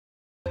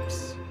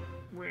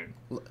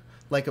stream.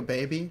 Like a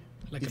baby?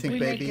 Like you a think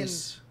baby.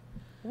 babies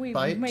We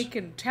bite?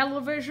 making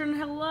television.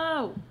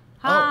 Hello.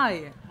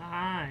 Hi.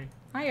 Hi.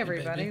 Hi,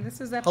 everybody. baby. This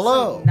is episode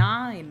Hello.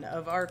 9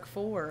 of Arc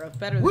 4 of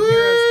Better Than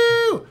Heroes.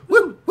 Woo!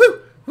 Woo!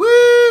 Woo!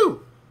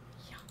 Woo!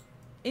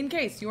 In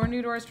case you are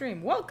new to our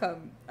stream,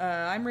 welcome.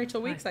 I'm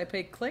Rachel Weeks. I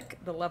play Click,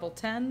 the level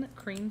 10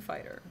 Kreen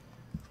Fighter.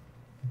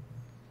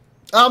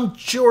 I'm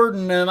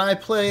Jordan, and I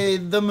play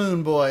the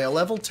Moon Boy, a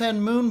level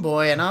 10 Moon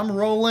Boy, and I'm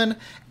rolling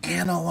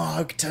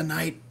analog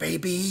tonight,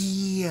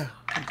 baby.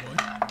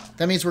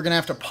 That means we're going to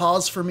have to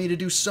pause for me to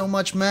do so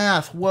much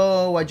math.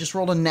 Whoa, I just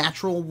rolled a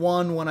natural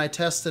 1 when I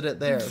tested it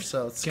there,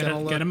 so it's going to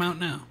look Get him out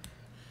now.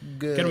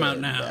 good. Get him out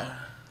now.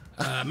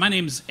 My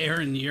name's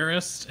Aaron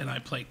Urist, and I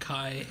play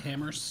Kai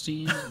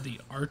Hammerstein,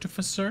 the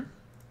Artificer.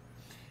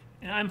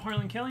 And I'm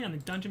Harlan Kelly. I'm the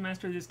Dungeon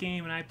Master of this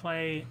game, and I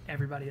play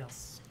everybody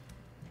else.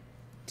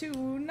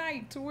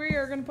 Tonight, we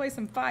are going to play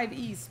some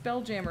 5e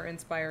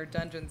Spelljammer-inspired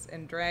Dungeons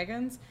 &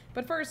 Dragons.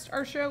 But first,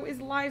 our show is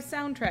live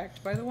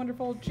soundtracked by the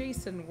wonderful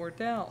Jason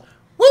Wardell.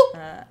 Woo!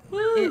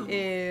 It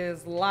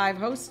is live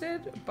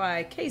hosted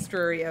by Case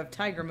Drury of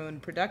Tiger Moon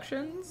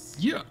Productions.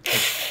 Yeah.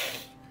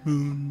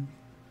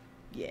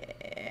 Yeah,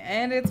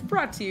 and it's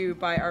brought to you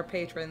by our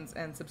patrons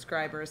and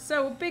subscribers.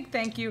 So big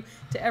thank you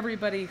to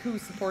everybody who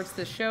supports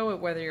this show,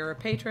 whether you're a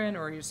patron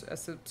or you're a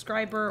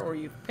subscriber or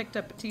you've picked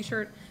up a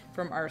t-shirt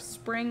from our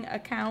Spring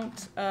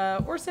account,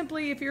 or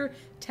simply if you're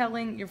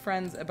telling your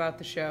friends about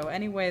the show.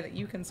 Any way that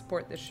you can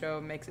support this show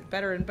makes it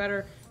better and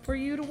better for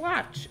you to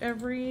watch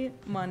every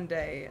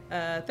Monday.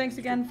 Thanks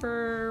again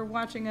for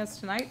watching us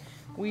tonight.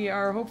 We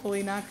are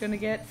hopefully not going to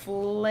get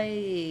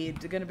flayed.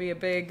 It's going to be a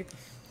big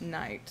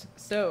night.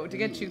 So, to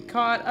get you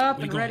caught up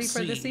and ready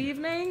for this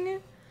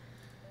evening,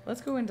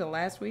 let's go into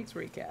last week's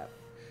recap.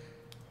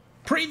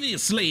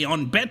 Previously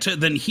on Better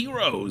Than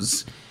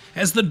Heroes.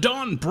 As the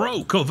dawn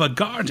broke over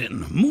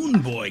Garden,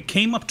 Moon Boy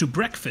came up to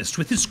breakfast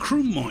with his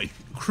crewmoids.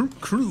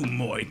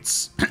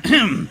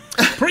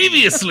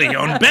 Previously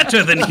on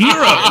Better Than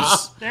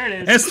Heroes. There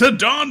it is. As the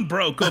dawn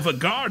broke over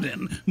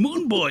Garden,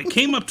 Moon Boy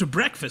came up to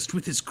breakfast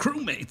with his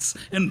crewmates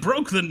and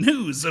broke the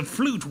news of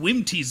Flute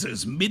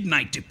Wimteaser's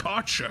midnight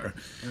departure.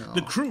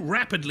 The crew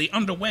rapidly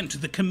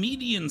underwent the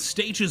comedian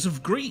stages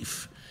of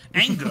grief.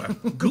 Anger,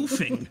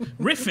 goofing,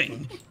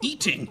 riffing,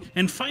 eating,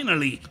 and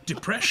finally,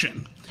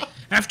 depression.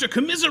 After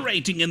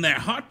commiserating in their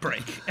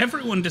heartbreak,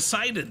 everyone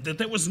decided that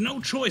there was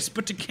no choice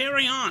but to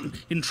carry on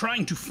in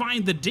trying to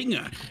find the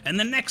Dinger, and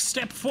the next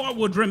step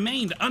forward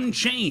remained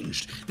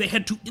unchanged. They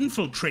had to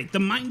infiltrate the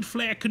Mind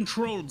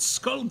Flayer-controlled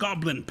Skull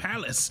Goblin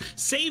Palace,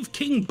 save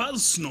King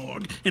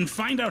Buzzsnorg, and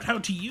find out how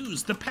to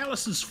use the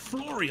palace's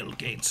Florial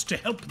Gates to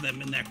help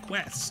them in their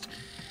quest.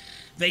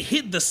 They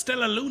hid the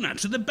Stella Luna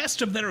to the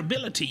best of their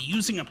ability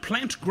using a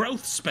plant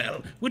growth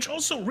spell, which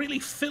also really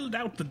filled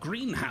out the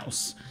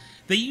greenhouse.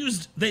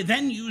 They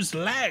then used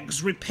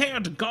Lag's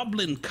repaired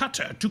goblin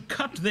cutter to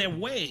cut their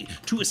way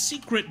to a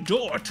secret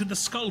door to the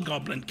Skull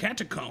Goblin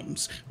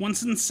catacombs.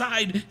 Once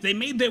inside, they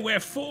made their way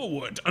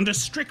forward under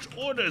strict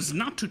orders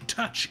not to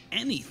touch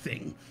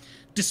anything.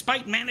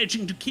 Despite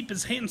managing to keep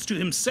his hands to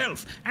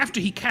himself after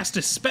he cast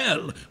a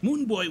spell,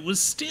 Moon Boy was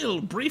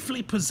still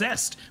briefly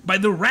possessed by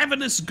the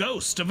ravenous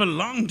ghost of a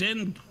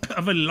long-dead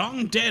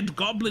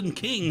goblin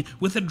king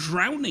with a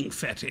drowning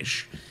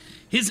fetish.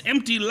 His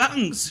empty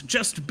lungs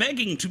just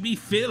begging to be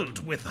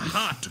filled with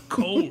hot,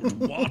 cold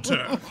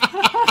water.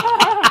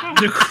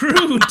 The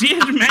crew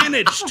did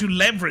manage to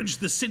leverage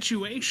the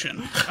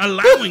situation,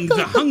 allowing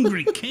the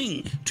hungry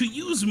king to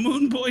use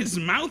Moon Boy's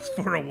mouth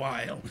for a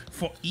while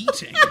for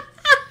eating.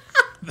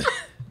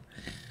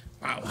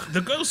 Wow.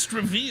 The ghost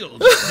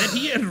revealed that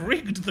he had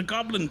rigged the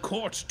goblin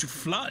court to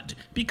flood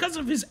because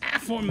of his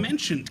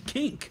aforementioned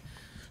kink.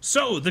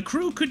 So the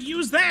crew could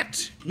use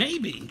that,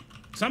 maybe,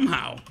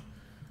 somehow.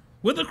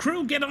 Will the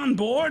crew get on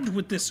board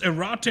with this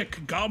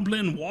erotic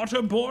goblin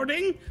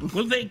waterboarding?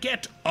 Will they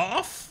get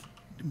off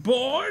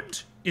board?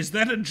 Is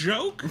that a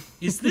joke?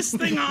 Is this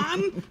thing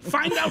on?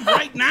 Find out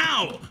right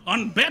now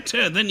on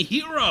Better Than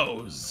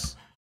Heroes.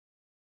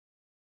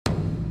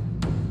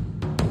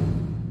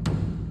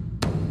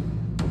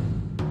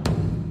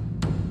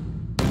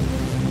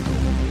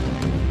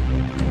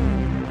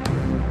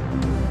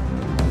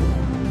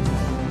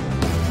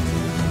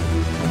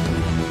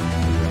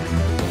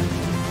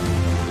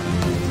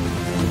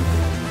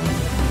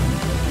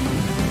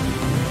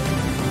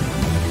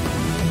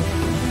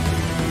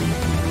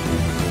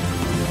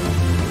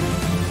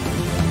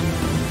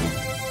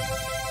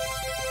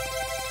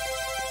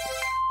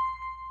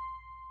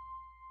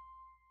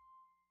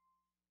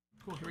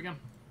 Cool, here we go.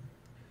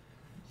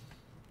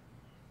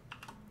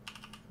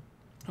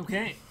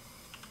 Okay.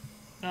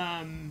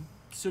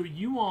 So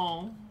you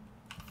all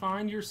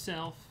find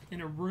yourself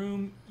in a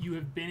room you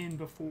have been in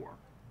before.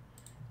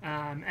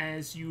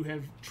 As you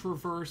have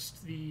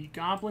traversed the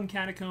goblin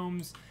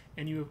catacombs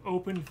and you have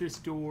opened this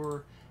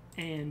door,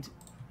 and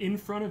in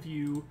front of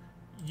you,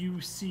 you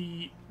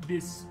see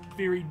this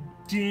very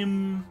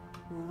dim,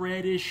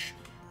 reddish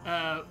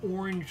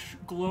orange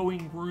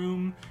glowing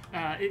room.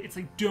 It's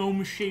like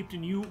dome shaped,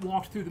 and you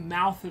walked through the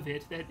mouth of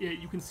it that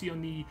you can see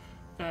on the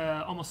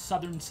almost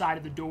southern side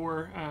of the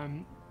door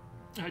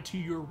to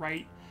your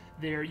right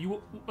there.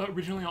 You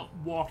originally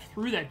walked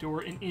through that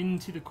door and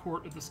into the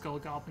court of the Skull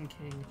Goblin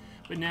King,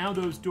 but now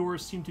those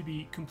doors seem to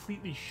be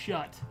completely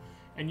shut,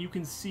 and you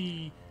can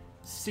see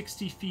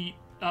 60 feet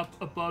up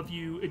above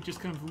you. It just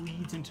kind of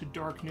leads into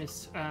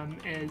darkness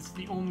as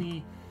the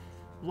only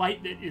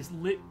light that is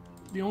lit.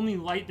 The only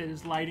light that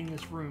is lighting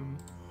this room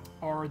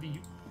are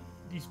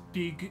these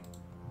big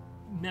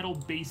metal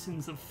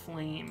basins of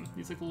flame.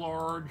 These like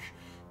large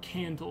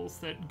candles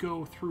that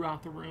go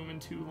throughout the room in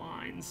 2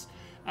 lines.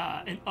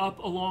 And up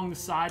along the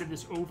side of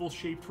this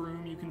oval-shaped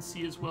room, you can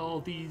see as well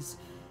these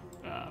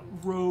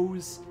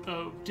rows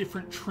of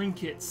different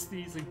trinkets.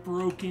 These like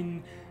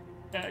broken.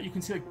 You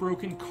can see like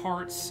broken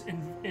carts,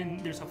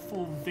 and there's a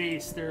full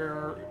vase. There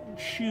are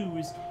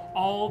shoes.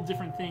 All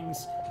different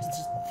things,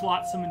 just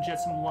flotsam and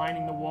jetsam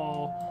lining the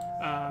wall.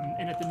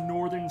 And at the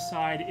northern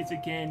side is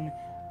again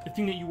the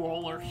thing that you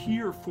all are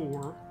here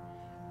for.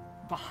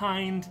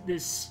 Behind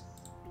this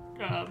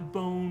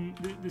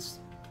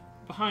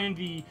behind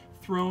the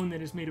throne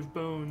that is made of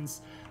bones,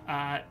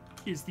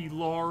 is the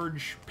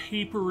large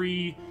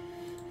papery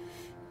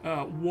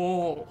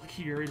wall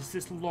here. Is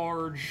this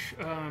large?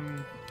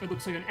 It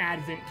looks like an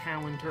advent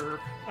calendar,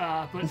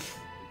 but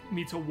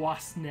meets a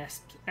wasp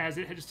nest, as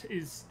it has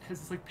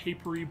this like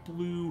papery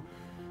blue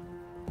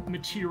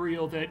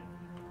material that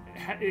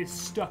is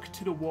stuck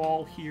to the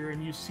wall here,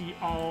 and you see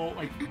all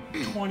like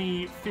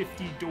 20,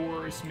 50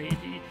 doors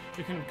maybe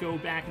that kind of go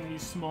back in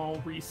these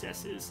small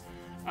recesses.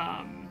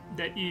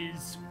 That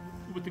is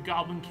what the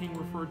Goblin King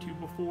referred to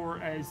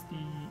before as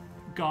the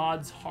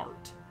God's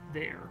Heart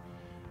there.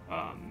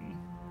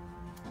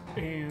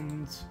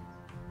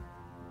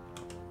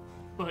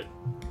 But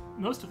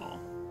most of all,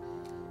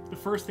 the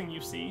first thing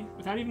you see,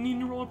 without even needing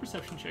to roll a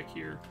perception check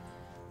here,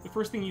 the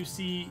first thing you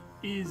see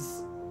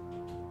is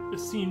a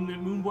scene that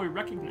Moonboy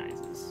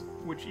recognizes,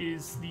 which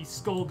is the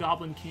Skull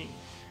Goblin King.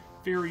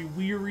 Very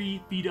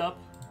weary, beat up.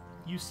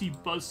 You see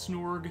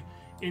Buzzsnorg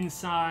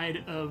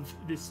inside of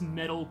this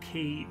metal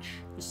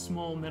cage, this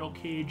small metal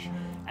cage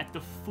at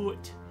the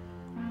foot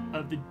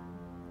of the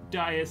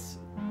dais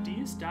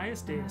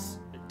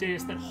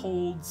that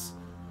holds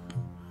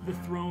the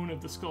throne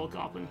of the Skull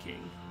Goblin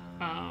King.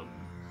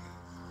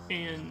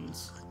 And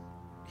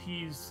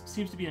he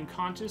seems to be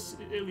unconscious,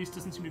 at least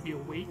doesn't seem to be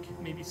awake,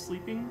 maybe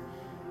sleeping,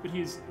 but he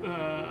is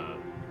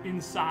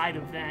inside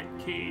of that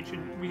cage.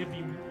 And we have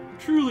the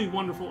truly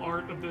wonderful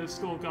art of the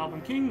Skull Goblin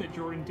King that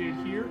Jordan did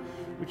here,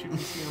 which you can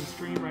see on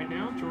screen right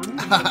now. Jordan,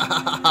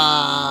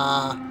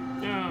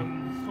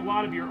 a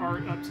lot of your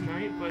art up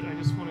tonight, but I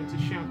just wanted to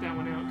shout that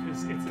one out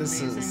because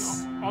it's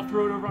amazing. I'll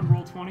throw it over on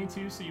Roll20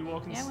 too, so you all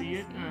can see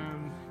it.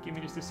 Give me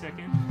just a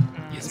second.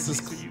 This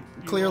is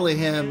clearly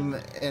him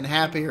in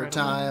happier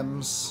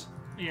times.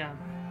 Yeah.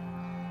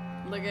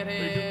 Look at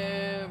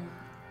him.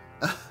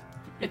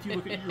 If you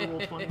look at your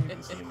Roll20, you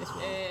can see him as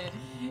well.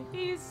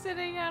 He's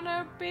sitting on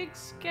a big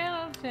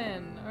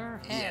skeleton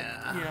or head.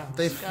 Yeah.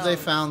 They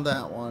found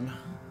that one.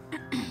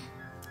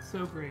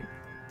 So great.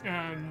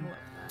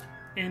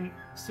 And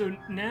so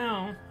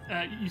now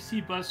you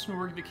see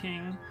Buzzsnorg the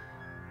King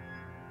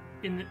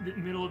in the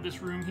middle of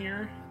this room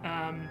here.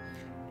 And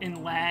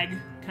Lag,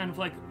 kind of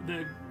like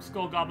the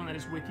Skull Goblin that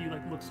is with you,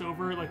 like looks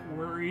over, like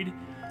worried.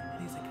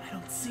 And he's like, I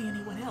don't see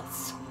anyone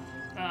else.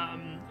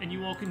 And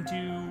you all can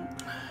do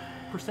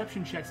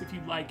perception checks if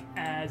you'd like,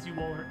 as you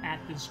all are at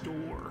this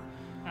door.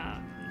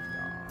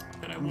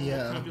 That I will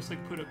kind of just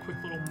like put a quick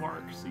little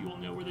mark so you all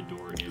know where the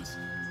door is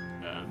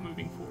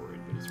moving forward.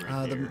 But it's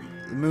right there.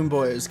 The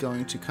Moonboy is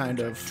going to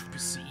kind of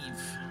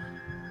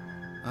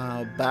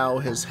bow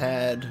his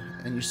head,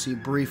 and you see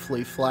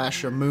briefly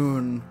flash a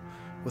moon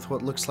with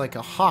what looks like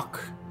a hawk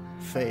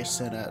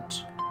face in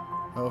it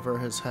over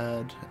his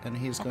head, and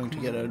he's going to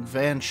get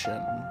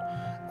advantion.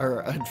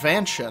 Or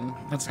advantion.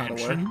 That's not a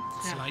word.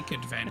 It's like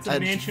advantage. It's a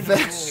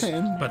mansion of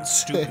gold. But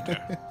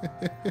stupider.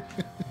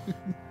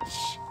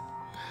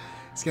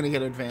 He's going to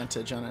get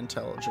advantage on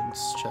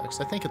intelligence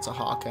checks. I think it's a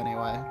hawk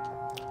anyway.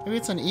 Maybe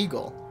it's an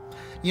eagle.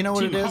 You know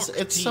what it is?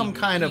 It's some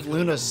kind of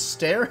Luna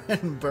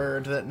Starin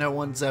bird that no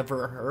one's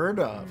ever heard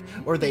of.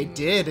 Or they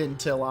did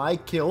until I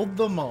killed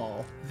them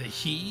all. The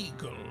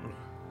he-eagle.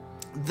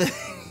 The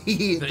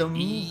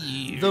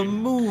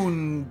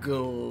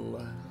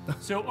moon-gull.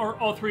 So are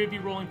all three of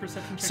you rolling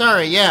perception checks?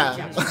 Sorry,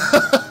 yeah.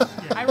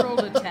 I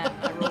rolled a 10.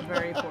 I rolled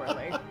very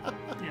poorly.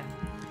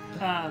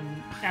 Yeah.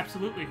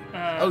 Absolutely.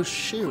 Oh,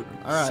 shoot.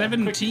 All right.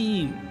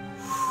 17.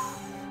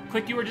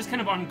 Quick, you are just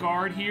kind of on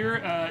guard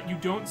here. You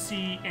don't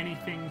see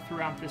anything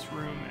throughout this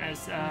room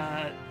as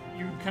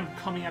you're kind of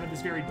coming out of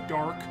this very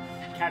dark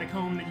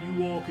catacomb that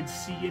you all could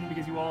see in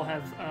because you all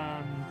have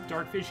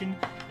dark vision.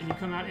 And you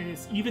come out, and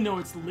it's even though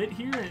it's lit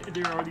here,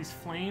 there are these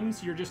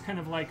flames. You're just kind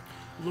of like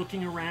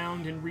looking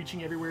around and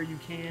reaching everywhere you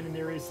can, and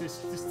there is this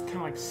kind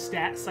of like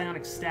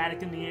psionic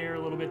static in the air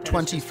a little bit.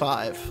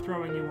 25.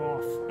 Throwing you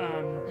off.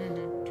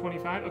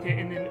 25. Okay,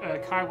 and then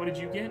Kai, what did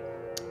you get?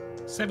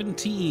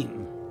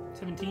 17.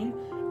 17.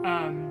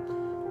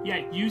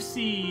 Yeah, you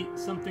see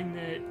something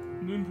that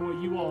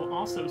Moonboy, you all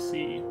also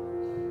see,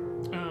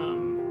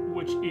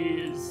 which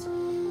is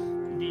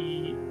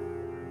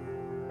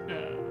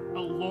a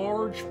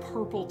large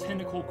purple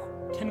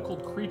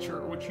tentacled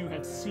creature which you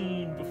had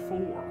seen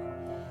before.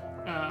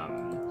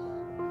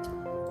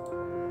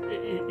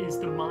 It is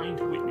the Mind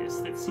Witness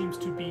that seems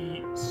to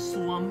be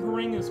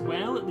slumbering as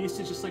well. At least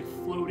it's just like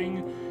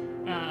floating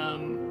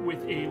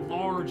with a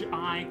large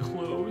eye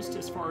closed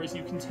as far as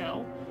you can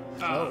tell.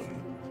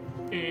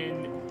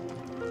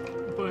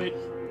 But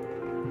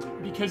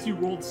because you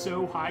rolled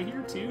so high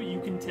here too, you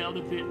can tell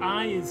that the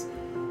eye is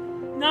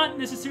not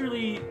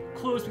necessarily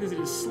closed because it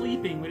is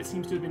sleeping, but it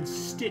seems to have been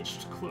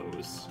stitched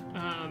closed.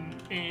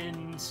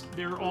 And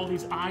there are all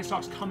these eye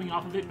stalks coming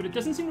off of it, but it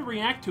doesn't seem to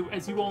react to it.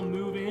 As you all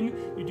move in,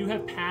 you do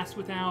have Pass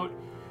Without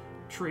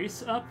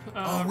Trace up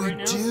right now. We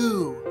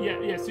do.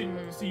 Yeah.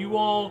 So you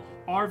all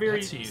are very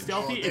That's huge.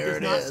 stealthy. Oh, It there does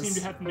it not is. seem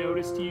to have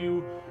noticed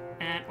you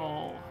at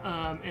all.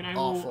 And I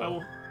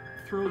will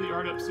throw the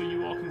art up so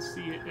you all can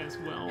see it as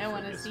well. I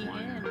want to see one.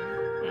 him.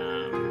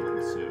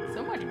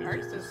 So much give me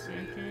art just a this week.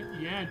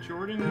 second. Yeah,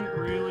 Jordan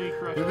really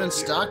crushed We've been it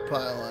here.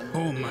 stockpiling.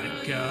 Oh my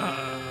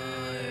god.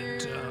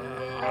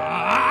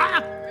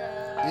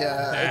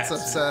 Yeah, it's That's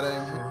upsetting.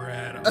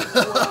 Incredible.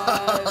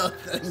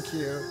 Thank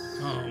you.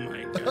 Oh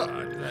my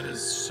god, that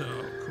is so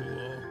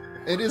cool.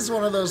 It is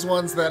one of those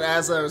ones that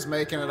as I was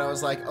making it, I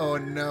was like, oh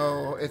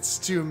no, it's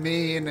too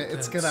mean.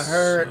 It's That's gonna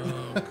hurt.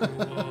 So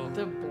cool.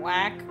 The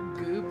black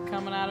goop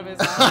coming out of his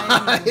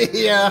eye.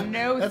 Yeah.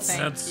 No, That's-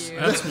 thank That's you.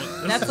 this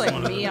That's is like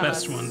one of me the on a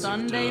best ones you've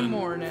Sunday done.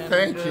 morning.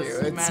 Thank Just you.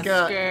 It's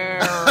got-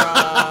 mascara.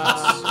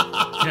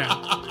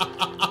 Yeah.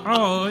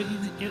 Oh,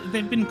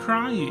 they've been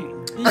crying.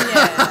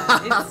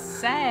 Yeah, it's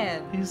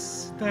sad.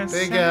 They're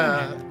Big,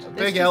 sad.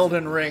 big just-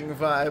 Elden Ring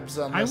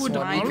vibes on I this would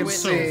one. You Mind can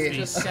also Witness see.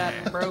 just got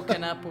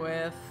broken up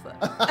with.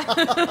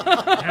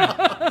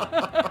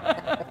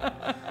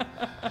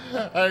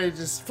 I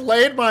just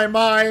flayed my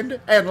mind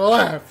and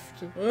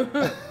left.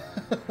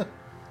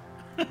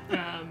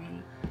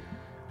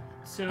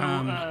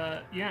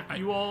 Yeah,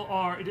 you all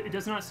are. It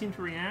does not seem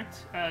to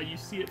react. You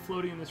see it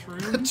floating in this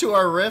room. To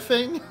our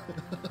riffing.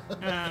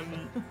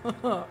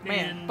 Oh,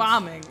 man, And-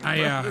 bombing.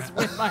 I This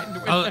with Mind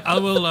Witness. I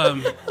will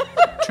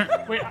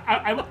Wait,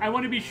 I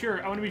want to be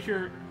sure. I want to be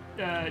sure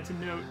to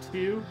note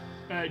too,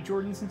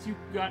 Jordan, since you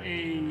got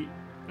a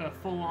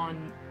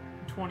full-on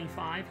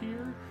 25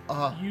 here,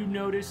 you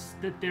notice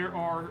that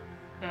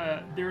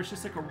there's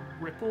just like a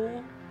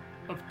ripple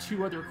of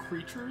two other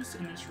creatures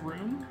in this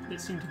room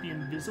that seem to be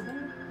invisible,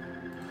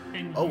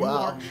 and Oh, you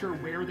wow. aren't sure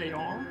where they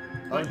are.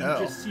 Oh, But no.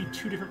 you just see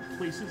two different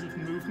places of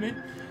movement,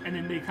 and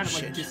then they kind of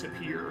like Shit.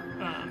 disappear.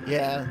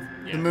 Yeah,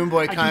 Yeah. the Moon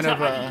Boy I can kind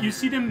tell- of. you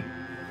see them.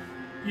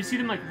 You see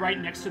them like right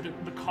next to the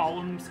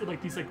columns,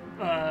 like these like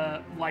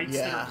lights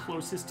that Yeah. are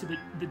closest to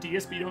the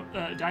dais, but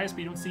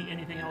you don't see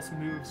anything else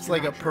move. It's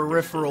like a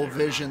peripheral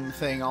vision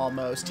thing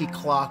almost. He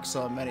clocks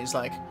them and he's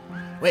like,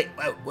 "Wait,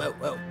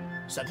 whoa!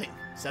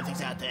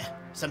 Something's out there.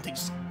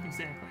 Something's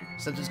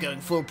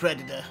going full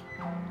predator."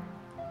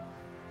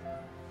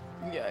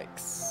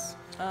 Yikes.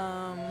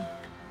 I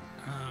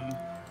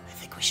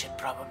think we should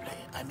probably.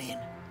 I mean,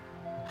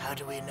 how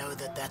do we know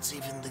that that's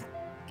even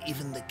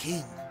the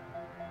king?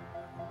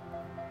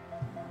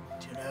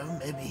 Do you know?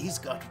 Maybe he's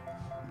got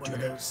one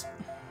of those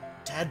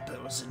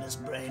tadpoles in his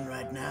brain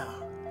right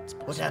now.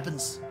 What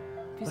happens?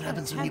 If he's What got a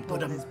happens when you tadpole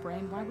put in him? his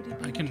brain, why would he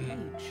be I can- in a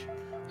cage?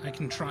 I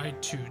can try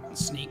to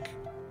sneak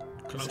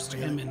close to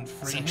him and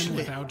free him actually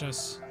without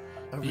us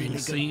A being really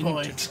seen good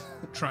point.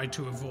 to try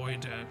to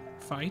avoid a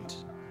fight.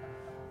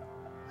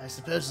 I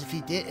suppose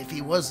if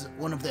he was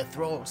one of their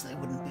thralls, they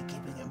wouldn't be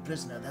keeping him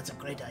prisoner. That's a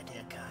great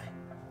idea, Kai.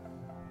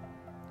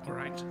 All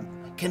right.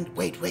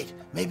 Wait.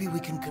 Maybe we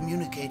can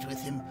communicate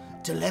with him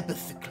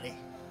telepathically.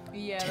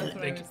 Yeah, Tell- that's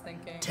what I like- was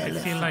thinking.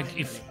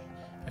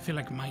 I feel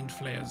like mind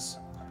flayers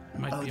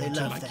might Oh, be they able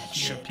to love like that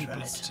hear shit, people's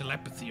right?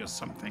 telepathy or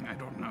something. I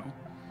don't know.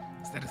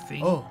 Is that a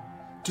thing? Oh,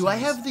 do I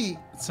have the?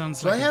 It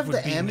sounds do like I it have would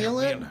the be in their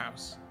amulet?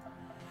 wheelhouse.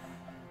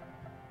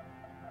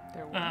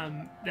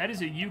 That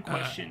is a you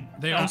question.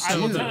 they I also-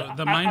 will the- tell-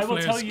 the I mind will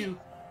tell flayers- you.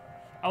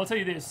 I will tell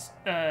you this.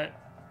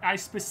 I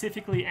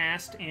specifically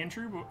asked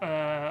Andrew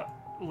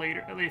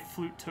later if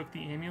Flute took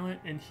the amulet,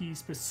 and he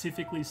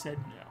specifically said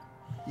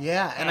no.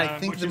 Yeah, and I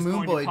think which the is Moon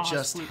going to Boy cause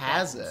just Flute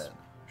has problems. it.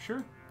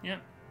 Sure. Yeah.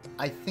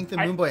 I think the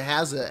Moon Boy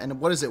has it, and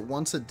what is it?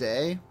 Once a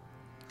day?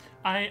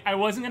 I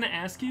wasn't going to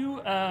ask you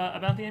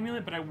about the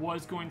amulet, but I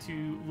was going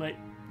to let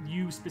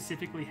you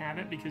specifically have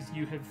it because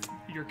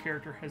your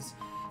character has.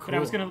 But I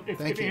was Cool. gonna if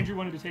Thank you. Andrew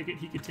wanted to take it,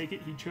 he could take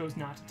it. He chose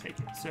not to take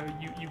it, so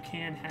you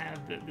can have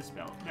the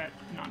spell, that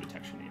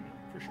non-detection amulet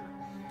for sure.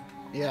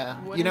 Yeah.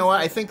 What You is know what?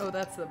 this? I think. Oh,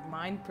 that's the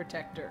mind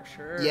protector.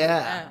 Sure.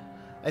 Yeah.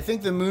 I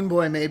think the Moon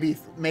Boy maybe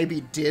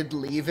did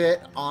leave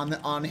it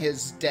on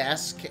his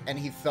desk, and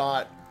he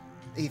thought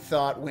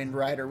Wind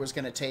Rider was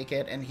going to take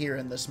it, and here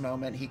in this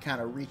moment he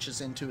kind of reaches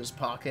into his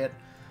pocket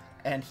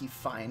and he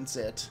finds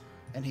it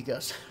and he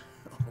goes,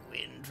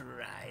 "Wind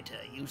Rider."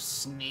 Windrider, you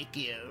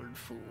sneaky old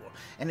fool.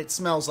 And it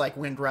smells like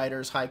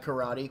Windrider's high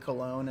karate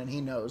cologne, and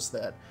he knows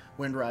that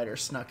Windrider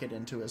snuck it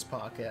into his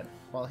pocket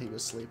while he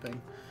was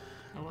sleeping.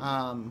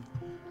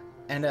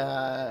 And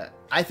I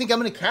think I'm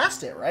going to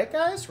cast it, right,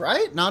 guys?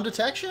 Right?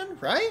 Non-detection,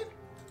 right?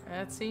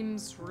 That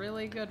seems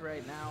really good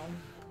right now.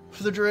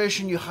 For the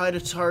duration, you hide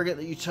a target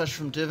that you touch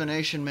from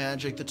divination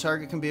magic. The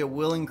target can be a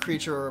willing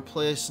creature or a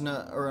place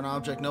or an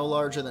object no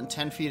larger than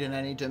 10 feet in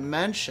any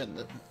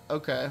dimension.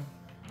 Okay.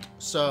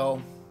 So,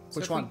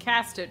 which if one? we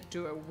cast it,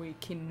 we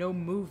can no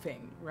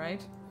moving,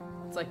 right?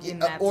 It's like in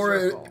that or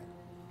circle.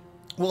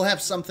 We'll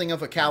have something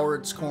of a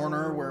coward's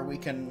corner where we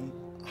can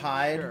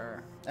hide,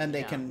 Sure. and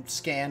they Yeah. can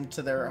scan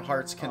to their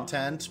heart's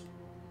content.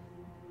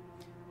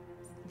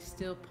 He's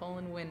still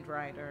pulling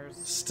Windriders.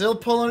 Still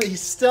pulling.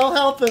 He's still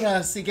helping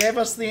us. He gave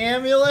us the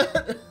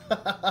amulet.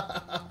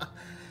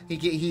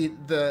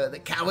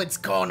 The coward's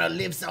corner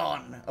lives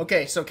on.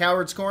 Okay, so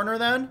coward's corner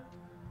then.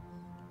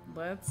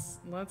 Let's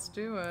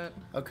do it.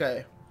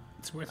 Okay.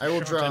 It's worth I a will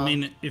shot. draw. I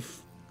mean,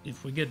 if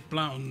we get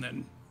blown,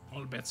 then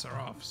all bets are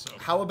off. So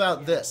How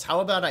about this?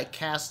 How about I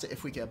cast it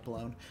if we get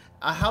blown?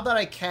 How about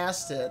I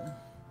cast it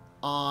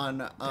on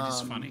that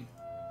is funny.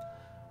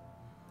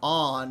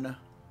 on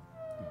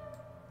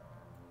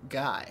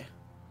Guy.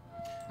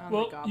 On the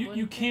Well, goblin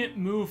you thing? can't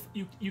move.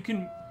 You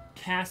can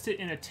cast it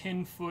in a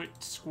 10-foot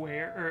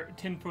square or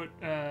 10-foot.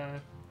 Yeah,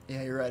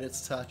 you're right.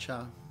 It's touch,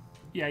 huh?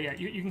 Yeah.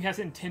 You can cast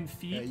it in 10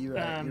 feet. Yeah, you're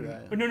right, you're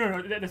right. But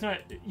no. That's not.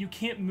 You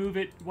can't move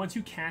it once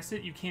you cast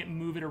it. You can't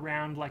move it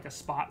around like a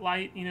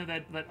spotlight. You know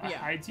that Yeah.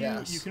 hides you.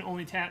 Yes. You can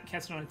only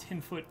cast it on a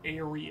 10-foot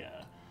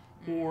area,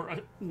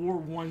 or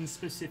one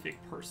specific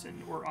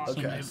person or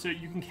object. Okay. So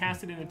you can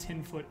cast it in a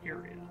 10-foot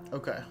area.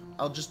 Okay.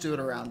 I'll just do it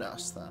around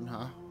us then,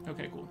 huh?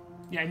 Okay, cool.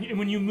 Yeah, and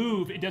when you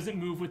move, it doesn't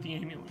move with the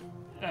amulet.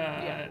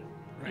 Yeah.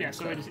 Yeah,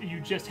 so okay. you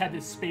just have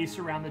this space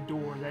around the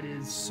door that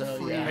is So,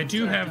 free yeah. I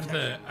do of have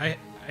protection.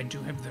 I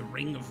do have the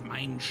ring of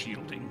mind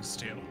shielding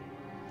still.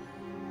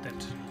 That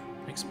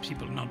makes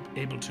people not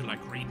able to like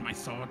read my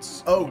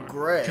thoughts. Oh, or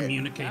great.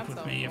 Communicate That with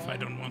sounds me if cool. I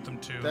don't want them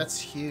to. That's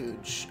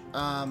huge.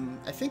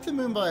 I think the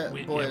Moon Boy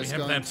we is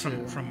have going that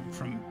to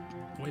from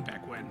way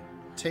back when.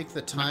 take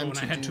the Remember time when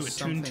to I had do to attune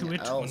something to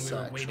it when else, we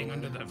were actually. waiting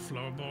under the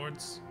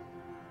floorboards,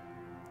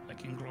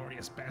 like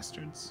Inglorious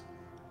Bastards.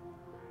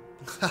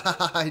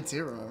 I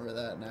do remember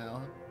that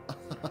now.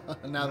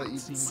 Now that you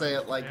Nazi say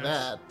it like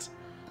mindfulness. that.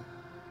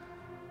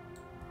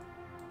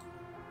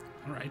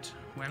 All right.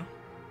 Well,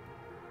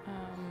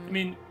 I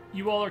mean,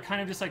 you all are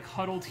kind of just like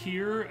huddled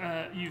here.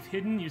 You've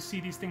hidden. You see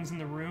these things in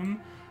the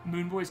room.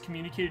 Moonboy's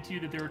communicated to you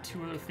that there are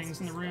two other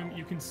things in the room.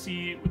 You can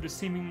see with the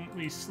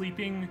seemingly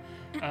sleeping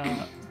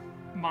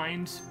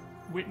mind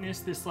witness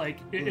this like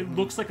it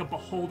looks like a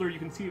beholder. You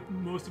can see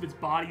most of its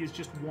body is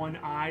just one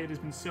eye that has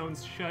been sewn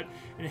shut,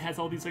 and it has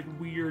all these like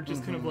weird,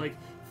 just kind of like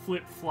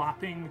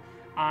flip-flopping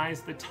eyes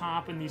at the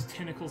top, and these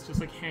tentacles just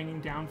like hanging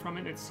down from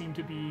it that seem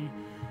to be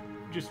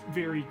just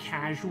very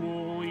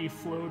casually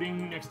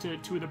floating next to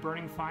two of the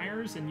burning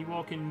fires, and you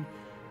all can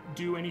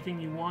do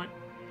anything you want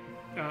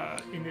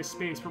in this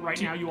space. But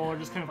right now, you all are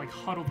just kind of like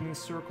huddled in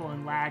this circle,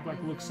 and Lag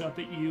like looks up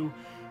at you,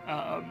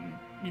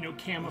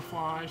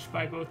 camouflaged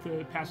by both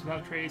the Pass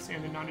Without Trace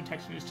and the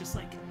non-detection. Is just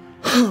like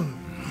he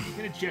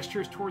kind of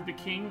gestures toward the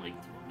king, like,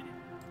 "Do you want me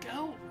to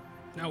go?"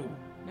 no,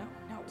 No.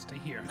 stay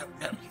here. No,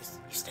 you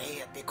stay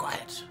here. Be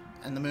quiet.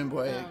 And the Moon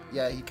Boy,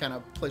 he kind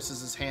of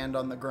places his hand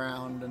on the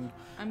ground, and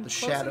I'm the close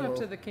shadow. enough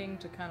to the king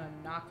to kind of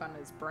knock on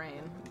his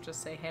brain.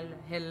 Just say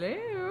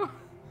hello.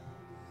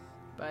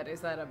 But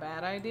is that a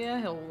bad idea?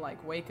 He'll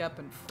like wake up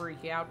and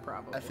freak out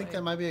probably. I think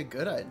that might be a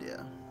good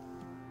idea.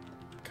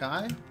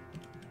 Kai?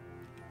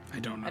 I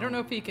don't know. I don't know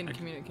if he can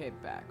communicate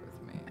back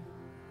with me.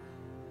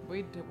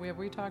 Have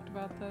we talked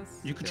about this?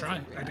 You could Feels try.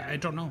 like we have. I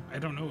don't know. I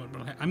don't know.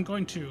 I'm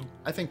going to.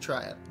 I think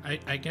try it.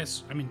 I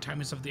guess. I mean,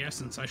 time is of the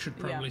essence. I should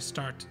probably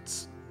Yeah.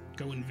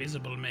 go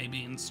invisible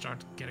maybe and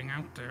start getting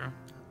out there.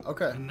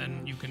 Okay, And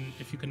then you can,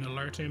 if you can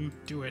alert him,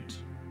 do it.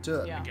 do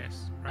it. Yeah. I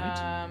guess.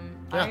 Right.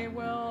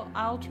 Yeah.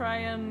 I'll try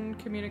and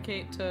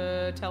communicate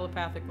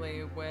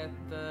telepathically with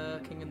the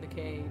king in the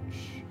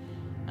cage.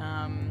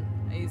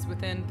 He's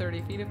within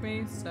 30 feet of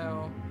me,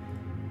 so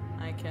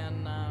I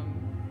can,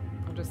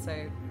 I'll just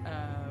say,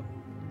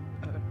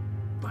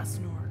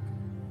 Buzznorg.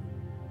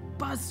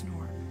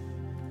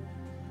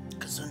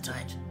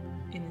 Gesundheit.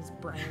 In his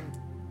brain.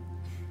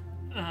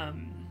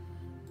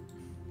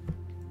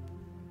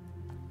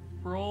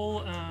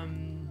 Roll.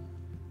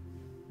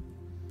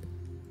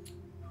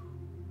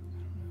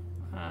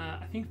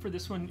 I think for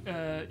this one,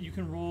 you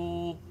can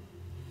roll.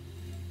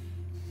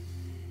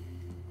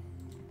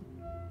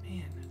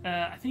 Man,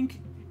 I think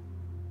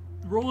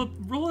roll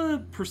a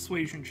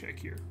persuasion check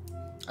here.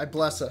 I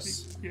bless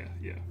us. Yeah.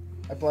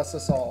 I bless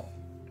us all.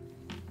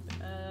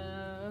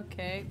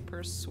 Okay,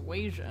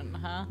 persuasion,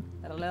 huh?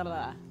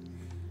 La-la-la.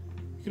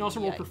 You can also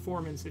roll Yikes.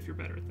 performance if you're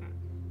better at that.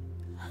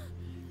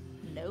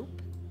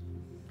 Nope.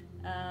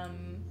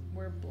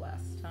 We're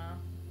blessed, huh?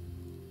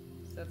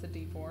 So that's a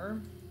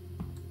D4.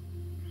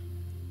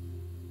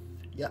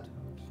 Yeah.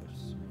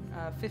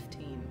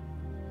 15.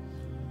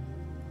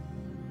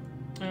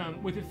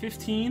 With a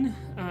 15,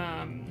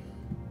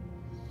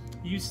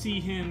 you see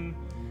him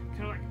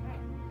kind of like.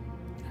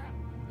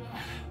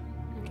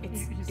 You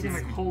see him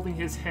like holding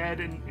his head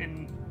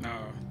and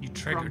You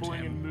triggered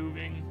grumbling him. and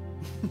moving.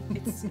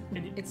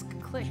 It's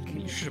click.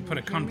 You should have put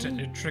a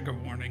trigger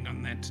warning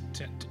on that.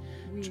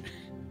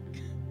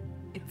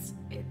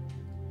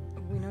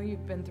 We know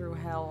you've been through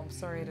hell. I'm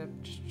sorry to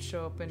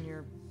show up in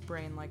your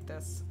brain like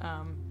this,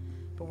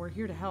 but we're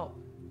here to help.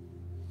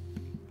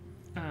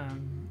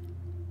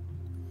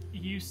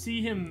 You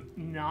see him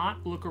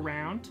not look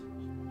around,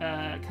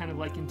 kind of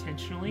like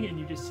intentionally, and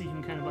you just see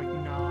him kind of like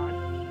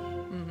nod.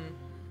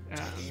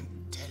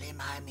 Tell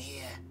him I'm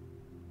here.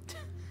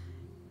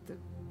 The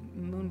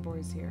Moon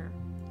Boy's here.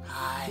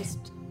 Hi.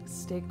 Just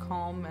stay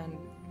calm and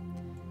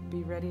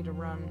be ready to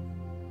run.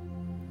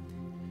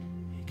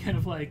 He kind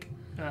of like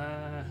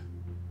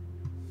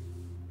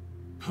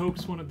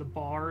pokes one of the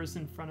bars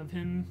in front of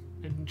him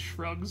and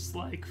shrugs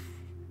like.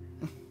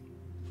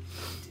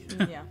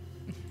 Yeah.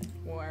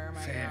 Where am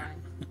I Fair.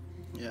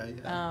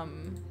 going? Yeah.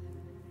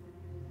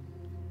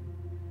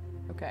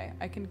 Okay,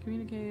 I can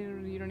communicate.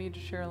 You don't need to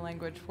share a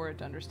language for it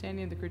to understand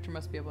you. The creature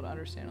must be able to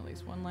understand at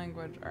least one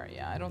language. All right,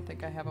 yeah, I don't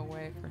think I have a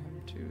way for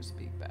him to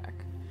speak back.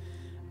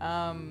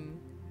 All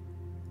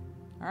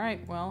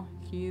right, well,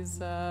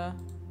 he's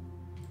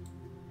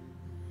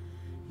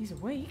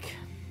awake.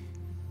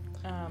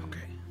 Okay.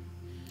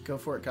 Go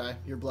for it, Kai.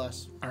 You're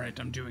blessed. All right,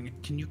 I'm doing it.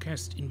 Can you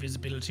cast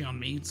invisibility on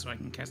me so I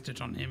can cast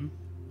it on him?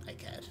 I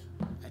can't.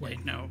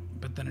 Wait, no,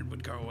 but then it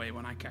would go away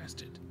when I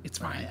cast it. It's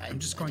fine. I'm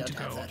just going to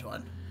I don't go. have that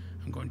one.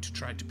 I'm going to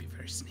try to be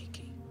very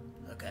sneaky.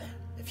 Okay.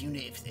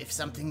 If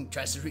something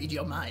tries to read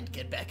your mind,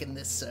 get back in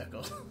this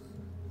circle.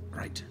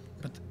 Right,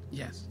 but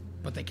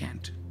but they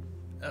can't.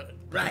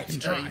 Right. can Oh,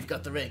 try. you've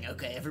got the ring.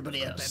 Okay,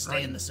 everybody else, that stay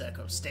in ring. the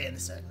circle. Stay in the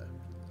circle.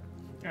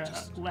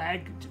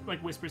 Lag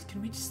like whispers,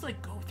 can we just like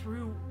go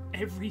through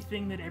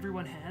everything that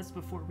everyone has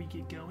before we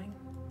get going?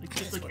 Like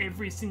just like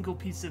every single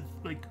piece of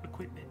like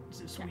equipment,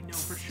 so we know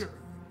for sure.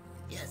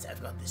 Yes,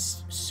 I've got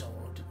this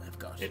sword. I've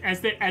got.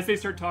 As they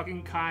start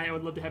talking, Kai, I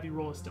would love to have you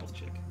roll a stealth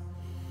check.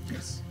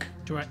 Yes.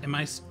 Do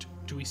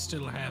we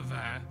still have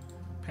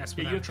pass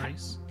Yeah, you without have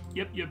trace?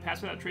 Yep, you have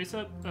Pass Without Trace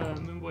up.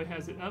 Moonboy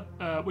has it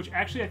up, which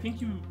actually I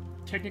think you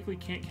technically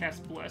can't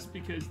cast Bless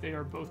because they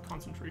are both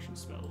concentration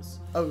spells.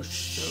 Oh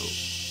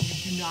So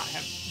you do not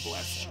have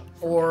Bless up.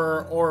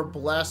 Or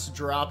Bless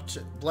dropped.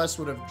 Bless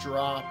would have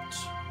dropped.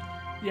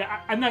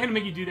 Yeah, I'm not going to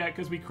make you do that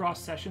because we cross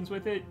sessions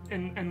with it,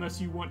 and unless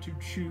you want to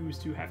choose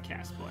to have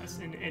Cast Bless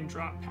and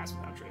drop Pass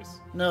Without Trace.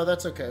 No,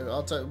 that's okay.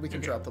 We can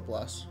Okay. drop the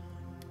Bless.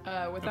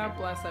 Without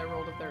Bless, I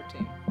rolled a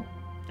 13.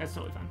 That's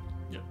totally fine.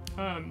 Yep.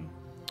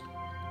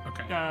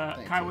 Okay.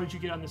 Kai, what did you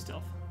get on the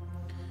stealth?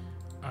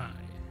 I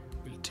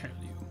will tell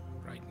you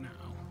right now.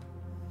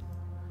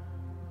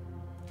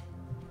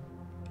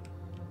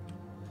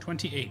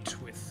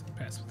 28 with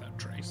pass without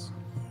trace.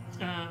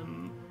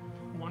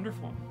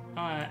 Wonderful.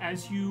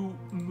 As you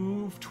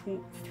move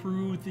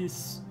through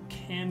this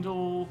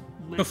candle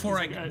lit... Before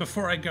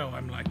I go,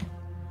 I'm like,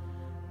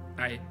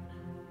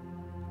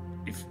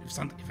 if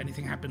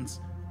anything happens,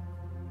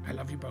 I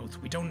love you both.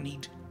 We don't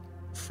need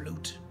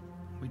Flute.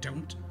 We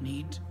don't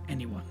need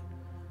anyone.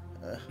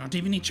 Not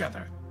even each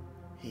other.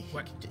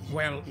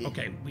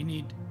 Okay, we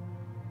need...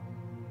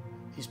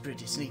 He's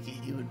pretty sneaky.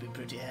 He would be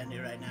pretty handy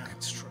right now.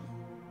 That's true.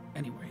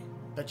 Anyway,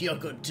 But you're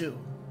good too.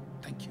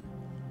 thank you.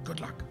 Good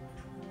luck.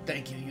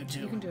 Thank you. You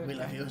too. You can do it, We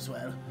love Kai. you as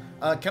well.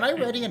 Can I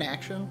ready an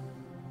action?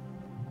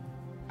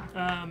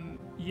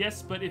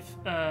 Yes, but if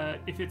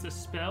it's a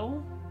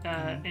spell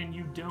and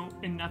you don't,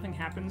 and nothing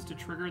happens to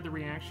trigger the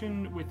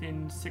reaction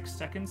within 6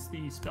 seconds,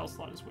 the spell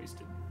slot is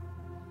wasted.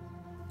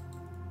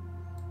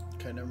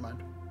 Okay, never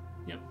mind.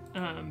 Yep.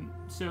 Kai,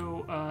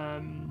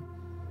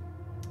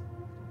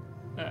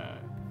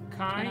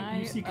 Can I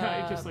you see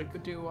Kai just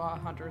like do a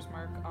hunter's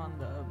mark on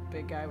the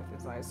big guy with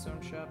his eyes sewn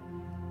shut?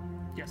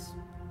 yes.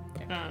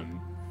 Okay.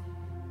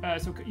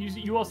 So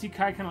you all see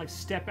Kai kind of like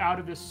step out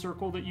of this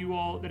circle that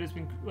has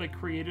been like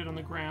created on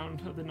the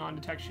ground of the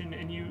non-detection,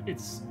 and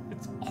it's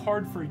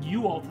hard for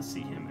you all to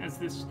see him as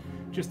this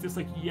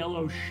like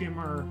yellow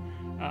shimmer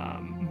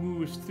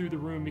moves through the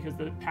room because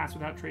the Pass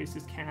Without Trace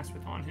is cast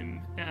on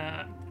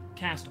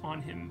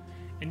him,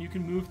 and you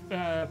can move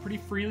pretty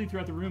freely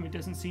throughout the room. It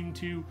doesn't seem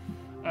to.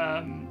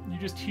 You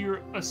just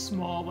hear a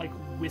small like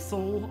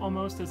whistle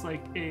almost as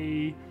like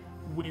a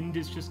wind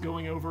is just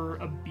going over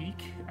a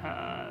beak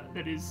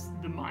that is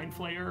the Mind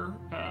Flayer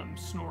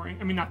snoring.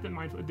 I mean, not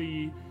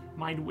the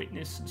Mind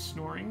Witness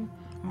snoring.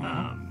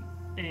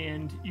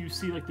 And you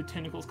see like the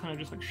tentacles kind of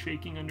just like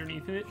shaking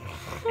underneath it.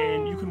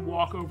 And you can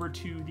walk over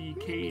to the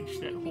cage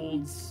that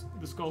holds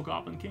the Skull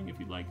Goblin King if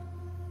you'd like.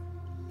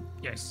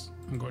 Yes,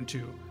 I'm going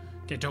to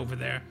get over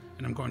there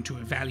and I'm going to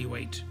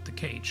evaluate the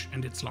cage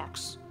and its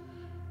locks.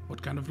 What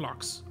kind of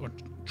locks or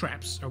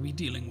traps are we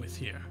dealing with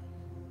here?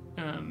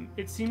 It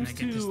Can seems I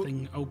get this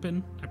thing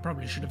open? I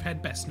probably should have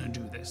had Bessner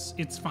do this.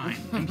 It's fine.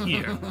 I'm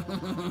here.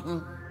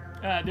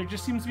 There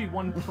just seems to be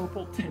one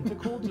purple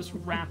tentacle just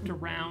wrapped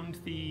around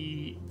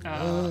the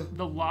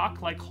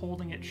lock, like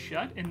holding it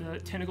shut, and the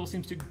tentacle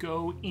seems to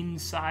go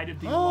inside of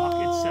the lock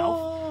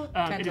itself.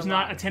 It is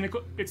not a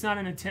tentacle. It's not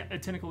a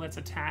tentacle that's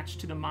attached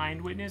to the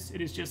mind witness.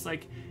 It is just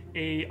like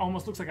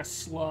almost looks like a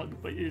slug,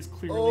 but it is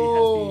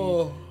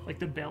clearly has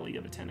the belly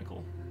of a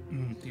tentacle.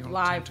 The old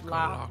Live tentacle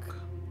lock.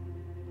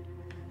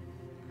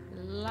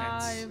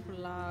 Live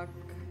lock.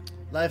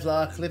 Live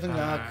lock, living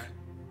lock.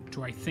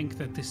 Do I think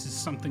that this is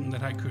something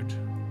that I could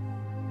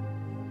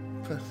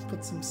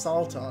Put some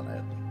salt on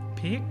it.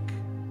 pick?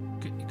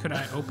 Could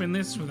I open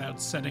this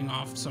without setting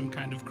off some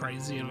kind of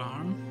crazy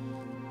alarm?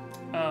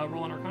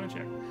 Roll an Arcana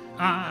check.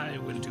 I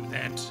will do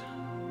that.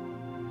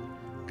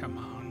 Come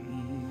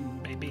on,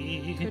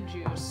 baby. Could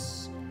you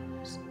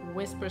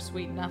whisper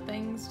sweet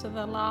nothings to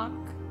the lock?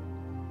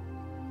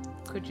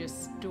 Could you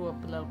do a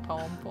little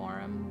poem for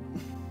him?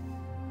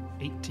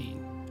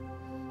 18.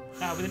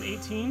 With an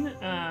 18,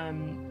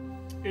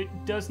 it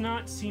does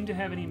not seem to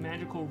have any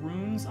magical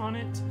runes on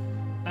it,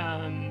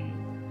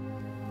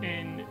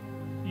 and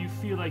you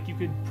feel like you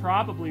could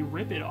probably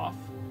rip it off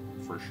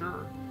for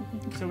sure.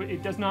 So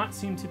it does not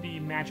seem to be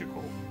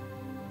magical,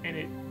 and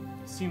it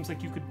seems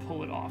like you could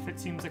pull it off. It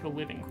seems like a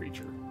living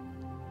creature.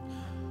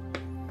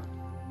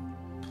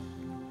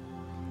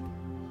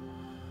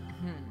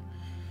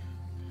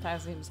 That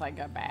seems like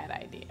a bad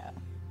idea.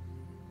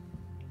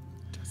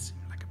 Does seem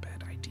like a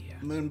bad idea.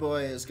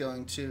 Moonboy is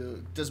going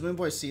to... Does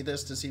Moonboy see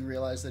this? Does he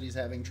realize that he's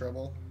having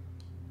trouble?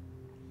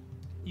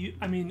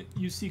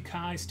 You see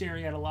Kai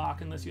staring at a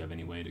lock unless you have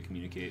any way to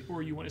communicate,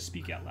 or you want to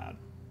speak out loud.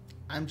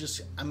 I'm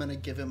gonna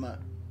give him a...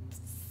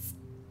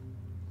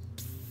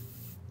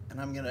 And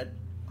I'm gonna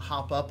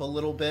hop up a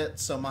little bit,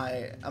 so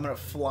I'm gonna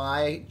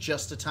fly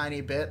just a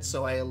tiny bit,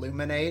 so I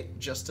illuminate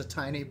just a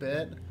tiny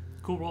bit.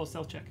 Cool, roll a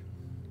stealth check.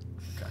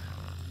 Okay.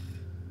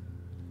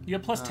 You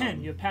have plus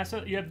 10. You have pass.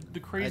 You have the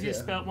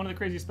craziest do. spell. One of the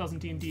craziest spells in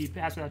D&D.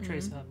 Pass without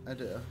trace up. I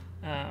do.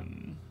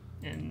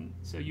 And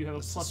so you have a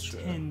This plus is true.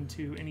 10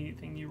 to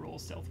anything you roll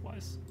stealth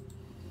wise.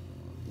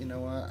 You know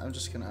what? I'm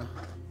just gonna...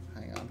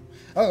 Hang on.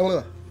 Oh,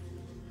 look.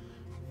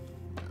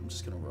 I'm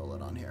just gonna roll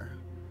it on here.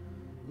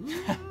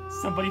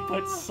 Somebody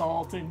put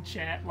salt in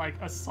chat, like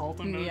a salt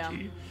emoji, Yeah.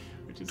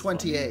 which is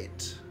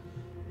 28.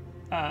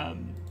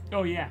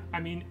 Oh yeah, I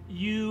mean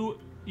you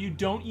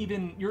don't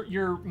even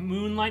your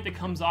moonlight that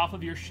comes off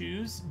of your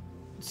shoes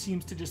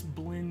seems to just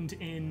blend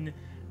in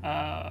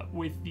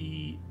with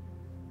these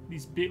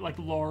big like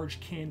large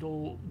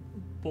candle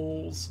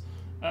bowls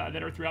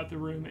that are throughout the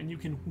room, and you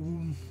can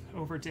woom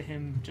over to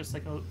him just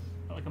like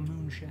a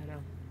moon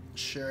shadow.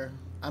 Sure.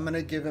 I'm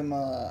gonna give him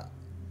a...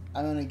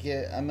 I'm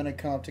gonna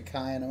come up to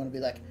Kai and I'm gonna be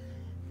like,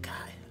 Kai,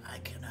 I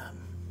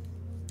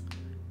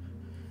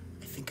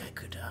think I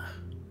could,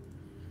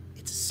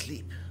 it's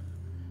asleep.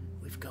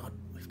 We've got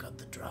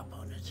the drop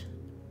on it.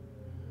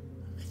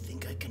 I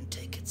think I can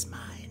take its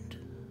mind.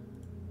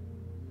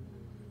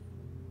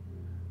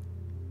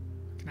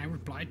 Can I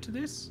reply to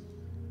this?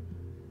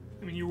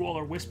 I mean, you all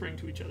are whispering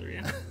to each other,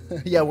 yeah.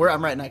 Yeah,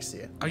 I'm right next to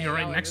you. Oh, you're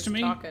right Y'all are next to just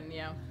me? Talking,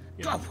 yeah.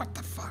 Oh, what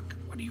the fuck?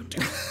 What are you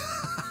doing?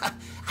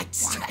 I'm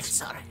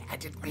sorry, I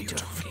didn't What are you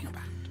talking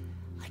about?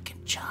 I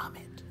can charm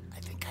it. I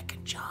think I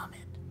can charm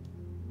it.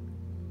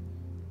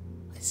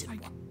 Is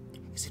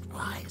it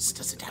wise?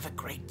 Does it have a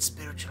great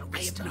spiritual I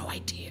have wisdom? no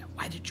idea.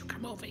 Why did you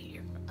come over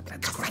here?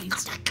 That's crazy.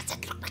 Because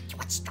it looked like you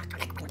were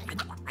struggling with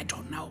it. I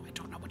don't know. I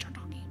don't know what you're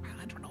talking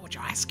about. I don't know what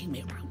you're asking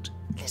me about.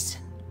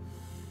 Listen,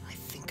 I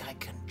think I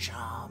can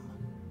charm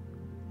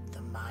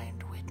the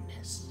mind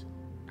witness.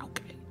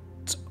 Okay.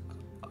 So,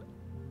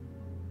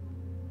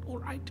 all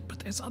right, but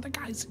there's other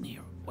guys in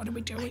here. What are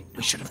we doing?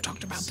 We should have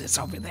talked about this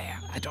over there.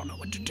 I don't know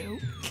what to do.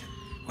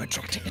 We're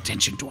attracting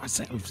attention to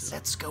ourselves.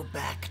 Let's go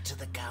back to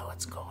the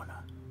coward's corner.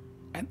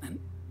 And then...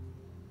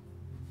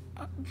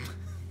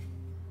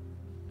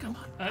 Come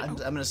on. I'm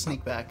gonna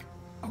sneak back.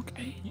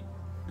 Okay.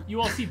 You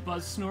all see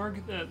Buzz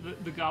Snorg,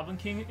 the Goblin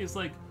King, is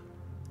like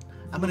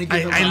I'm gonna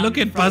give him I look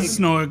at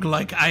Buzzsnorg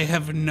like I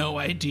have no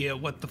idea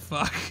what the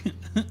fuck.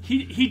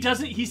 he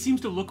doesn't. He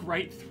seems to look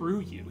right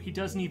through you. He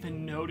doesn't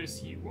even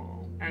notice you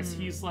all, as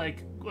he's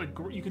like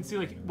you can see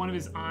like one of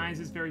his eyes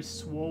is very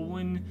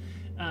swollen,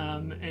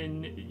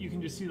 and you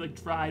can just see like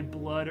dried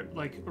blood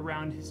like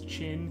around his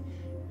chin,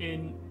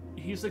 and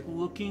he's like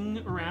looking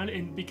around,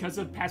 and because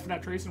of Pass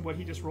Without Trace and what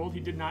he just rolled,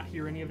 he did not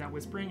hear any of that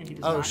whispering, and he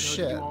does not know that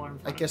you all are in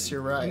front I of guess him.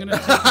 you're right. I'm gonna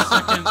take a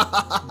second.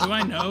 Do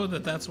I know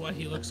that that's why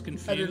he looks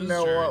confused? I didn't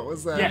know or- what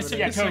was that. Yes,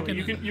 yeah, a second.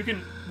 totally. You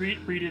can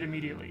read it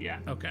immediately. Yeah.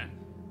 Okay.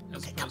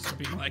 As opposed to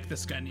being like,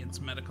 this guy needs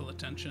medical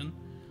attention.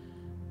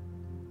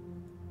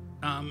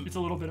 It's a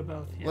little bit of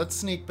both. Yeah. Let's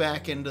sneak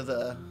back into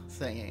the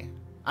thingy.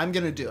 I'm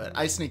gonna do it.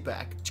 I sneak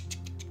back.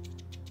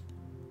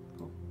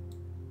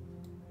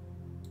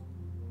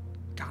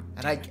 God.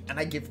 And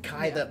I give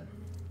Kai the...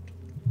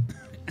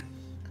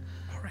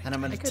 All right. And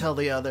I'm gonna tell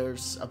the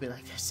others, I'll be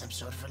like, there's some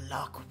sort of a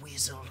lock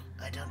weasel.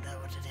 I don't know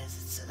what it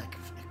is. It's like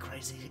a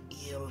crazy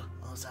eel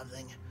or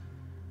something.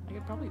 I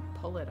could probably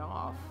pull it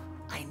off,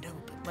 I know,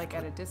 but like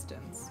at a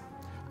distance.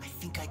 I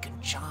think I can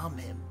charm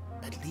him.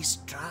 at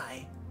least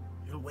try.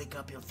 He'll wake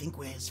up, he'll think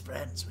we're his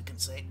friends. We can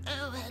say,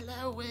 oh,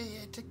 hello, we're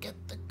here to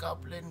get the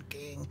Goblin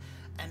King,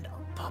 and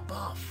pop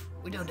off.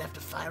 We don't have to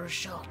fire a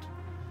shot.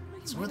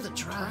 It's worth a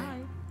try.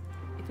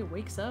 If it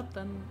wakes up,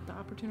 then the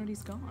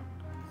opportunity's gone.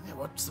 Yeah,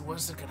 what's the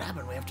worst that could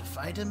happen? We have to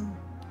fight him?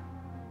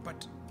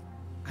 But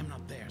I'm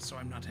not there, so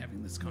I'm not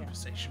having this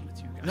conversation with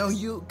you guys. No,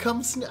 you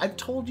come I've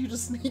told you to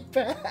sneak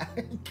back.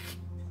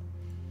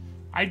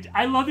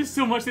 I love this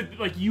so much that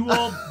like you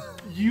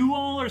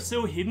all are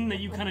so hidden that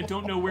you kind of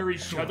don't know where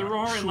each other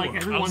are, and like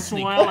every once in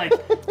a while, like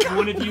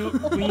one of you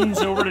leans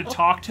over to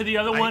talk to the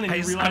other one, and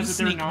you realize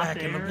that they're not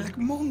there. And I'll be like,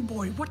 Moon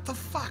Boy, what the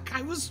fuck?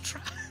 I was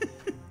trying.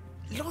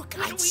 Look,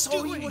 I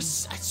saw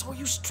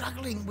you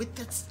struggling with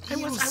this. I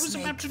was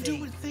about to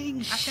do a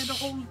thing. I had a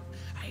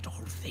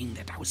whole thing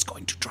that I was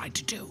going to try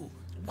to do.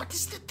 What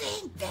is the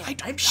thing then?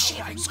 I'm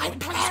sharing my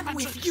plan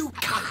with you,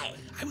 Kai.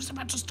 I was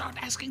about to start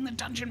asking the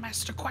Dungeon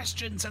Master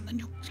questions, and then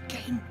you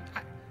came.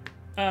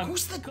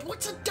 What's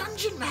a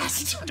Dungeon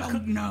Master? I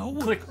don't know.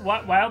 Click.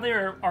 While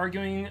they're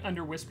arguing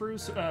under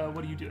whispers, what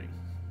are you doing?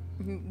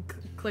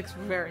 Click's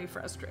very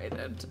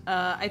frustrated.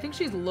 I think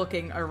she's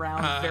looking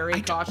around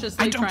very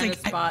cautiously, I don't trying to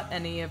think spot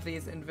any of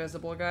these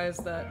invisible guys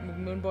that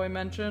Moonboy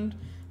mentioned,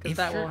 because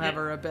that will have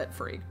her a bit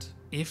freaked.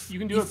 You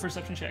can do a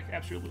perception check.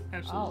 Absolutely.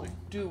 I'll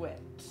do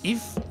it.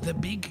 If the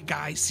big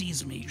guy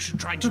sees me, you should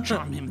try to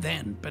charm him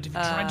then. But if you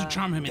try to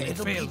charm him and it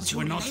fails,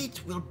 we're not. Late.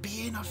 We'll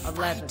be in a 11.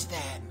 fight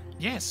then.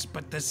 Yes,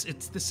 but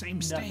it's the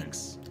same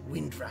stakes.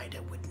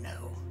 Windrider would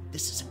know.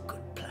 This is a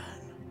good plan.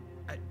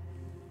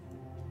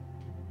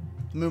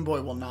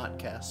 Moonboy will not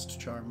cast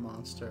Charm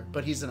Monster,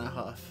 but he's in a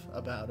huff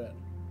about it.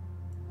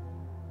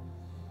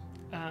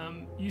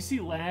 You see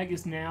Lag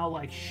is now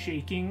like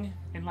shaking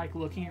and like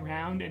looking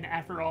around, and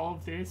after all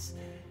of this,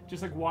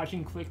 just like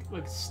watching Click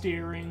like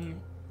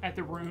staring at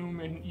the room,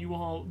 and you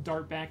all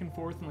dart back and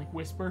forth and like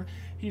whisper.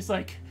 He's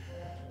like,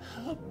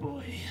 oh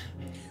boy.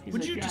 He's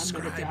Would like, you I'm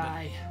gonna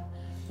die.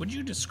 Would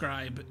you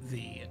describe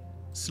the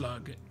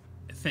slug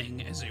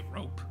thing as a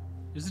rope?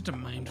 Is it a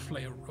mind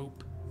flayer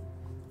rope?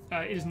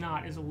 It is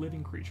not. It's a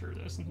living creature.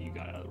 That's something you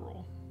got out of the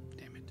roll.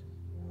 Damn it.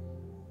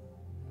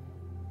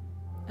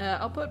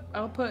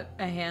 I'll put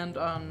a hand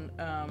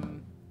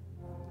on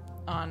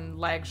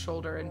Lag's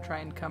shoulder and try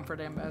and comfort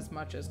him as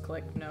much as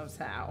Click knows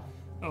how.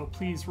 Oh,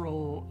 please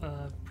roll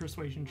a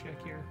persuasion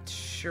check here.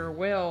 Sure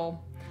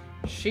will.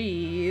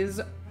 She's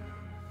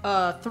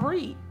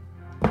 3.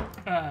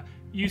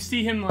 You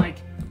see him like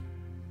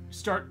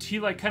he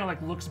like kind of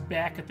like looks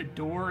back at the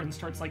door and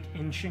starts like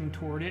inching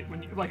toward it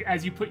when you like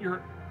as you put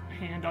your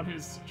hand on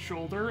his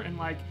shoulder, and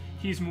like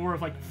he's more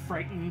of like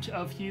frightened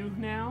of you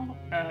now,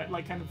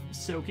 like kind of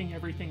soaking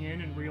everything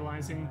in and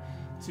realizing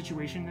the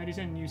situation that he's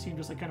in, and you see him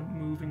just like kind of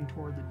moving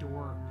toward the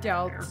door.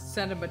 Yeah, I'll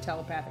send him a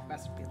telepathic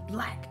message.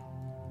 Lag,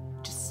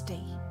 just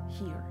stay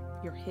here.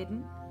 You're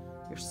hidden.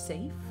 You're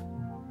safe.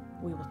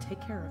 We will take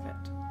care of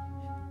it.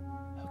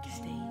 Okay.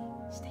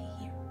 Stay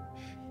here.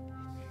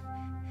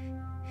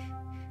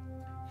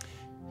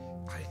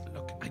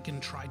 I can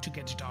try to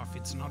get it off.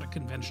 It's not a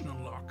conventional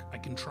lock. I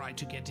can try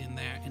to get in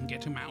there and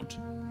get him out.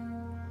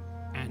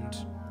 And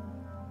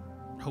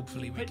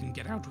hopefully we can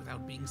get out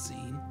without being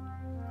seen.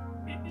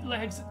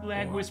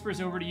 Lag whispers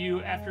over to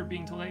you after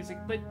being told that. He's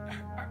like, but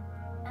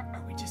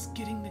are we just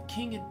getting the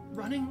king and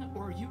running?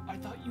 Or I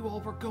thought you all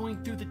were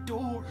going through the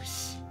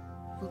doors.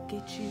 We'll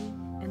get you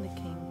and the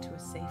king to a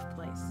safe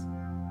place.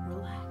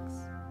 Relax.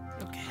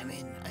 Okay. I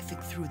mean, I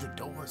think through the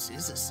doors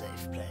is a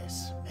safe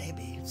place.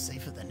 Maybe it's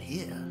safer than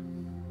here.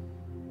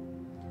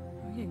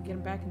 We can get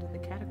him back into the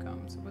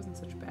catacombs. It wasn't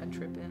such a bad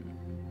trip in.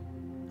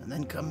 And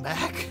then come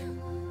back?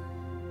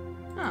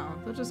 No,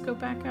 they'll just go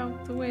back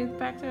out the way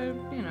back to,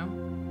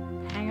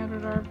 hang out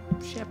at our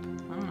ship.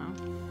 I don't know.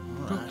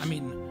 Right. I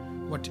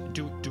mean, what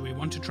do we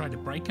want to try to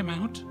break him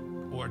out?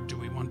 Or do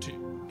we want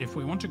to, if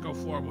we want to go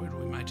forward,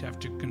 we might have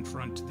to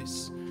confront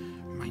this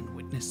mind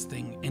witness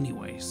thing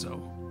anyway,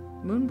 so.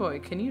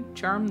 Moonboy, can you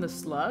charm the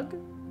slug?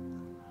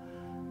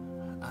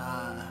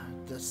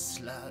 The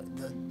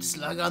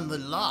slug on the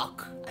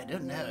lock. I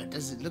don't know.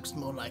 It looks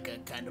more like a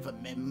kind of a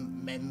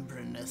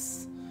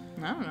membranous.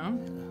 I don't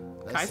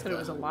know. Kai said it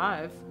was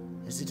alive.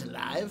 Is it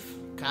alive?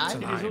 Kai? It's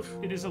alive.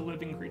 It is a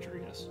living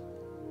creature, yes.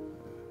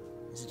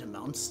 Is it a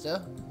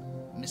monster?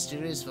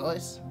 Mysterious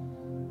voice?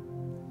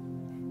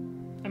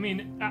 I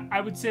mean, I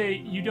would say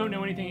you don't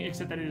know anything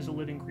except that it is a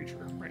living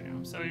creature right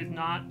now. So it is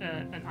not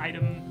an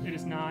item. It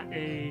is not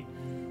a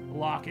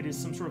lock. It is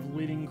some sort of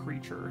living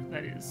creature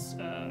that is.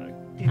 I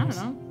don't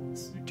know.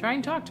 Try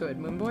and talk to it,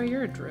 Moonboy.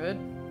 You're a druid.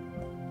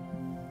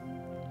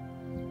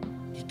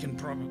 He can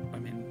probably, I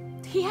mean.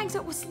 He hangs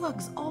out with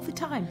slugs all the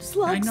time.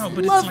 Slugs. I know,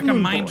 but love it's like a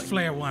Moonboy. mind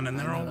flare one, and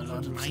they're all a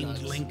lot of mind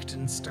slugs. linked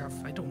and stuff.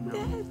 I don't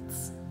know.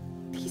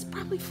 He's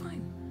probably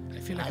fine. I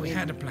feel like we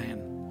had a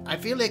plan. I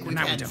feel like we've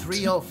Now we had don't.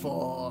 3 or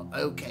 4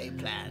 okay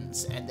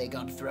plans, and they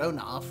got thrown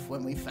off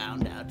when we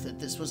found out that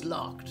this was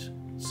locked.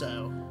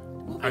 So,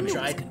 I mean,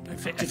 tried I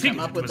to figured come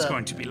up it with was a...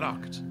 going to be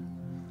locked.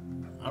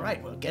 All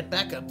right, well, get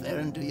back up there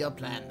and do your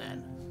plan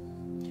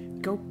then.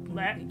 Go.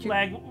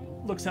 Lag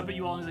looks up at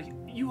you all and is like,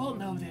 you all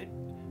know that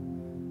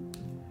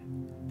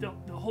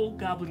the whole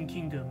Goblin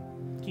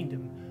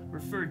Kingdom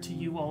referred to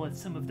you all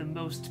as some of the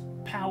most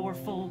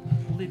powerful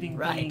living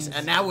beings. Right,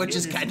 and now we're in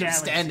just this kind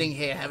galaxy. of standing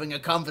here having a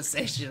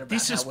conversation about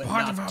This how is we're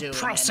part not of our doing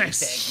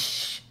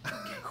process.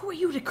 anything. Who are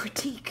you to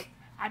critique?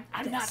 I'm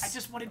not. I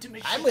just wanted to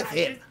make sure. I'm with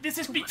him. This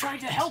is me trying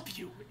to help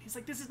you. He's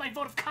like, this is my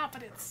vote of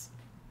confidence.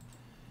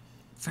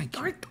 Thank you.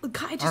 All right,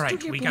 Kai, just All do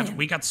right, your we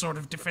plan. got sort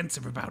of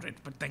defensive about it,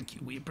 but thank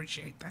you. We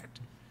appreciate that.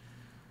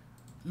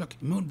 Look,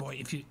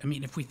 Moonboy,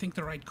 if we think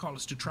the right call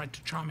is to try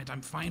to charm it, I'm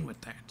fine with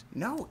that.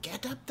 No,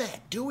 get up there.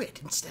 Do it.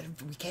 Instead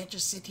of, we can't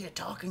just sit here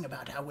talking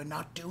about how we're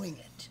not doing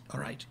it. All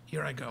right,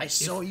 here I go. I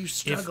saw you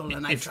struggle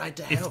and I tried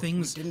to help.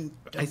 Things, You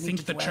don't I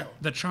think mean well.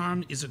 the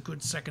charm is a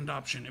good second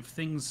option. If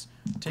things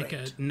take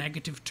Great. a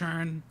negative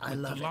turn I with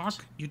love the it.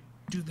 lock, you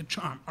do the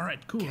charm. All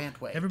right, cool.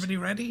 Can't wait. Everybody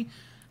ready?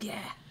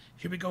 Yeah.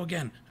 Here we go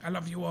again. I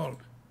love you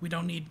all. We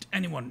don't need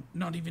anyone,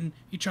 not even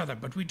each other,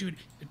 but we do.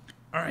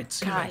 All right,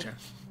 see you Kai. later.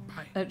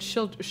 Bye.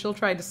 She'll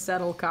try to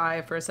settle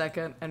Kai for a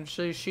second, and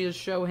she'll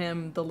show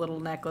him the little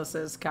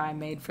necklaces Kai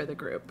made for the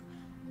group.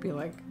 Be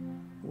like,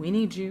 we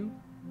need you.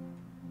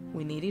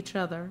 We need each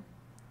other.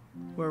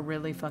 We're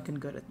really fucking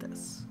good at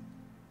this.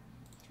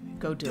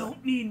 Go do it.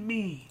 Don't need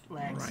me,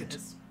 Lag Right.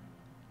 says.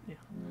 Yeah.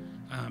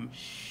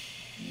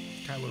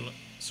 Kai will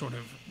sort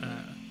of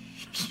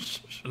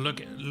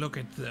look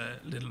at the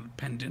little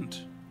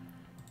pendant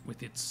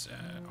with its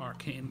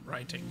arcane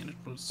writing, and it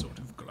will sort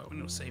of glow, and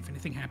it'll say, if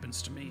anything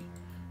happens to me,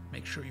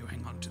 make sure you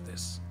hang on to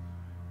this.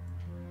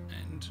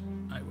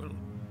 And I will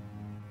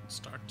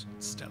start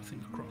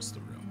stealthing across the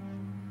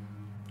room.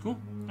 Cool.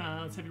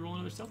 Let's have you roll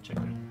another stealth check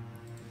then.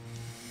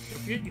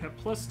 Don't forget, you have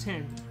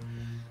 +10.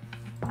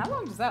 How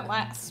long does that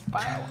last,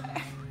 by the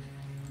way?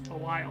 A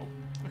while.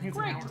 I think it's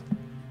Great. an hour.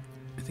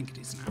 I think it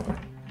is an hour.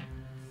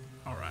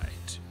 All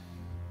right.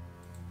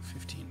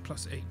 15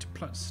 plus 8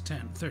 plus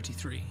 10,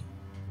 33.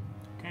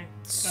 Okay.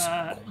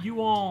 You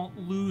all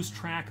lose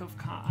track of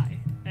Kai,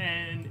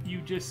 and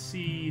you just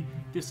see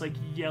this like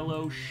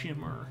yellow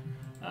shimmer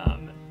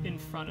in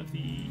front of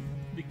the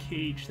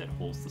cage that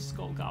holds the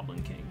Skull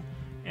Goblin King.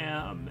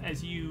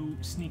 As you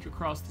sneak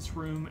across this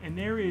room, and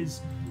there is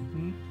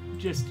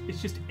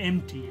it's just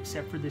empty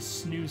except for this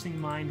snoozing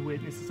mind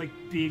witness, this like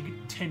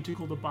big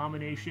tentacled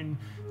abomination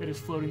that is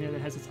floating there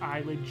that has its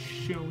eyelids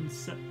sewn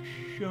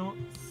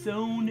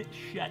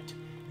shut.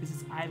 Has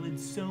its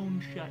eyelids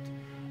sewn shut.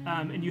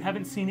 And you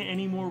haven't seen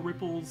any more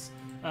ripples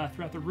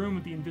throughout the room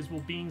of the invisible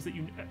beings that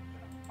you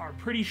are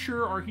pretty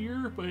sure are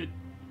here, but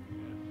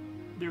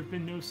there have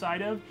been no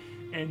sight of,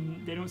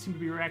 and they don't seem to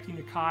be reacting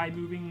to Kai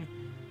moving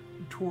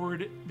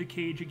toward the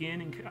cage again.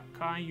 And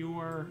Kai, you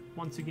are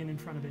once again in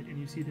front of it, and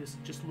you see this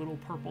just little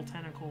purple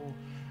tentacle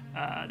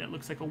that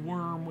looks like a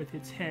worm with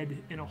its head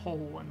in a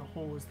hole, and the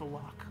hole is the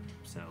lock.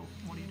 So,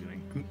 what are you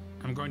doing?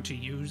 I'm going to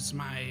use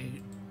my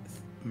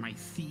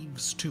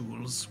thieves'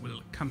 tools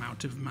will come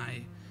out of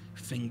my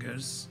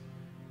fingers,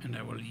 and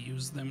I will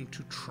use them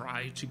to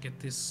try to get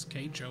this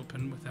cage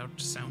open without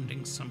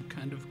sounding some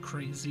kind of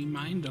crazy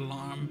mind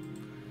alarm.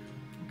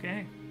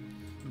 Okay.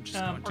 I'm just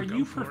going to Are go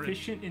you for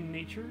proficient in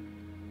nature? it.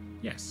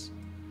 Yes.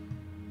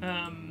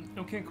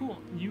 Okay, cool.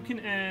 You can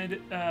add.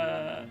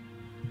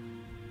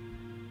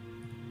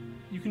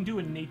 You can do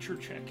a nature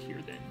check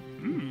here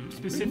then,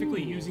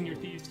 specifically using your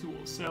thieves'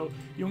 tools. So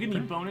you don't get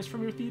any bonus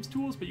from your thieves'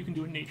 tools, but you can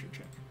do a nature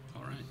check.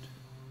 All right.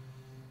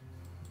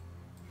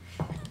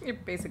 You're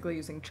basically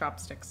using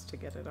chopsticks to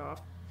get it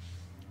off.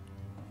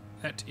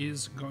 That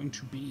is going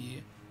to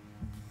be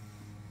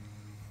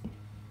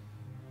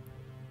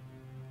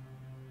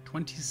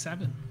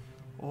 27.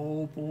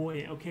 Oh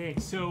boy. Okay,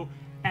 so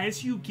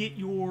as you get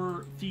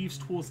your thieves'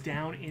 tools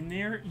down in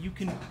there, you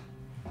can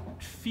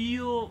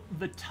feel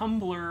the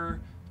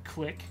tumbler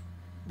click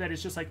that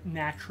is just like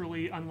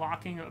naturally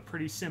unlocking a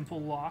pretty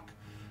simple lock.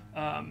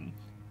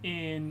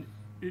 And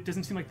it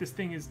doesn't seem like this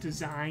thing is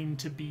designed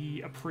to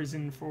be a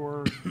prison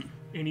for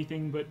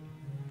anything but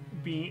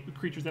being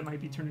creatures that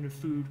might be turned into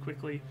food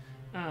quickly.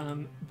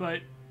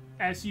 But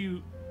as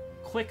you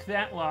click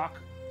that lock,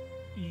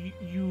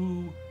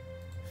 you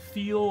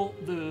feel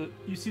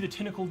you see the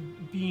tentacle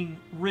being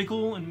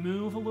wriggle and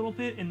move a little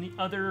bit, and the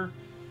other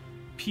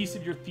piece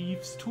of your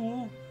thieves'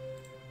 tool,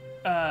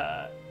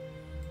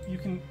 you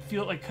can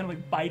feel it like kind of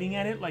like biting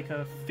at it, like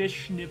a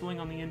fish nibbling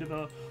on the end of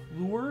a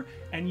lure,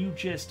 and you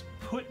just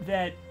put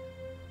that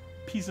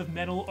piece of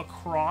metal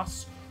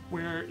across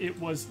where it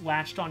was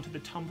latched onto the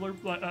tumbler,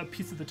 a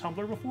piece of the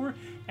tumbler before,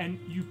 and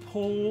you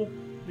pull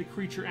the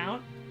creature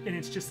out, and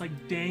it's just like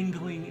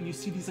dangling, and you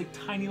see these like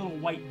tiny little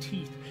white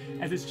teeth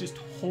as it's just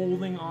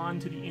holding on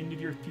to the end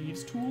of your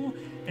thieves' tool,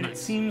 and it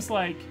seems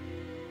like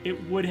it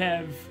would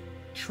have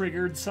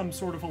triggered some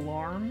sort of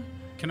alarm.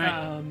 Can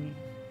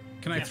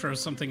I throw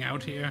something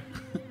out here?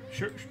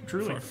 Sure,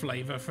 truly. For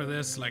flavor for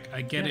this? Like,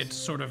 I get Yes. it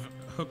sort of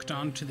hooked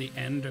onto the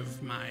end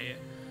of my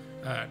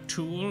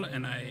tool,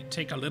 and I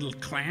take a little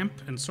clamp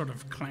and sort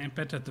of clamp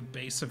it at the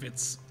base of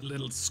its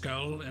little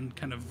skull and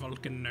kind of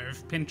Vulcan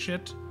nerve pinch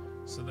it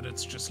so that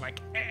it's just like,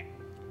 eh.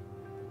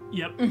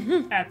 Yep.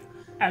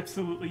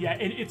 Absolutely, yeah.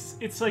 And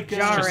it's like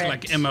Jar Just it.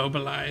 like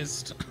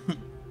immobilized.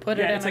 Put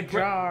Yeah, it it's in a like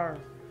jar.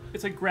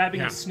 it's like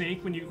grabbing Yeah. a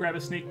snake. When you grab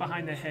a snake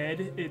behind the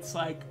head, it's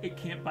like it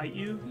can't bite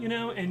you, you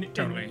know.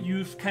 Totally. And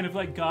you've kind of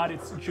like got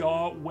its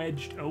jaw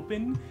wedged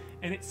open,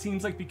 and it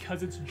seems like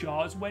because its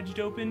jaw is wedged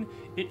open,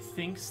 it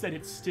thinks that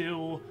it's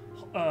still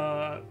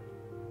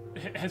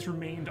has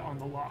remained on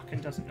the lock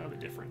and doesn't know the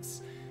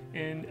difference.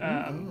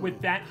 And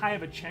with that high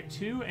of a check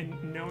too,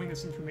 and knowing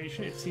this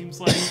information, it seems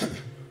like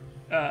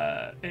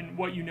and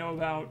what you know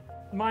about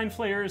mind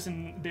flayers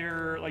and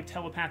their like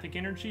telepathic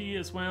energy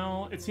as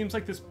well, it seems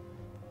like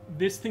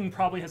this thing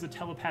probably has a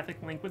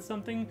telepathic link with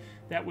something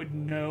that would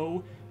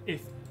know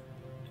if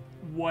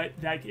what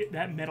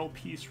that metal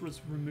piece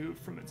was removed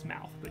from its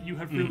mouth. But you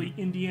have really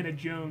Indiana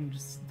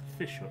Jones the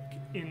fishhook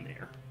in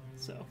there,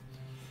 so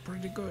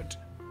Pretty good.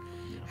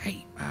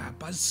 Hey,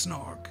 Buzz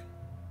Snorg.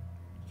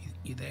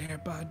 You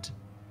there, bud?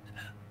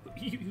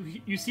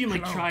 you see him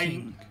like Hello, try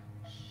King.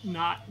 and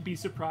not be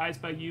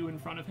surprised by you in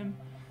front of him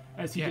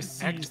as he Yeah, just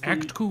sees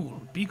act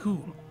cool. Be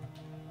cool.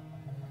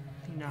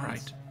 He nods.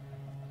 Right.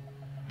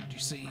 Do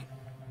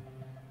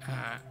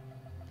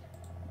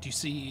you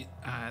see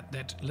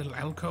that little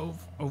alcove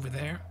over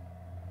there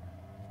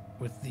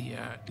with the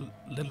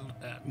little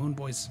Moon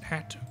Boy's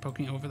hat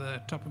poking over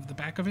the top of the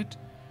back of it?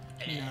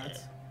 He nods.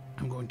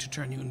 I'm going to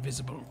turn you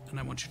invisible, and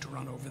I want you to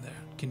run over there.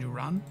 Can you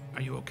run?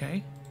 Are you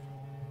okay?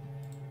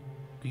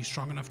 Are you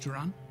strong enough to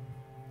run?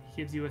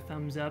 He gives you a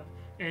thumbs up,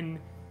 and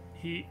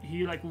he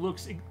like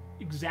looks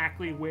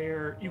exactly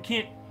where you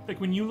can't, like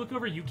when you look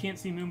over, you can't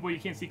see Moonboy, you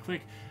can't see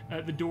Click.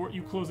 The door,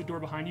 you close the door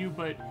behind you,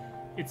 but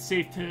it's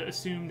safe to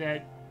assume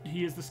that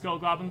he is the Skull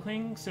Goblin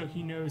King, so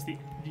he knows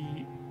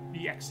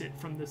the exit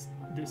from this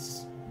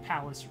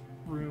palace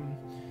room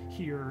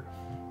here.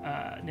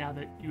 Now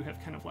that you have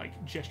kind of like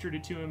gestured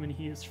it to him, and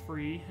he is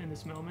free in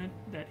this moment,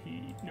 that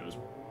he knows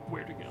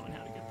where to go and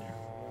how to get there.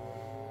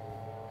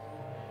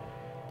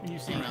 And you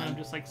see him kind of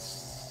just like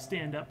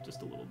stand up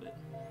just a little bit.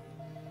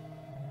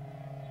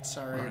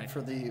 Sorry Alright.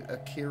 for the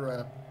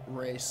Akira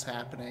race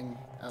happening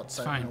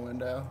outside Fine. my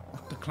window.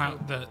 The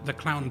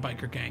clown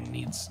biker gang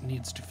needs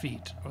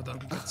defeat, or they'll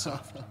get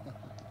soft.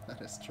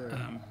 That is true.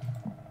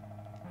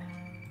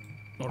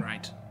 All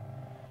right.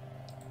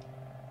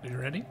 Are you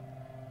ready?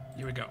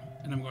 Here we go.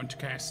 And I'm going to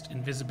cast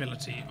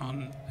invisibility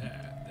on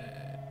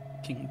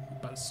the King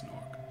Buzz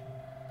Snorg.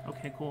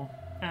 Okay, cool.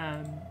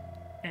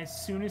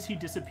 As soon as he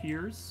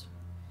disappears,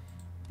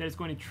 that is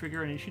going to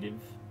trigger initiative.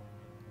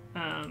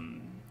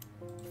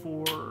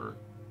 For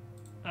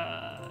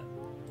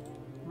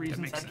reasons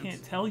makes I sense.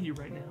 can't tell you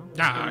right now.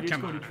 Ah, But it is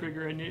come going on. to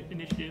trigger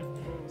initiative.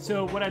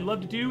 So what I'd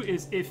love to do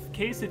is,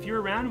 if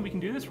you're around and we can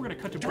do this, we're going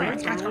to cut to break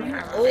early.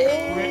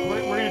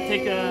 We're going to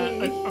take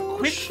a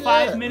quick shit.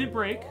 5-minute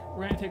break.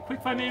 We're going to take a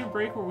quick 5-minute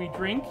break where we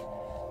drink,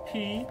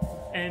 pee,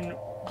 and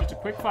just a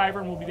quick fiver,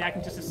 and we'll be back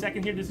in just a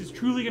second here. This is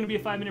truly going to be a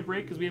 5-minute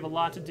break because we have a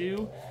lot to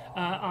do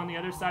on the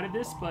other side of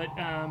this. But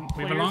We have a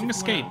players, long if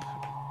you wanna,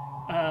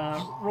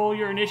 escape. roll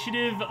your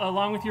initiative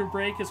along with your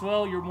break as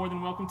well. You're more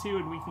than welcome to,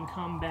 and we can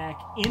come back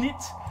in it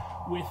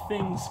with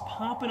things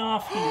popping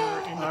off here.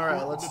 In the All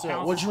right, let's do it.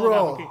 Palace What'd you of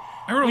Skull roll? Goblin.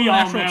 I rolled We a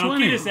all natural know.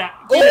 20. Get us out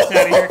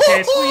of here,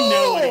 Case. We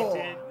know what it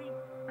did.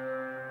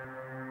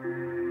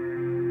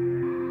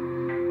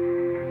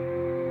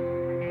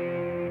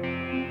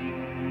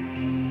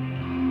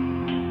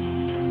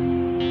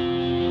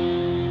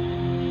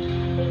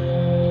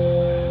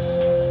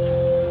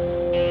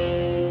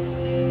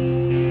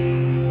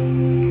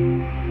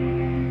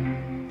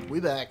 We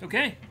back.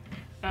 Okay.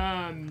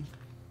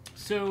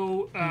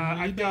 So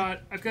I've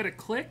got a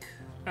click.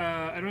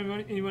 I don't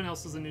have anyone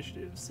else's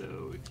initiative.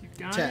 So if you've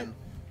got 10.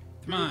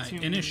 My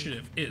to-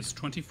 initiative is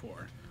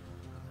 24.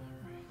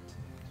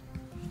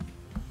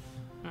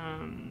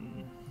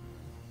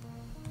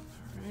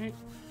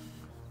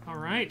 All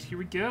right, here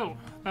we go.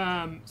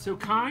 So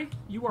Kai,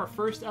 you are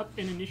first up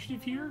in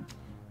initiative here.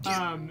 You Fuck, I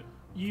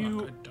don't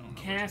know what to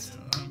cast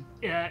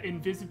do.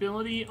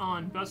 invisibility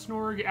on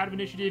Busnorg out of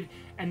initiative,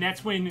 and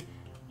that's when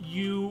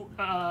you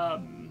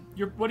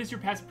what is your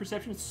passive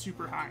perception? It's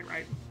super high,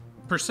 right?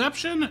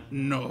 Perception?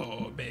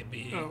 No,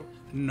 baby. Oh.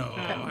 No,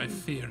 I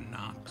fear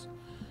not.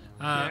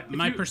 if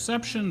My you-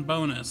 perception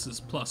bonus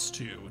is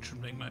 +2, which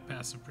would make my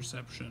passive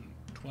perception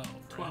 12.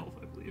 Right? 12,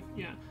 I believe.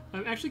 Yeah.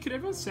 Actually, could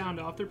everyone sound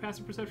off their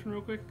passive perception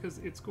real quick? Because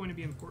it's going to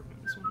be important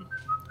in this one.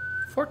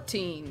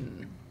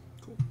 14.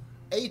 Cool.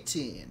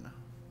 18.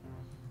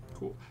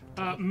 Cool.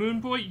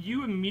 Moonboy,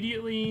 you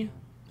immediately,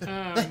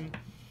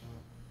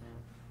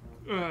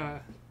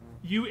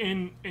 you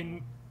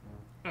and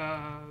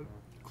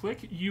Click,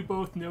 you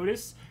both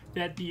notice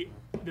that the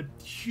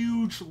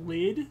huge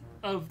lid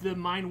of the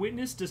Mind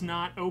Witness does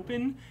not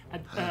open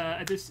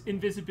at this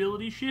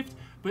invisibility shift,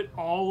 but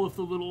all of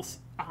the little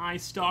eye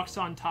stalks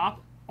on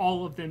top,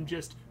 all of them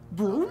just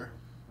Yeah,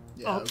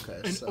 up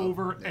okay. and so,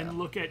 over yeah. and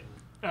look at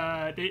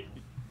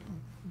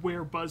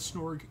where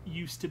Buzzsnorg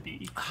used to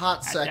be. Hot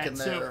at second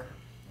that. So- there.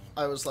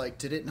 I was like,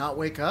 did it not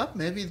wake up?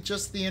 Maybe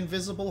just the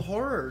invisible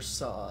horror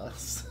saw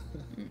us.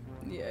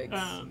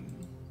 Yikes.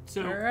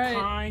 So All right.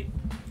 Kai,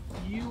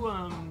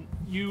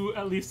 you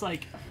at least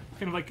like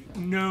kind of like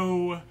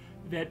know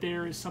that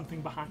there is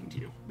something behind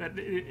you, that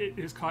it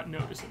has caught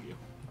notice of you.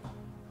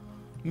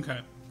 Okay.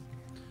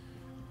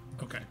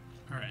 Okay.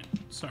 All right.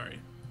 Sorry.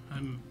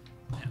 Man,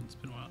 it's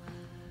been a while.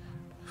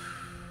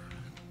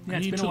 Yeah, I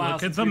it's need been to a while look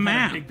at since the we've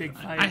had map. a big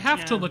fight. I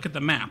have to Yeah. look at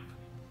the map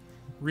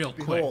real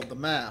Behold quick. the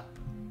map.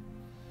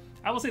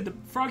 I will say the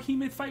frog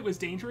hemoth fight was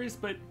dangerous,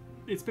 but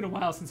it's been a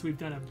while since we've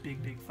done a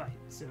big fight.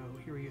 So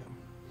here we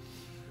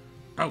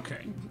go.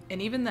 Okay.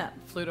 And even that,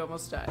 Flute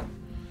almost died.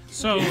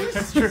 So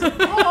That's true.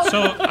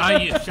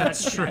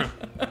 that's true.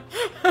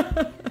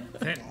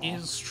 That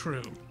is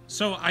true.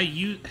 So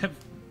have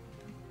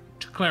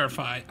to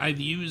clarify, I've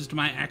used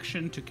my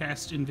action to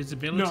cast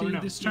invisibility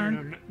this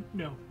turn?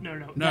 No.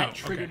 No, That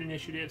triggered okay.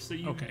 initiative, so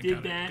you Okay, did got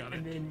it, that, got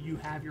and it. then you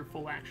have your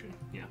full action.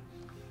 Yeah.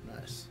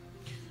 Nice.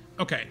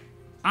 Okay.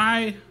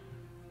 I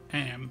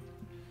am.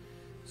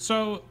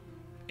 So,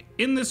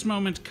 in this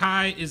moment,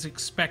 Kai is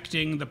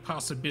expecting the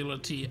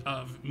possibility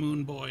of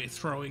Moonboy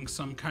throwing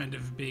some kind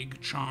of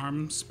big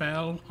charm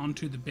spell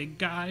onto the big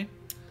guy.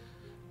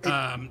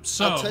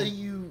 So I'll tell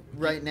you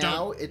right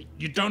now.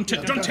 don't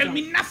tell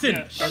me nothing.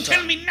 Yeah. Don't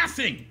tell me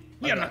nothing.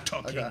 We are not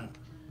talking.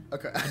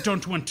 Okay. I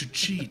don't want to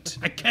cheat.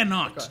 I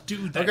cannot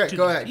do that. Okay. to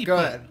Go the ahead. people.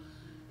 Go ahead.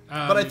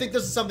 But I think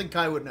this is something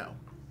Kai would know.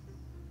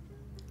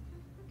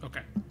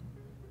 Okay.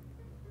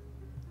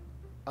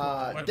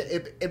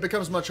 It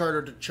becomes much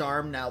harder to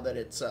charm now that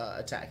it's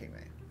attacking me.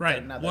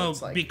 Right. Now that Well,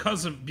 it's like,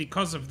 because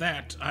of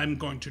that, I'm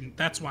going to.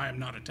 That's why I'm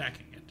not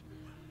attacking it.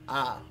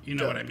 You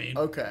know good. what I mean?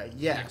 Okay.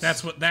 Yes.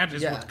 That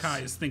is Yes. what Kai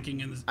is thinking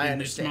in this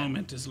understand.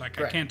 moment. Is like,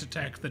 Correct. I can't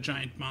attack the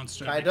giant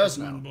monster. Kai because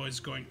does know. Moonboy's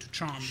going to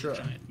charm Sure.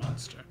 the giant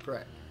monster.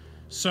 Correct.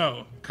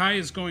 So Kai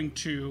is going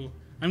to.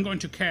 I'm going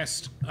to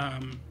cast.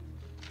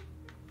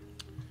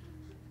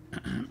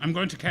 I'm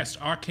going to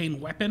cast Arcane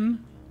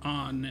Weapon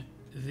on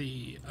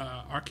the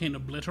Arcane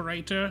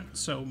Obliterator.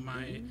 So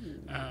my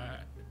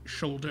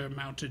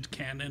shoulder-mounted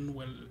cannon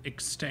will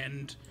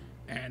extend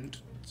and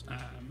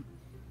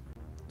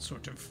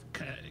sort of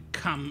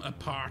come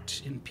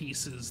apart in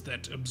pieces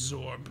that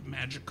absorb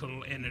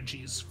magical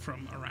energies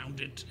from around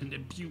it and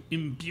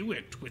imbue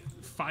it with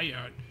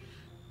fire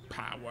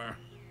power.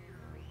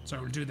 So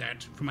I will do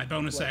that for my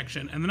bonus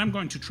action, and then I'm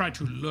going to try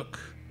to look,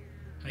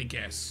 I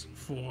guess,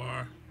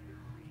 for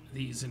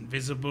these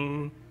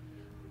invisible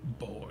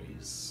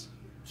boys.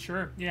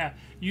 Sure. Yeah.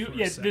 For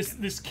a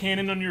This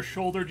cannon on your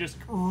shoulder just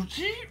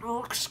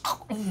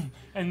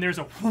and there's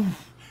a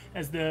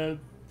as the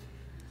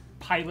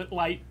pilot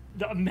light,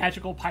 the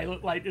magical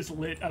pilot light is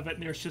lit of it,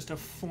 and there's just a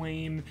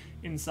flame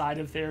inside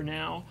of there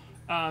now.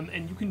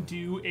 And you can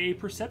do a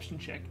perception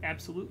check,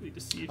 absolutely, to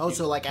see if you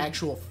So like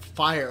actual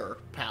fire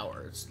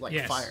powers, like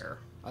Yes. fire.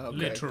 Okay,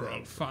 Literal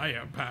good.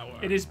 firepower.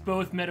 It is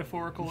both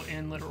metaphorical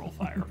and literal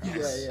fire.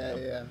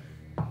 Yeah.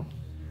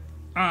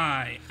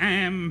 I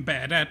am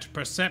bad at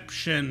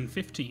perception.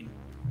 15.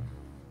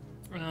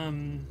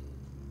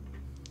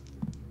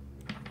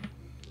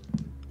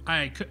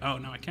 I could. Oh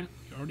no, I can't.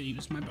 I already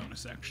used my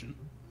bonus action.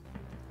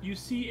 You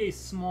see a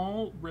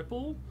small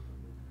ripple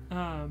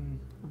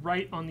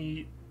right on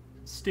the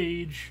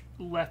stage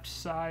left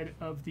side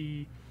of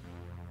the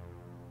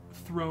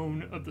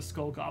throne of the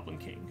Skull Goblin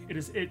King.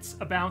 It's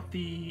about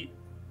the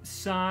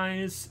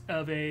size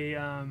of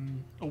a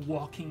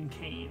walking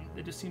cane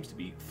that just seems to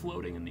be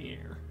floating in the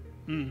air.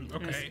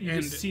 Okay, You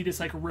and just see this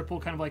like ripple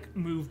kind of like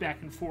move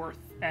back and forth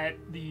at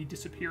the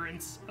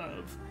disappearance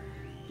of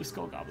the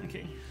Skull Goblin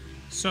King.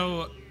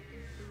 so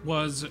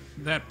was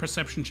that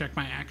perception check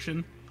my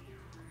action?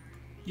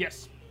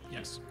 Yes.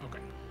 Yes. Okay.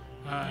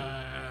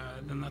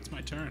 Then that's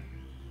my turn.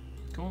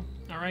 Cool.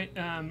 All right.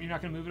 You're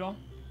not going to move at all?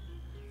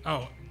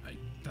 Oh,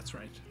 that's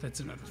right. That's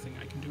another thing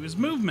I can do is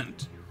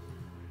movement.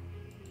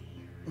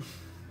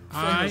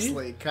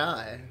 Famously,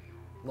 Kai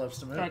loves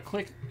to move.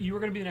 Click. You are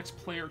going to be the next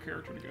player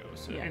character to go.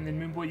 So, and then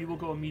Moonboy, you will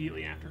go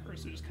immediately after her.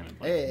 So just kind of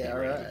like. Hey, get all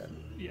ready. right.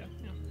 Yeah.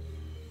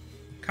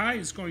 Kai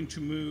is going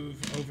to move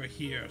over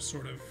here,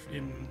 sort of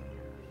in.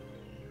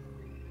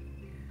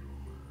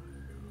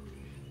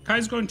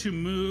 Kai's going to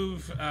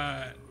move,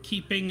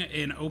 keeping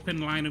an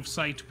open line of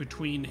sight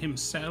between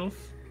himself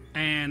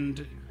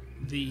and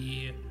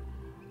the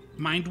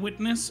Mind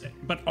Witness,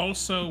 but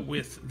also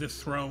with the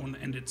throne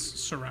and its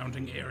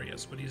surrounding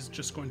areas. But he's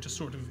just going to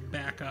sort of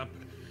back up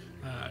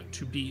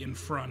to be in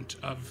front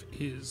of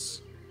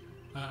his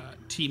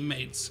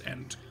teammates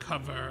and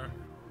cover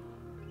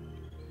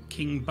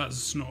King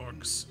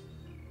Buzzsnorg's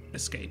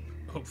escape,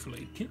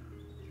 hopefully.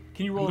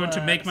 Can you roll? I'm going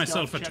to make stealth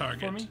myself a check target.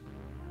 for me?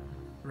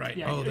 Right.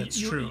 Yeah, oh, that's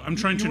you- true. I'm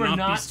trying to you are not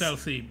be not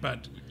stealthy,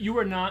 but You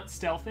are not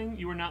stealthing.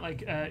 You are not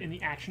like in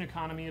the action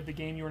economy of the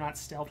game. You are not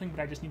stealthing. But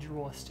I just need you to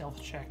roll a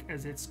stealth check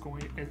as it's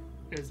going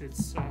as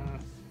it's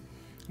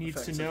needs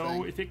Affects to the know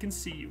thing. if it can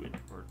see you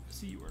or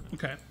see you or not.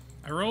 okay.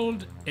 I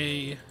rolled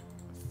a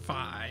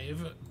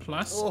 5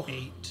 plus Oh.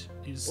 8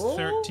 is Oh.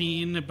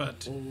 13,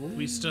 but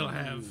we still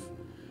have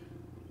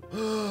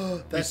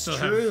That's still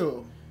have-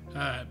 true.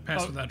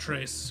 pass without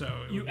trace, so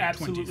it You would be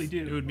absolutely 20,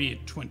 do. It would be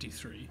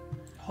 23.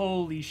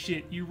 Holy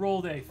shit! You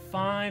rolled a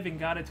 5 and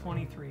got a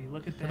 23.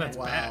 Look at that. That's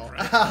bad,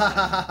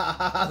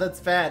 right? That's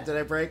bad. Did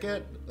I break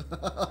it?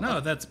 No,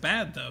 that's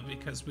bad though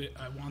because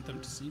I want them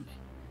to see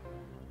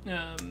me.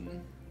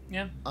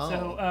 Yeah. Oh.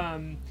 So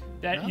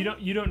that No?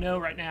 you don't know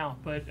right now,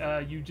 but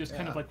you just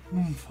kind of like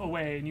woof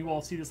away, and you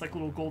all see this like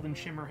little golden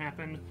shimmer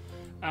happen,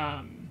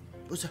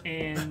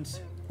 and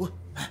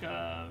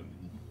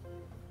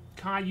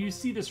Kai, you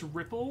see this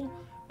ripple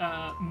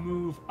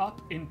move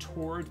up and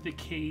toward the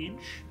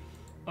cage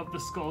of the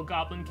Skull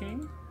Goblin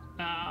King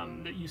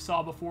that you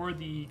saw before.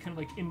 The kind of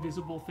like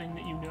invisible thing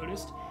that you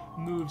noticed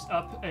moves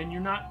up, and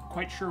you're not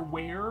quite sure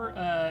where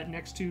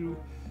next to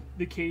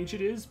the cage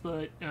it is,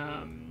 but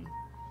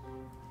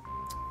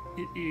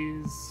it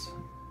is.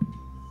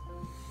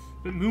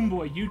 But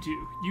Moonboy, you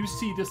do. You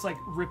see this like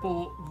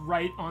ripple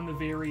right on the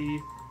very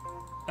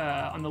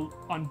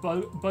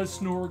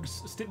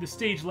Buzzsnorg's the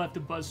stage left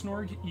of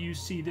Buzzsnorg. You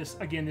see this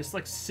again, this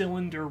like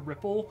cylinder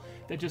ripple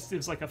that just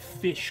is like a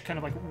fish kind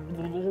of like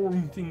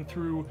thing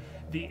through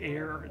the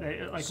air. That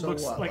it, like So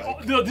looks what, like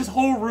like- this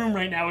whole room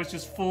right now is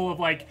just full of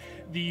like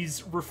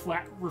these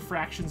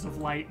refractions of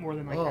light more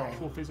than like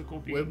actual physical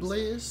beings.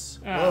 Wibblies?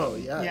 Whoa,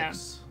 yeah.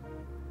 yikes.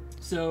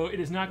 So it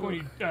is not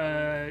going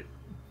to.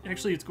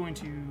 Actually, it's going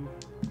to.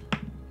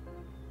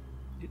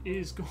 It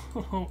is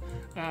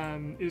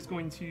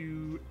going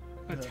to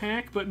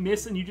attack, but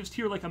miss, and you just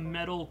hear like a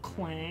metal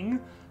clang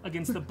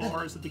against the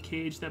bars of the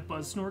cage that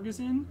Buzzsnorg is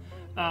in,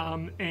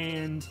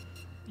 and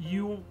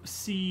you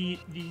see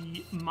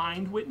the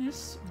Mind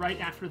Witness right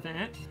after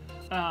that.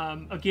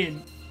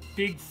 Again,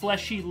 big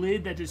fleshy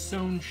lid that is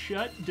sewn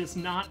shut, does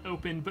not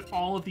open, but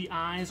all of the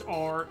eyes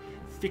are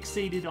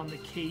fixated on the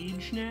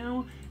cage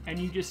now, and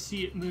you just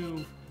see it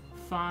move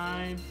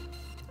 5,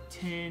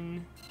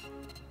 10,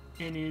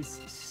 and is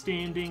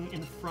standing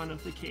in front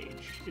of the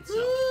cage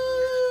itself.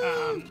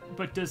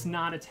 But does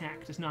not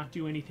attack, does not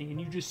do anything. And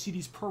you just see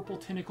these purple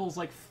tentacles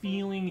like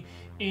feeling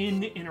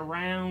in and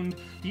around.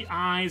 The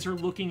eyes are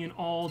looking in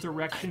all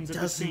directions at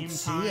the same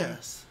time.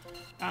 us.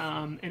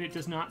 And it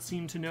does not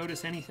seem to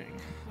notice anything.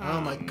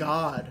 Oh my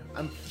god.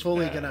 I'm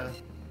fully gonna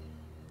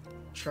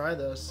try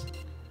this.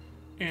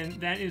 And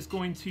that is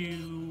going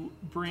to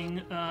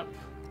bring up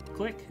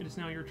Click. It is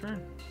now your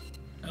turn.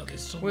 Oh, they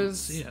still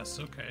Was- don't see us.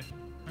 Okay.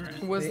 All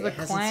right. Was It the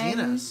hasn't seen clang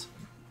us.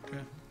 Okay.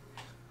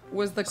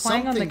 was the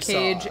clang on the Something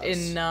cage saw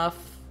us.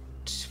 enough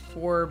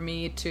for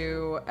me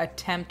to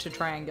attempt to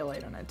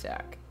triangulate an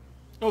attack?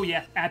 Oh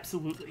yeah,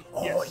 absolutely.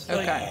 Yes. yeah.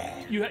 Like,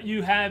 Okay.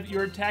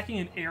 You're attacking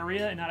an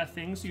area and not a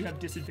thing, so you have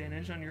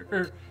disadvantage on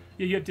your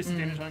you have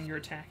disadvantage on your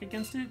attack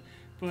against it.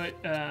 But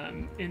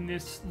in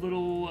this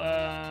little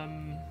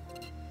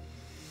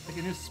like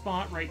in this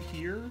spot right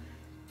here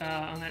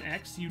on that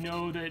X, you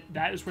know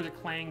that is where the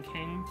clang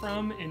came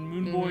from, and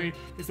Moonboy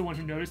is the one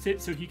who noticed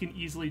it, so he can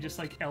easily just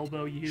like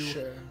elbow you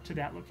Sure. to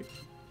that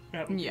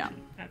location. Yeah.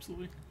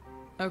 Absolutely.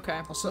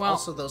 Okay. Also, well,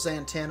 also, those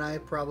antennae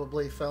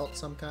probably felt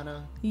some kind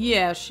of.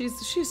 yeah, she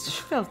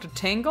felt a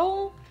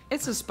tingle.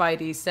 It's a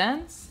spidey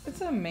sense.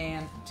 It's a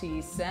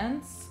manty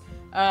sense.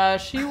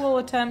 She will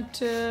attempt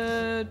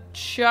to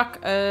chuck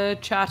a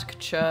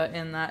chatkcha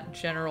in that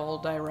general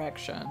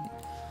direction.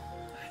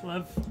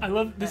 I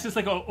love this is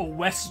like a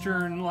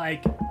western,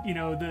 like, you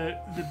know,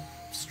 the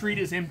street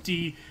is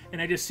empty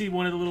and I just see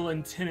one of the little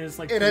antennas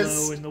like It blow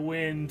is- in the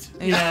wind.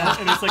 Yeah.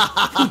 And it's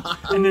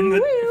like and then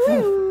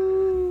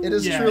the It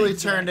has Yeah, truly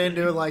exactly. turned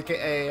into like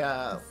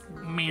a.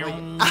 Meow,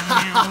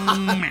 meow,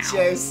 meow.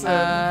 Jason.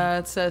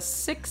 It's a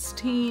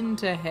 16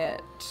 to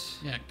hit.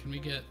 Yeah, can we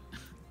get...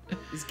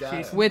 He's got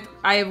it. With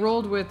I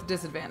rolled with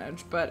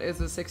disadvantage, but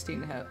it's a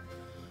 16 to hit.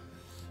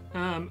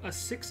 a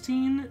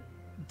 16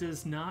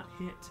 does not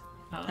hit.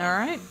 All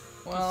right.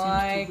 Well, seems to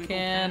I wiggle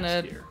can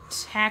past here.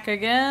 attack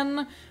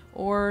again,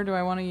 or do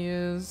I want to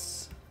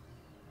use?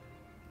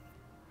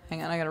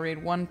 Hang on, I gotta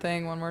read one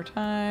thing one more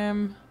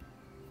time.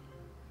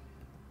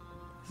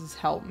 Does this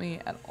help me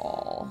at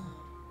all?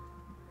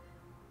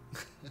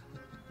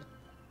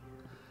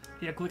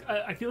 Yeah, Click.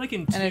 I feel like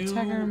in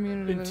attacker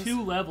immunity was-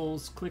 two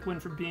levels, Click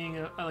went from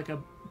being like a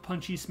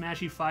punchy,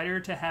 smashy fighter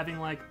to having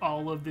like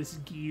all of this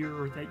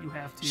gear that you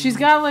have to. She's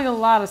got like a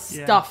lot of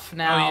Yeah. stuff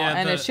now, Oh, yeah,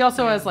 and the- she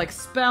also yeah. has like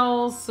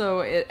spells.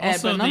 So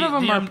Also, but none the- of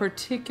them the are om-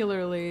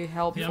 particularly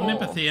helpful. The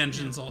Omnipathy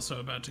engine's also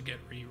about to get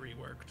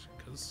reworked,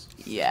 because...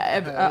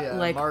 Yeah, yeah,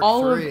 like Mark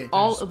all III. of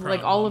all There's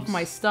like all of problems.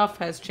 my stuff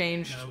has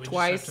changed Yeah, we just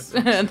twice, have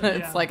to fix and it. it's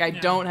Yeah, like I yeah.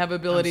 don't have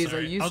abilities I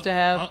sorry. used to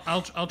have.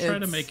 I'll try to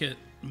It's- make it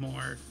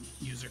more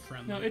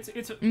user-friendly. No, it's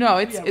No,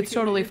 it's yeah, we it's can-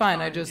 totally it's fine.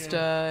 I just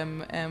yeah.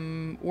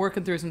 am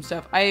working through some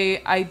stuff.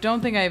 I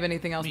don't think I have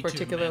anything else Me too,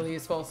 particularly man.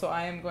 useful, so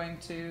I am going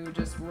to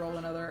just roll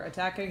another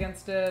attack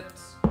against it.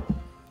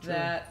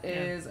 That yeah.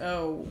 is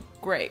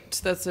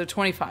great. That's a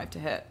 25 to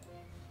hit.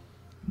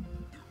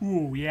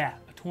 Ooh, yeah,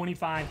 a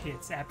 25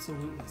 hits,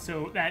 absolutely.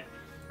 So that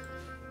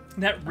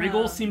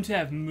wriggle seemed to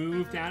have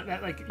moved out.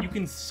 That like you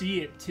can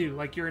see it too.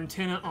 Like your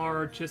antenna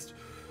are just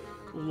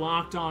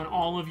locked on.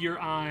 All of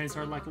your eyes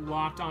are like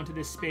locked onto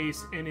this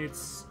space, and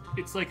it's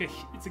like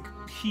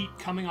heat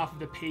coming off of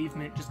the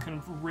pavement, just kind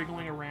of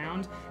wriggling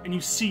around. And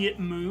you see it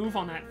move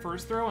on that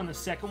first throw. On the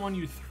second one,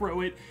 you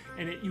throw it,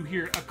 and you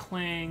hear a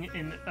clang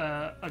and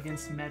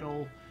against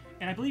metal.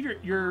 And I believe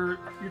your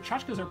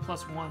tchotchkes are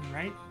 +1,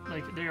 right?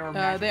 Like they are.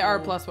 Magical. They are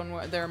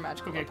 +1. They're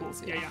magical. Okay, cool.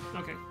 weapons, Yeah.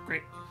 Okay,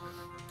 great.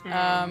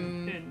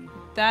 And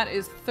That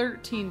is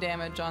 13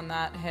 damage on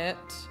that hit.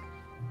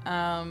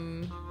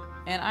 And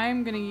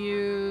I'm gonna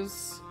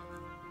use.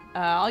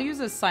 I'll use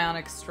a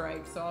psionic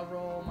strike, so I'll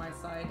roll my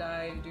psi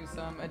die and do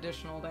some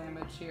additional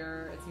damage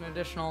here. It's an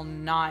additional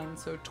 9,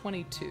 so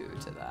 22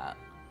 to that.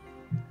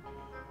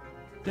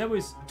 that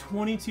was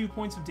 22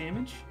 points of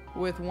damage.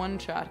 With one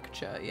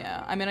tchotchke,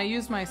 yeah. I mean, I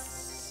used my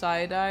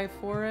psi die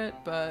for it,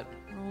 but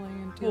rolling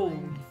and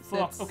dealing.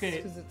 Holy fuck, okay.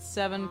 Because it's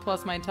 7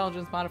 plus my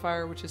intelligence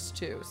modifier, which is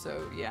 2,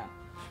 so yeah.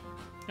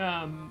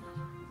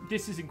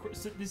 This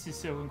is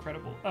so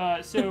incredible.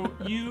 So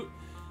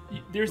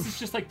there's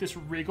this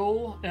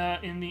wriggle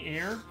in the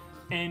air,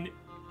 and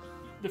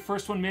the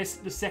first one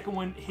missed. The second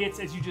one hits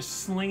as you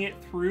just sling it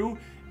through,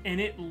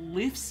 and it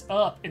lifts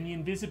up, and the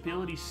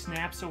invisibility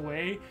snaps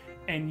away,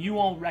 and you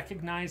all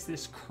recognize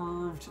this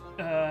curved,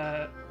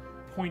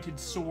 pointed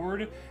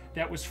sword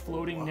that was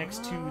floating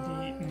next to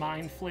the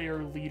Mind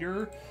Flayer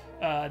leader.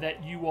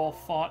 That you all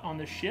fought on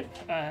the ship.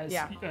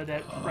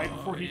 That right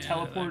before he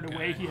teleported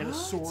away, he had a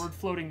sword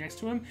floating next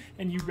to him,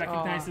 and you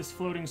recognize this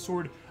floating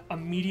sword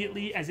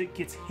immediately as it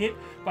gets hit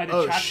by the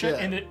tchotchke,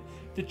 and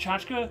the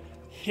tchotchke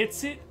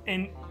hits it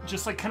and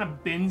just like kind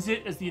of bends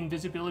it as the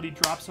invisibility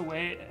drops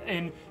away,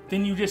 and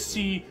then you just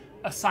see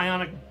a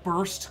psionic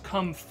burst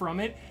come from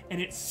it, and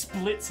it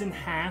splits in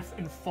half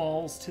and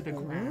falls to the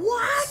ground.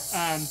 What?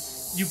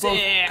 You both.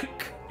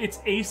 Its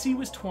AC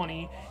was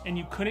 20, and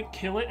you couldn't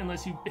kill it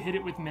unless you hit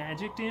it with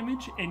magic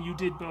damage, and you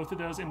did both of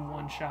those in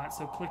one shot.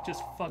 So Click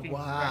just fucking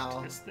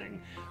wrecked this thing.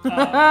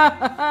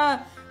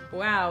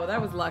 Wow,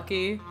 that was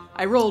lucky.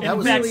 I rolled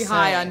really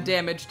high on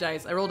damage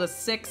dice. I rolled a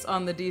 6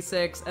 on the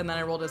d6, and then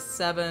I rolled a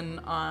 7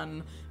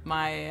 on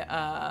my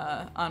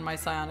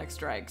psionic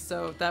strike.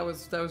 So that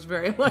was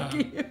very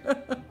lucky.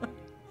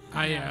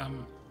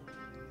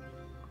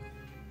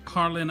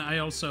 Harlan, I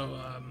also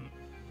I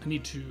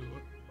need to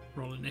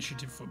roll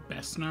initiative for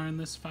Besnar in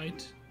this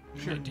fight.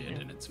 Sure, I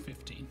did, and it's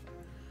 15.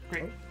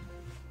 Great.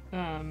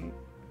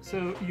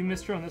 So you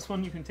missed her on this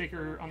one. You can take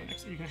her on the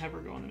next. You can have her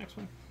go on the next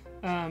one.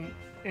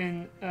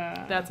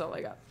 That's all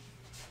I got.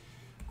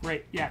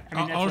 Great. Yeah. I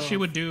mean, All she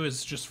would do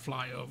is just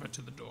fly over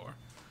to the door.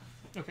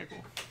 Okay.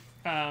 Cool.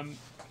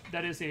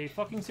 That is a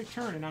fucking sick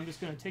turn, and I'm just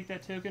going to take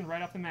that token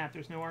right off the map.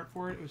 There's no art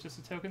for it. It was just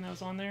a token that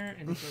was on there,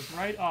 and it goes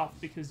right off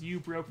because you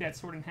broke that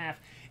sword in half.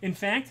 In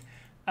fact,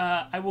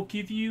 I will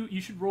give you... You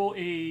should roll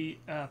a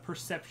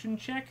perception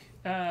check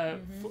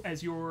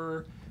as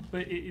your...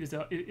 But it is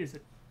a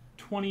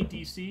 20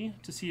 DC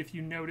to see if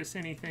you notice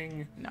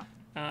anything... No.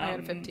 I had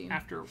a 15.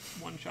 After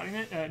one-shotting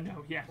it?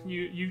 No, yeah.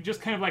 You just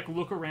kind of like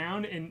look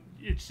around, and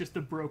it's just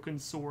a broken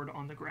sword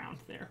on the ground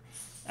there.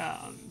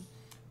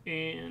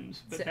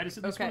 But that is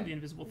at this one of the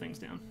invisible things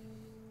down.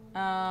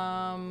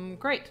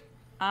 Great.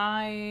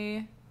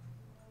 I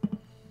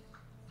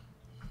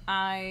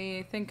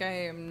think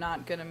I am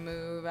not gonna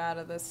move out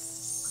of this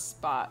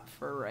spot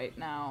for right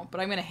now,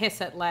 but I'm gonna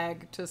hiss at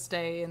Lag to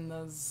stay in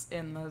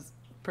the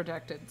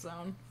protected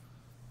zone.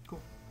 Cool.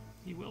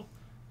 He will.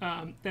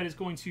 That is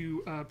going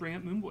to bring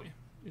up Moonboy.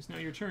 It's now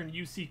your turn.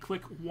 You see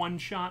Click one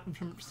shot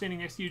from standing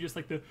next to you, just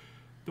like the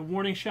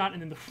warning shot,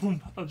 and then the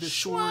thump of the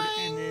sword,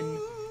 and then.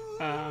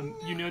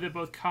 You know that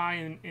both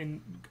Kai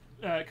and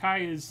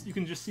Kai is... You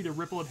can just see the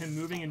ripple of him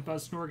moving, and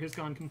Buzz Snorg has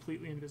gone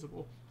completely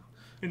invisible.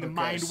 And the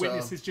Mind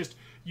Witness is just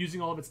using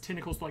all of its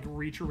tentacles to like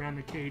reach around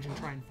the cage and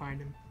try and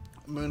find him.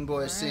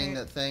 Moonboy, seeing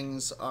that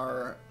things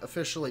are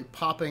officially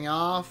popping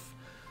off,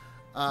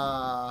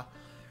 kind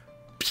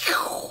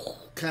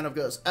of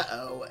goes,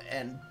 uh-oh,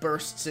 and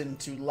bursts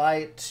into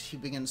light. He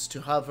begins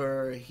to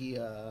hover. He,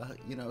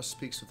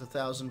 speaks with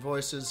 1,000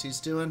 voices. He's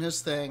doing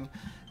his thing,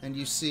 and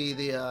you see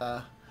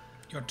the...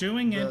 You're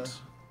doing it.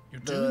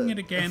 You're doing it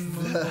again,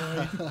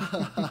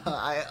 Moonboy.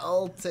 I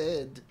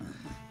ulted.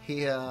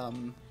 You're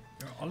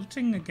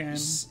ulting again.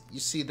 You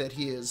see that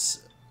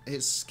his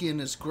skin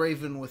is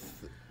graven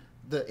with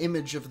the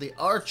image of the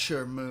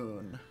Archer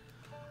Moon,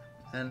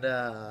 and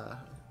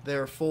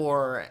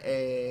therefore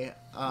he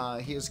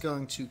is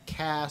going to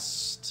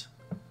cast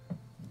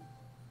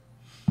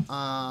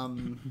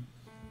freaking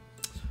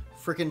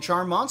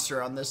Charm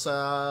Monster on this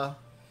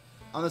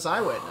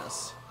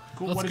eyewitness.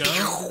 Cool. What is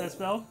that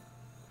spell?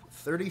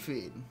 30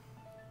 feet.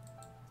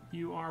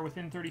 You are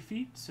within 30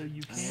 feet, so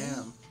you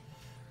can.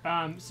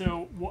 I am.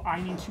 So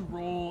I need to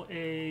roll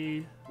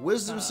a...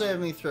 Wisdom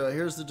saving throw.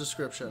 Here's the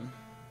description.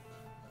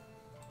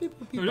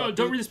 No,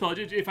 don't read the spell.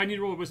 If I need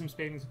to roll a wisdom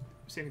saving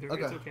throw,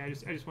 okay. It's okay. I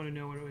just want to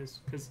know what it is,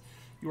 because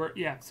you are...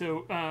 Yeah,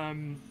 so,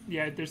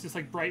 there's this,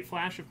 like, bright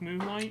flash of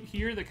moonlight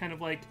here that kind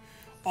of, like,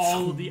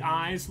 all of the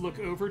eyes look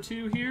over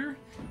to here.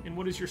 And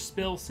what is your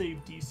spell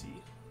save DC?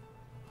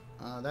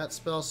 That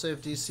spell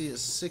save DC is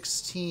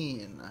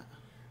 16.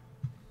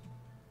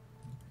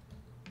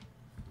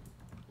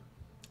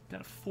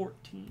 Got a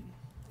 14.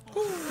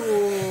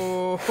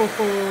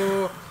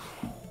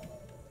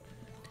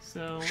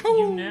 So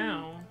you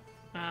now,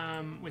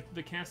 with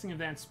the casting of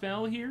that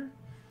spell here,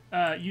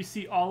 you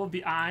see all of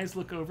the eyes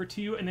look over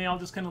to you, and they all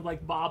just kind of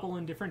like bobble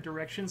in different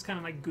directions, kind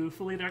of like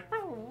goofily. They're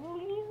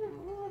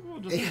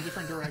like, just in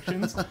different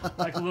directions,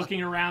 like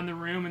looking around the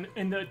room,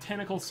 and the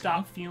tentacles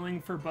stop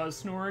feeling for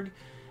Buzzsnorg,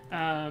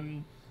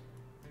 and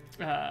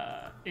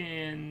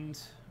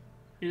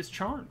is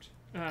charmed.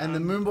 And the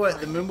moon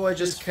boy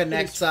just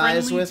connects is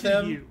eyes friendly with to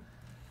him. you.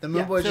 The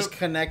moon Yeah, boy so- just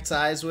connects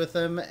eyes with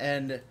him,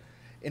 and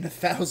in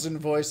 1,000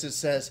 voices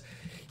says,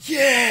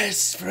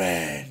 "Yes,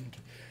 friend,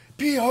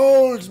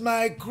 behold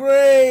my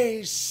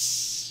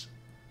grace."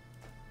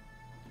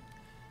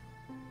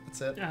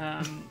 That's it.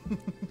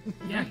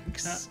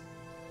 Yikes.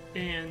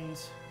 And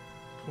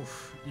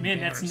Oof, man,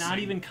 that's not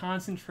embarrassing. even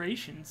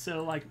concentration.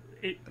 So like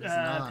it,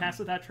 not. Pass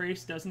Without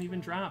Trace doesn't even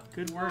drop.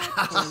 Good work.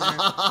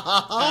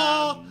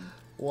 Over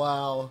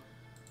Wow.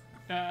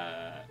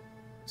 there.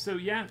 So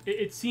yeah,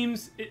 it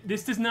seems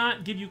this does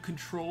not give you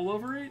control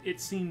over it. It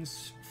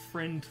seems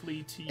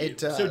friendly to you. It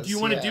does, So do you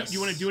want to yes. do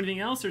you want to do anything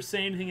else or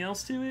say anything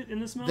else to it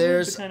in this moment?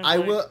 There's To kind of I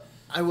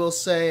like- will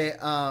say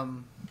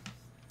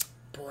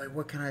boy,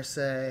 what can I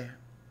say?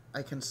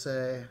 I can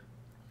say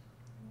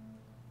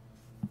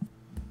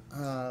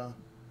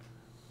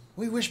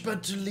we wish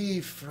but to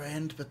leave,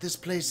 friend, but this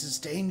place is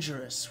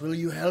dangerous. Will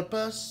you help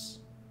us?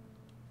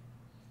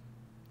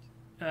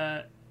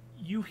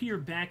 You hear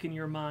back in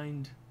your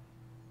mind,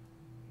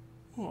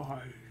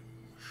 I'm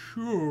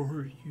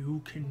sure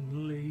you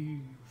can leave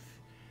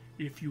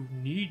if you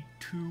need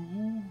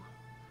to,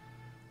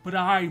 but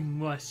I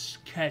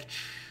must catch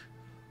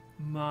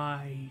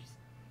my.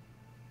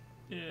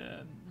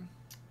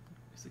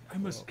 I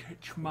must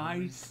catch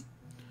my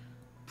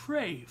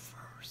prey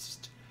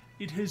first.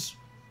 It has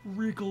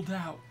wriggled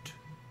out.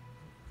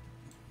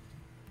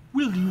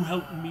 Will you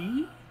help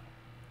me?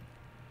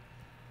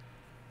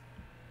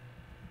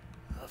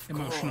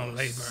 Emotional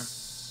labor.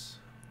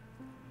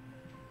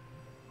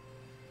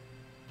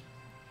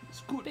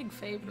 It's good. Big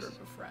favor of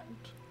a friend.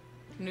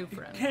 New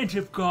friend. Can't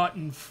have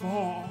gotten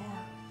far,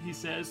 he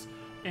says,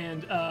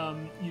 and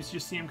you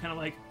just see him kind of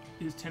like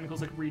his tentacles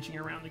like reaching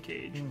around the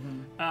cage.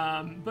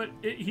 But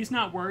he's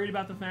not worried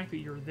about the fact that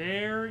you're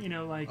there. You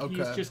know, like he's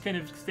Okay. just kind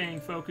of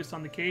staying focused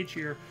on the cage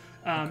here.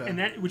 Okay. And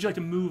that, would you like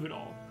to move at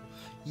all?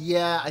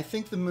 Yeah, I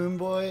think the moon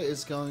boy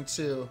is going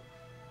to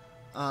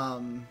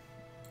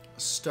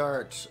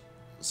start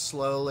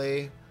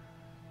slowly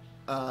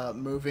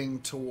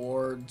moving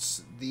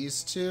towards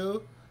these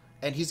two,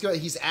 and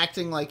he's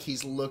acting like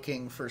he's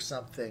looking for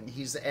something.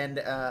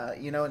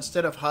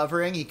 Instead of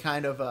hovering, he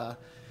kind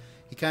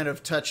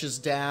of touches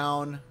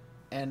down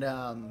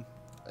and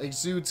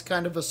exudes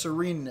kind of a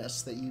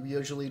sereneness that you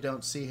usually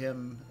don't see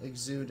him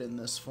exude in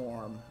this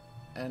form.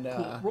 And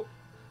Cool.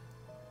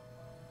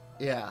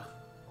 yeah,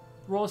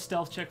 Roll a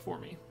stealth check for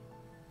me.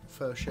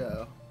 faux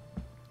show.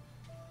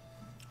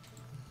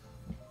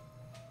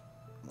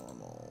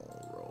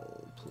 Normal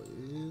roll,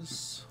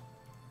 please.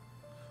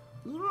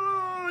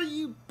 Oh,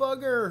 you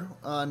bugger!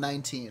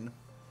 19.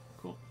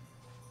 Cool.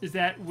 Is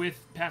that with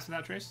Pass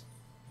Without Trace?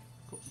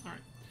 Cool. All right.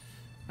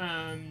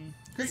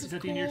 Great. Is Is it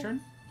that the end of your cool?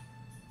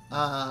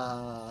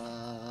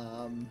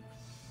 turn?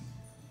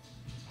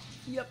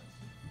 Yep.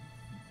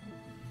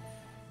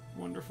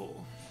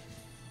 Wonderful.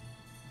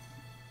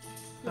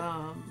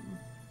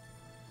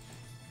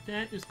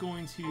 That is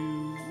going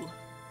to.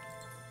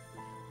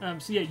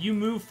 So yeah, you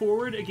move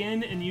forward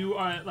again, and you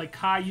like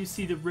Kai. You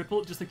see the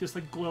ripple, just like this,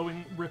 like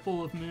glowing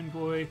ripple of Moon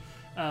Boy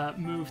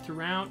move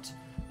throughout.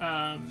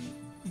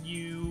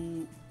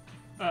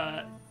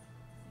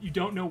 You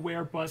don't know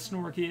where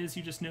Buzzsnorg is.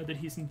 You just know that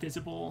he's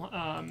invisible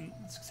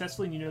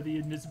successfully, and you know the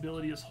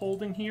invisibility is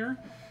holding here.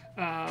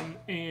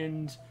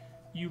 And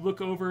you look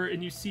over,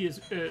 and you see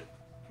his.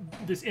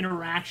 This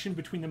interaction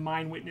between the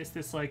Mind Witness,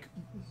 this like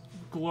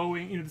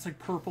glowing, this like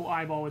purple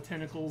eyeball with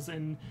tentacles,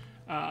 and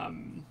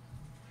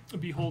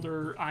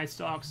Beholder eye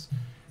stalks,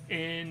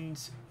 and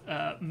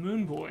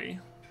Moon Boy.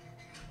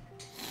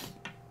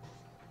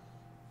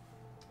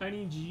 I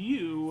need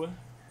you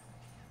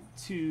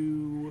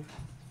to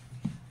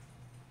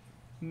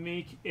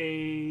make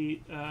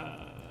a.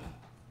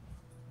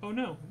 Oh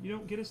no, you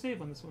don't get a save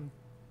on this one.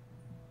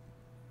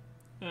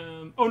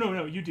 Oh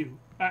no, you do.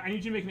 I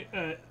need you to make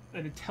an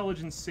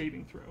intelligence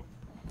saving throw.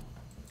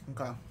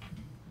 Okay.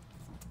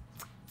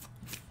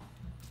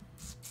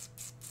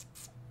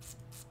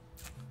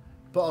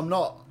 But I'm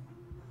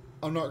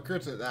not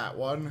good at that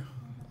one.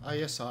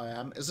 Yes, I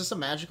am. Is this a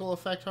magical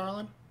effect,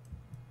 Harlan?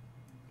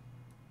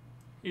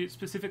 It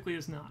specifically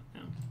is not.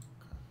 No.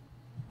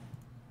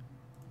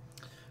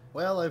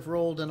 Well, I've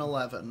rolled an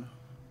 11.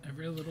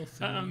 Every little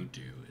thing you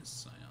do is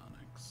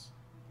psionics.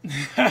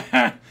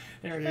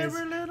 There it is.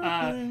 Every little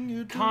thing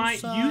you do, Kai,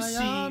 you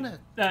psionic.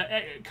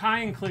 see, Kai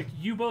and Click,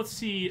 you both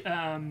see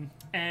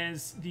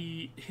as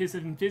his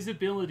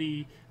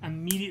invisibility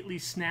immediately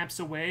snaps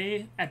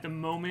away at the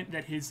moment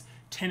that his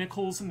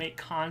tentacles make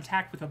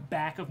contact with the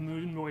back of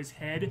Moon Boy's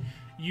head,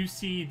 you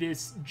see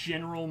this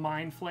General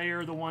Mind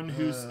Flayer, the one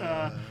who's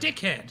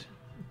Dickhead.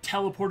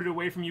 teleported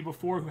away from you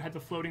before, who had the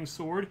floating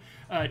sword,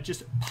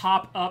 just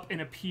pop up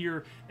and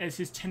appear as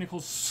his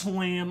tentacles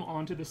slam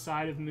onto the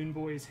side of Moon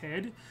Boy's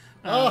head.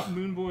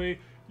 Moon Boy,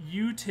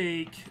 you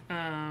take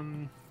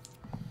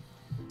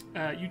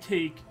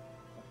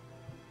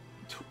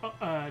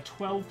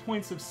 12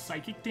 points of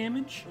psychic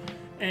damage,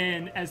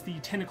 and as the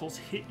tentacles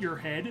hit your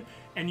head,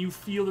 and you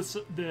feel this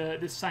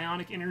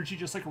psionic energy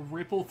just like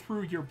ripple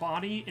through your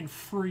body and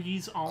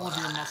freeze all of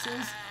your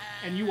muscles,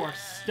 and you are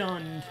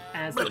stunned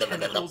as the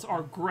tentacles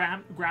are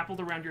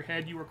grappled around your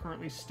head. You are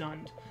currently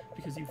stunned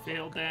because you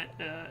failed that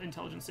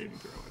intelligence saving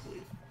throw, I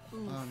believe.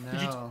 Oh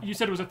Did no. you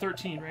said it was a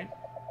 13, right?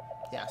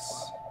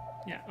 Yes.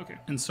 Yeah. Okay.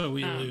 And so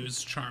we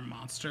lose Charm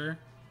Monster.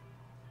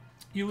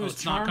 You Oh, lose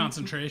it's charm. not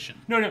concentration.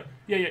 No.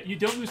 Yeah. You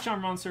don't lose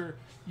Charm Monster.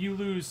 You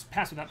lose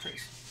Pass Without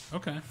Trace.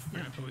 Okay.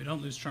 Alright, but we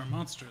don't lose Charm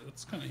Monster.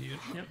 That's kind of huge.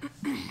 Yep.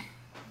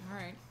 All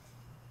right.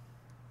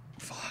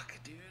 Fuck,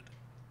 dude.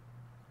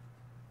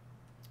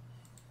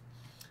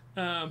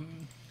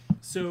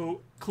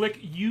 So, Click,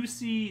 you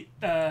see,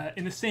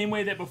 in the same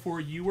way that before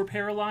you were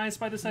paralyzed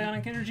by the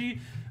psionic energy,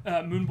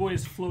 Moon Boy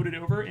is floated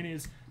over and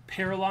is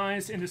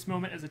paralyzed in this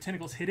moment as the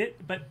tentacles hit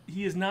it, but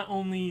he is not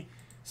only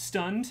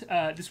stunned.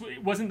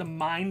 It wasn't the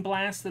mind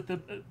blast that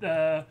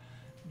the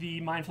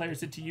Mind Flayers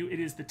did to you. It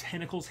is the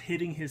tentacles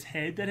hitting his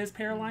head that has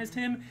paralyzed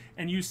him,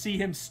 and you see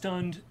him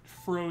stunned,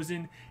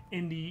 frozen,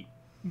 and the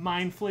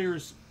Mind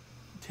Flayers'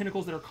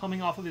 tentacles that are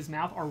coming off of his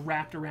mouth are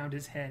wrapped around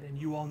his head, and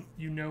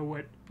you know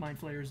what Mind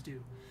Flayers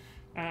do.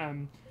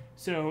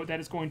 So that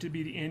is going to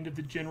be the end of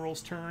the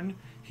General's turn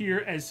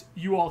here, as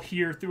you all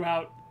hear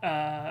throughout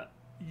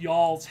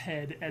y'all's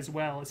head as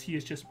well, as he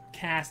is just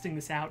casting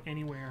this out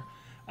anywhere.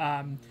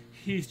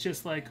 He's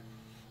just like,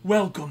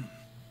 welcome.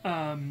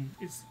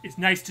 It's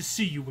nice to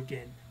see you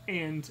again.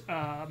 And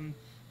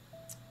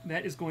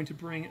that is going to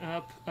bring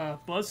up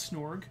Buzz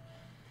Snorg,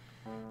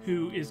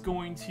 who is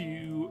going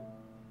to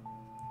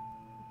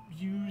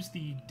use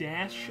the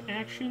dash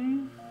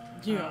action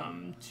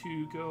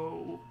to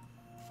go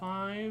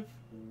 5,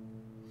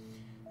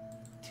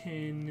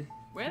 10,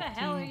 Where the 15,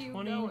 hell are you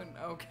 20, going?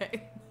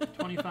 Okay.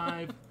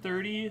 25,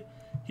 30.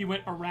 He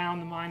went around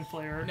the Mind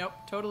Flayer. Nope.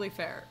 Totally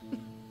fair.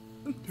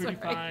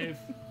 35,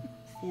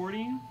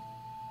 40,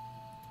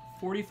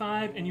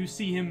 45, and you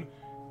see him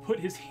put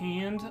his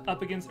hand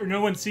up against, or no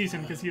one sees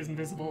him because he is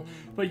invisible,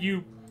 but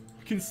you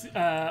can,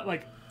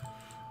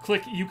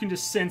 Click, you can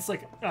just sense,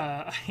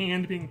 a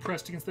hand being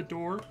pressed against the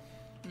door,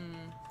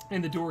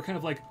 and the door kind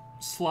of,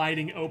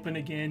 sliding open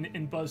again,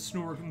 and Buzz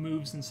Snorg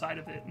moves inside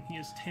of it, and he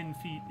is 10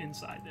 feet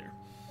inside there.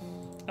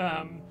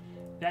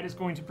 That is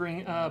going to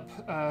bring up,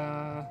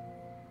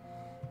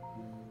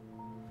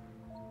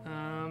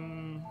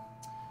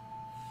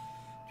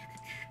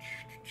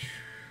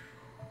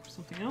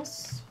 something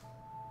else.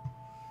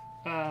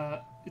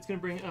 It's going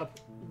to bring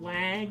up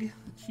Wag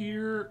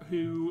here,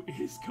 who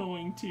is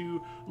going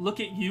to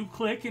look at you,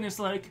 Click, and is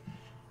like,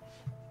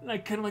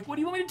 kind of like, what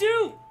do you want me to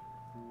do?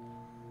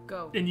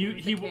 Go. And with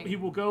the he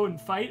king. will go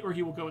and fight, or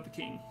he will go with the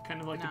king,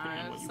 kind of like depending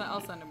on Nah, what you I'll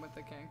want to do. send him with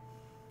the king.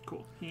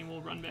 Cool. He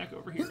will run back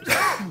over here.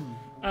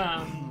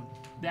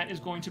 That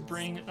is going to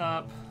bring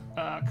up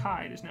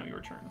Kai. It is now your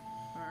turn.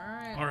 All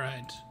right. All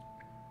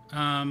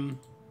right.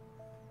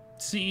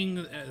 Seeing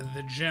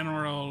the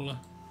general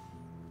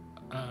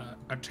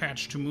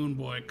attached to Moon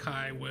Boy,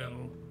 Kai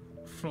will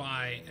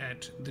fly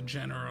at the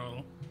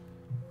general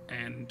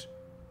and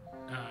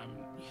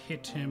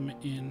hit him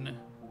in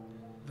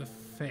the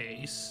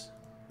face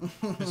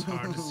as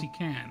hard as he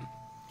can.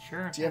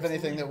 Sure. Do you have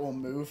anything that will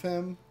move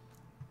him?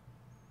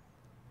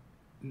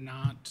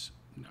 No.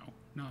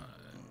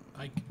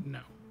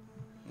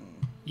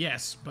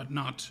 Yes, but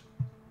not.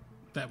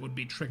 That would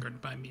be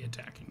triggered by me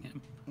attacking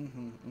him.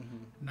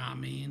 Nah,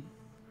 mean.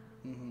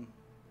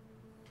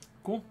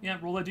 Cool. Yeah,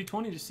 roll a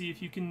d20 to see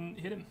if you can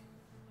hit him.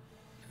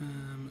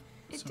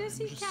 Does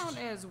he count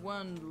as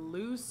one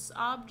loose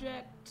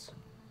object?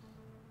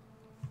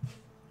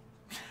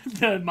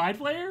 The Mind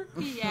Flayer?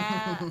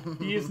 Yeah.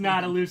 He is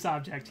not a loose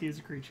object. He is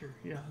a creature.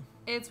 Yeah.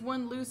 It's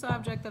one loose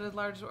object that is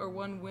large, or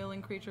one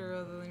willing creature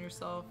other than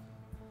yourself.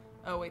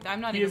 Oh wait, I'm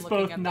not He even is looking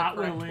both at the not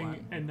correct willing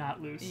one. and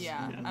not loose.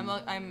 Yeah,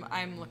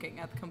 I'm looking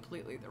at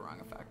completely the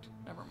wrong effect.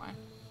 Never mind.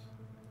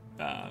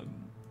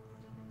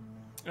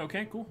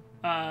 Okay, cool.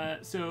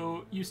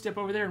 So you step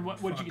over there, and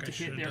what did you get to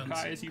hit there,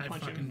 Kai, as you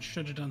punch I fucking him?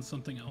 should have done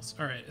something else.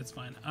 All right, it's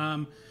fine.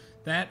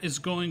 That is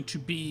going to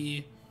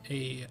be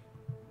a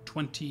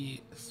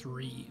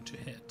 23 to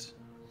hit.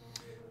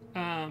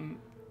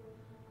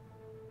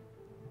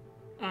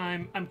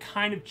 I'm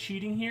kind of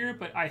cheating here,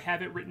 but I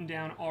have it written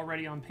down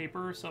already on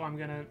paper, so I'm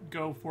gonna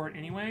go for it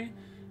anyway.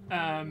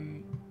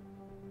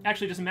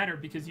 Actually, it doesn't matter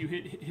because you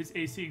hit his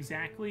AC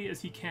exactly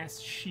as he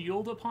casts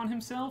shield upon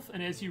himself,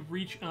 and as you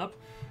reach up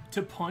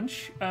to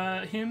punch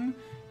him,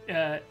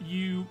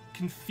 you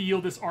can feel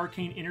this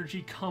arcane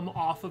energy come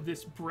off of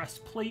this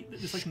breastplate,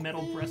 this like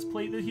metal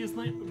breastplate that he is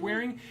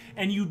wearing,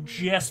 and you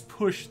just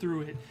push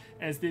through it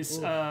as this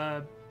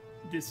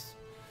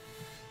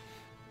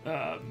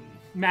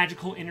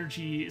magical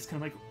energy is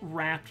kind of like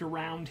wrapped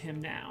around him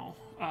now.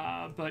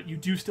 But you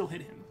do still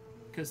hit him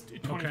because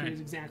 23 is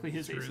exactly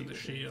his through AC. the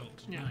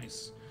shield. Yeah.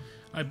 Nice.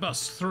 I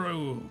bust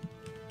through,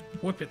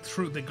 whip it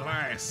through the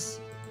glass,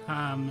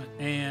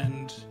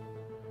 and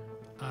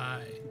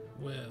I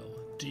will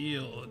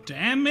deal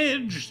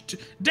damage to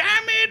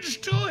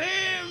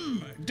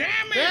him.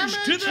 Damage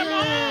to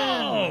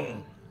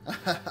them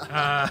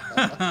all.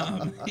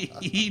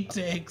 He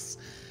takes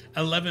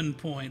 11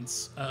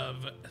 points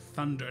of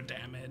thunder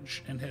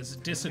damage and has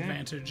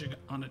disadvantage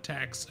on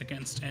attacks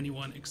against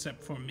anyone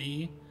except for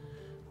me.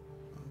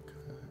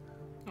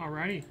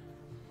 Alrighty.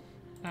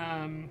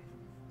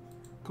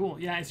 Cool.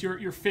 Yeah, it's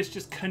your fist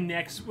just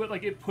connects with,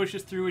 like, it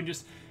pushes through and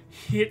just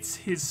hits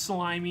his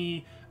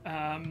slimy,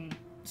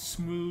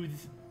 smooth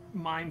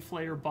mind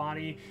flayer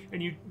body,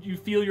 and you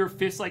feel your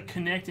fist like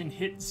connect and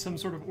hit some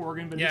sort of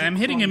organ. But Yeah, I'm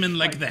hitting him in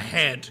like the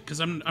head because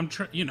I'm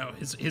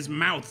his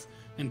mouth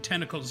and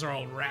tentacles are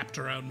all wrapped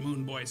around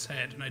Moonboy's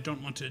head, and I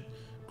don't want to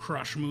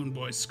crush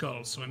Moonboy's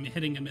skull, so I'm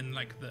hitting him in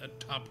like the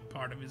top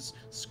part of his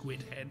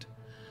squid head.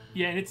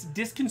 Yeah, and it's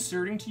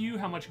disconcerting to you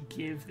how much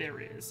give there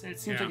is. And it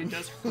seems Yeah. like it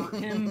does hurt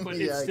him, but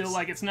it's still Yikes.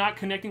 like it's not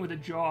connecting with the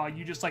jaw.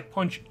 You just like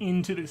punch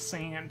into the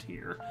sand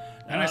here,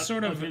 And I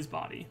sort of- his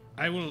body.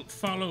 I will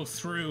follow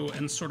through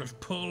and sort of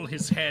pull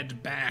his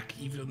head back,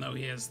 even though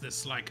he has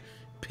this like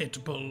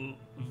pit bull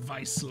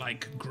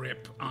vice-like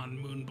grip on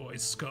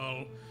Moonboy's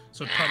skull.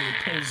 So it probably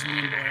pulls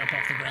Moonboy up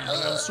off the ground.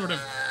 But I'll sort of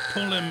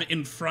pull him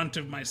in front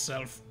of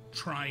myself,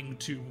 trying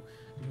to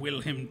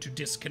will him to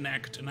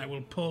disconnect, and I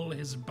will pull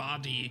his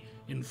body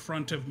in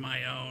front of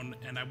my own,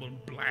 and I will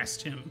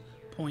blast him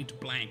point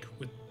blank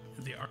with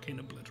the Arcane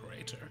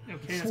Obliterator.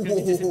 Okay, that's going to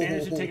be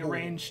disadvantage to take a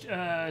ranged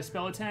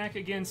spell attack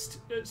against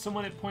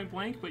someone at point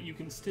blank, but you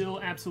can still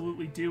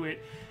absolutely do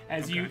it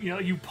as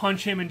you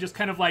punch him and just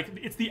kind of like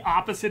it's the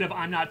opposite of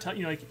I'm not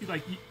like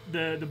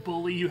the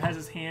bully who has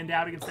his hand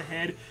out against the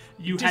head.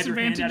 You have your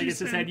hand out against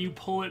his head. You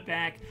pull it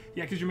back,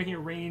 because you're making a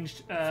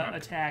ranged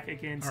attack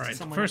against All right,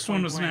 someone. first at one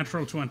point was blank.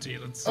 natural 20.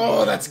 Let's see.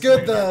 Oh, that's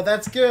good though.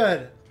 That's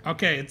good.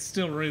 Okay, it's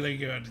still really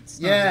good. It's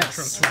not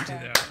Yes. natural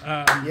 20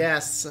 though.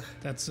 Yes.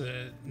 That's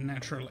a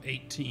natural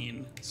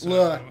 18. So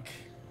Look,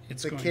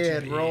 it's the going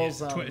kid to be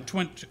rolls on high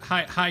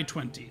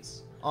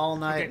 20s. all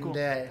night Okay, and cool.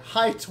 day.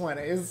 High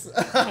 20s.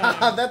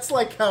 That's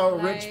like how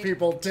rich Right.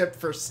 people tip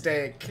for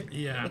steak.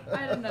 Yeah.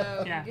 I don't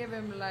know. Yeah. Give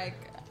him like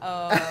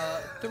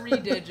 3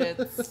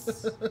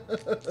 digits.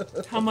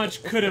 How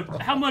much could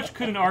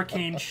an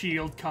arcane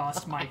shield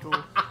cost, Michael?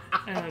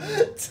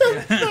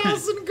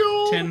 10,000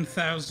 gold.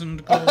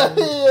 10,000 gold.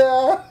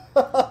 Yeah.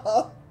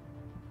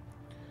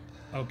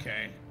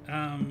 Okay.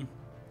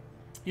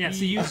 Yeah,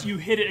 so you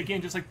hit it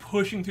again, just like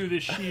pushing through the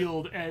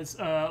shield as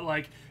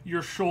like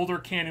your shoulder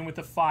cannon with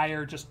the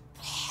fire just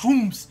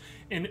zooms,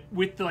 and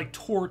with the like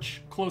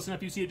torch close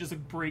enough, you see it just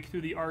like break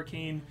through the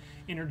arcane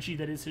energy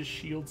that is his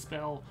shield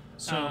spell.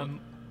 So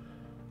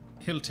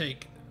he'll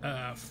take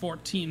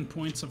 14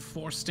 points of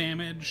force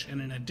damage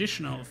and an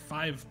additional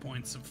 5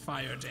 points of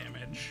fire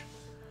damage.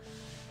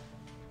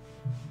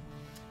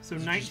 So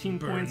 19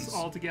 burns. points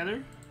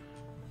altogether.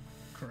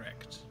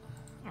 Correct.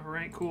 All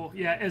right, cool.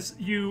 Yeah, as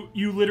you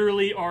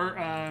literally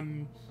are,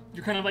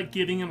 you're kind of like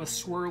giving him a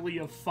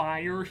swirly of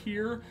fire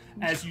here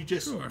as you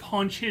just Sure.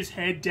 punch his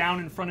head down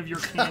in front of your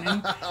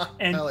cannon,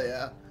 and Hell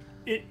yeah.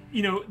 it,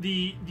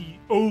 the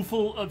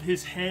oval of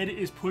his head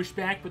is pushed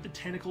back, but the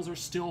tentacles are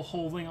still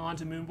holding on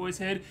to Moonboy's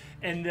head,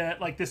 and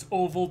like this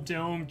oval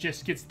dome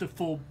just gets the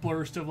full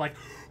burst of like,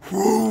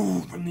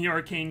 whoo, from the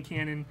arcane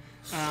cannon.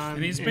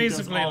 And he's does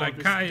basically all of like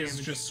this Kai is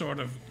damage. just sort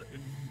of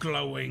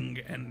glowing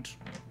and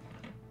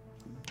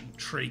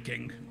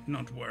shrieking,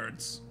 not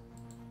words.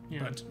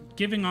 Yeah. But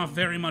giving off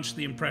very much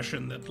the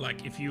impression that,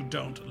 like, if you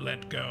don't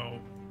let go,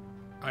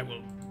 I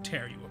will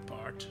tear you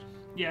apart.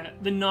 Yeah,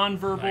 the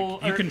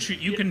nonverbal. Like,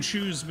 you can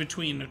choose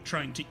between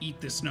trying to eat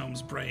this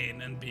gnome's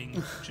brain and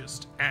being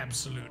just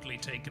absolutely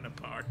taken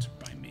apart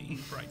by me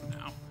right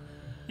now.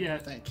 Yeah,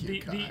 Thank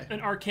you, Kai.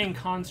 an arcane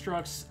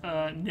construct's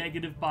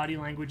negative body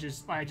language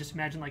is, I just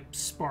imagine like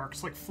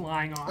sparks like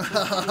flying off.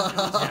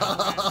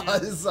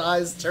 His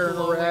eyes turn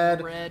Glowing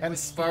red, red and with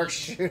sparks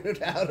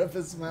shoot out of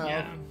his mouth.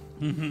 Yeah.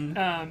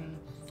 Mm-hmm.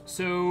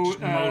 So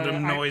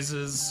Modem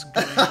noises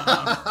going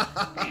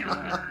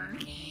on.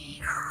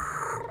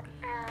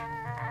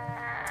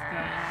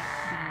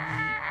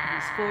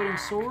 his floating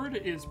sword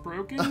is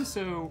broken,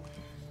 so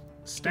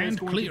Stand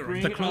going to clear of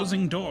bring the up-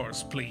 closing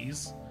doors,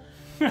 please.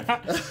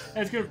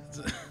 that's gonna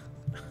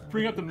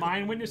bring up the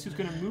mind witness, who's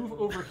gonna move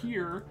over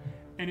here,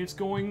 and it's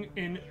going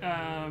in.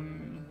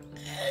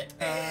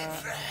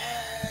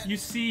 You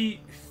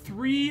see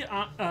 3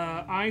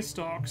 eye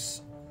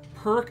stalks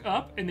perk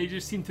up, and they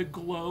just seem to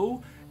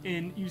glow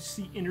and you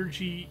see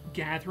energy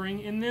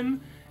gathering in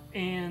them.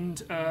 And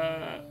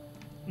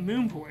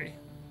Moonboy,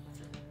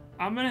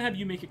 I'm gonna have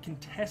you make a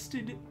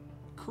contested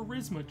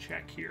charisma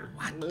check here.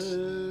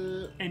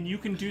 And you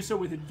can do so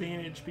with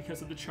advantage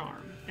because of the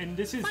charm. And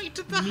this is Fight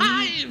the me,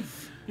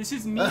 hive! This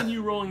is me and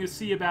you rolling to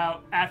see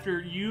about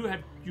after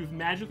you've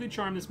magically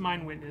charmed this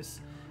mind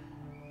witness,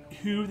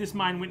 who this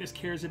mind witness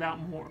cares about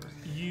more,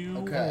 you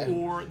Okay.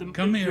 or the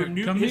Come your here,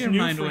 new, come his here, new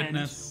mind friend,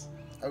 witness.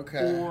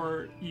 Okay.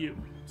 or you.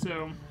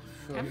 So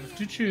You have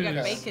to You choose.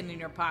 got bacon in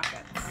your pocket.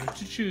 You have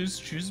to choose.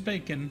 Choose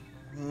bacon.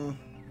 You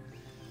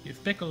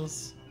have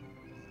pickles.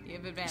 You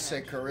have advantage.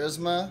 Say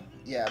charisma?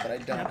 Yeah, but I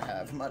don't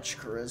have much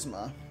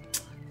charisma.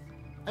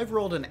 I've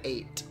rolled an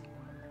 8.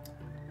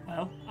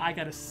 well, I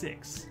got a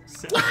 6.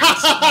 So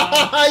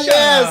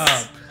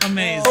Yes!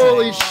 Amazing.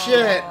 Holy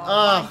shit!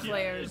 Mind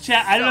flayers.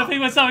 chat, I don't know if suck.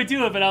 anyone saw me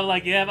do it, but I'm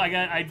like, yeah,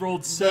 I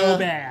rolled so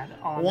bad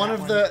on One that of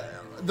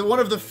one. the one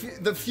of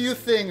the few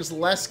things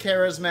less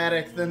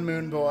charismatic than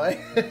Moonboy.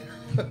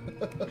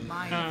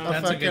 Mind A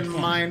That's a good fucking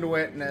point. mind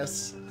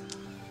witness.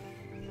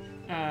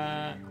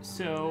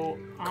 So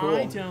I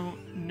Cool.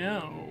 don't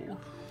know.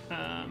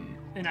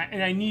 And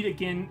I need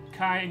again,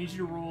 Kai. I need you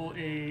to roll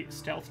a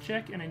stealth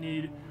check, and I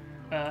need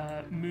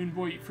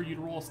Moonboy for you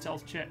to roll a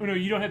stealth check. Oh no,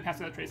 you don't have pass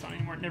without trace on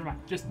anymore. Never mind.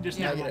 Just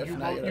never mind.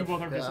 Negative, You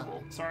both are yeah.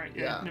 visible. Sorry.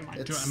 Yeah. Never mind.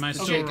 it's- Am I the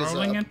still jig is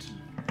rolling up. it?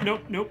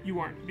 Nope, you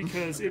aren't,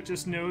 because it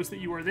just knows that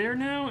you are there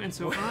now, and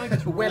so I get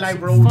to roll Well, I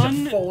some rolled a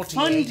fun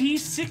 48.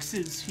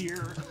 D6s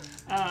here.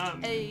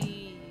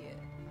 Hey.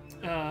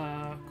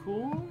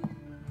 Cool.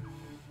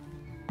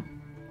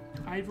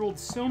 I rolled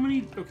so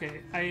many.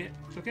 Okay.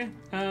 Okay.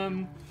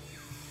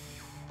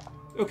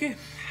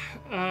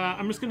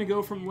 I'm just gonna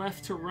go from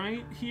left to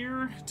right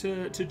here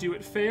to do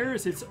it fair.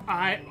 As it's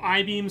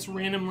I beams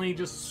randomly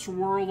just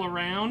swirl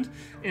around,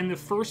 and the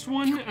first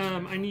one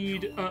I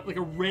need like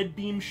a red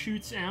beam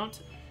shoots out,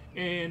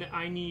 and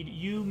I need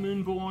you,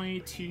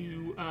 Moonboy,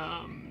 to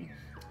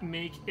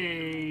make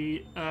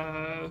a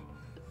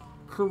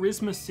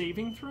charisma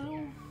saving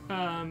throw.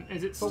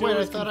 As it still But wait,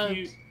 is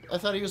confused. I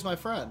thought he was my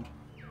friend.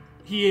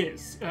 He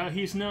is.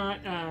 He's not.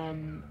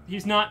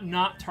 He's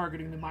not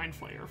targeting the mind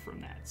flayer from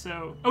that.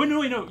 So. Oh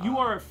no! Wait, no. You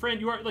are a friend.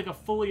 You are like a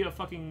fully a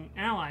fucking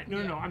ally. No.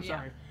 I'm yeah.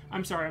 sorry.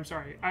 I'm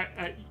sorry.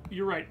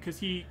 You're right, because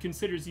he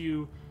considers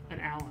you an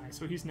ally,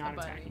 so he's not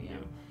buddy, attacking yeah.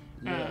 you.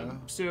 Yeah.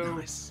 So.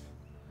 Nice.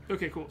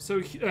 Okay, cool.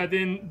 So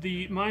then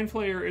the mind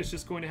flayer is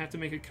just going to have to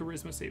make a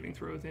charisma saving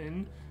throw.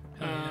 Then.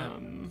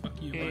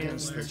 Fuck you, and-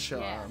 Against the Mindflayer.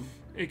 charm.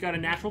 It got a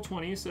natural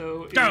 20,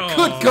 so. Oh,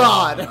 Good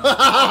God!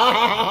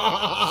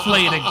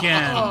 Flayed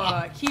again.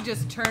 Oh, he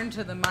just turned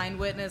to the mind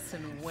witness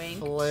and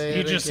winked. Play He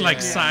it just again.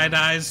 like side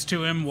eyes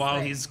to him while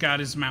Right. he's got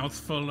his mouth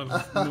full of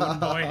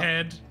Moonboy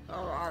head.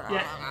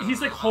 Yeah,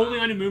 he's like holding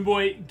on to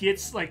Moonboy,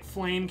 gets like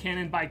flame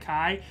cannon by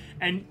Kai,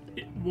 and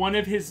one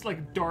of his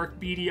like dark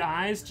beady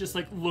eyes just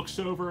like looks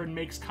over and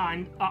makes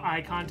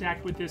eye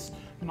contact with this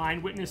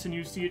mind witness, and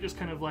you see it just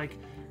kind of like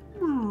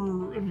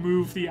and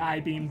move the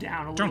eye beam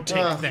down a little Don't bit.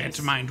 take It's-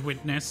 that, mind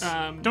witness.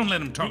 Don't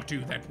let him talk to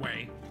you that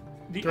way.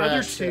 The Thrash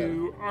other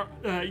two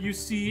are you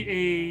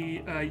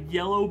see a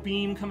yellow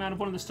beam come out of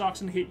one of the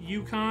stalks and hit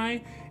you,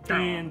 Kai,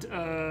 and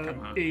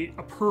on. a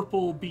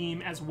purple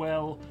beam as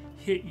well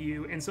hit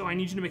you. And so I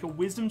need you to make a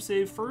wisdom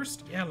save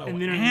first, Yellow and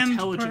then an and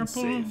intelligence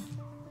purple?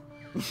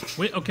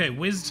 save. Okay,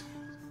 wisdom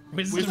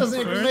Doesn't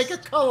even first. make a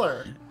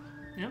color.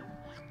 Yep.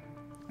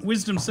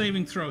 Wisdom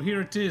saving throw.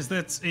 Here it is.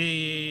 That's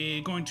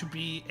going to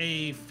be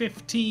a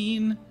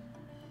 15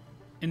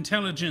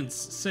 intelligence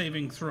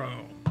saving throw.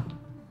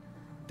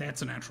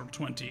 That's a natural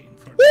 20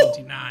 for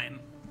 29.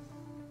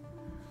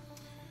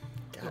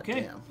 God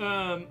Okay.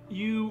 damn.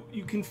 You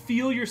can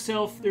feel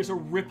yourself. There's a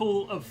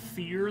ripple of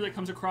fear that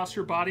comes across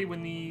your body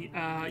when the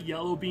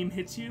yellow beam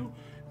hits you,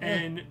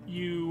 and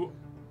you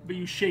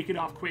shake it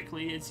off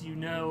quickly as you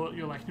know.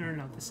 You're like, no,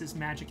 this is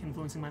magic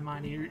influencing my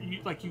mind. You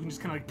can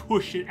just kind of like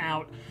push it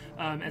out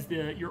as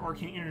your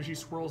arcane energy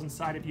swirls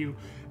inside of you.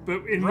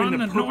 But when Run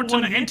the a purple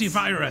Norton one hits,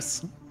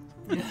 antivirus.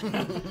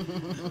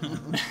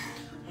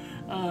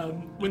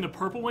 when the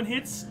purple one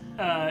hits,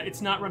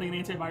 it's not running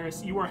an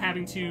antivirus. You are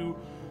having to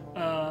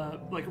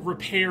like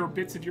repair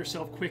bits of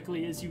yourself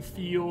quickly as you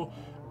feel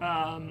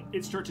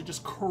it start to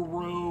just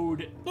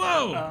corrode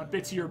Whoa!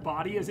 bits of your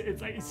body. As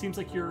it seems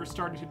like you're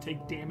starting to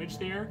take damage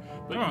there,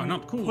 but Oh, you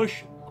not cool.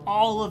 push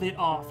all of it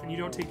off, and you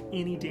don't take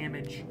any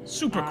damage.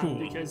 Super cool.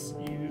 Because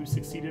you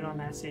succeeded on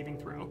that saving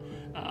throw.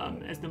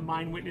 As the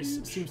mind witness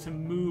seems to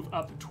move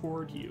up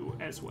toward you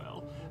as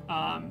well.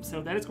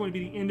 So that is going to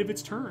be the end of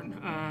its turn,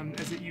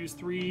 as it used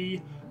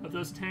 3 of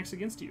those attacks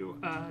against you.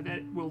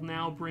 That will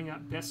now bring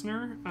up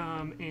Bessner,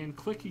 and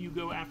Click, you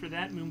go after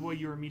that. Moonboy,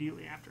 you're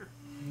immediately after.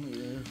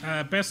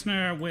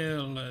 Bessner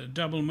will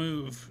double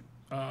move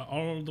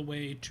all the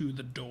way to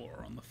the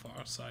door on the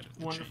far side of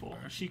the Wonderful.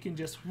 chamber. She can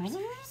just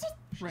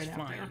right out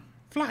Fly, there.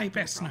 fly,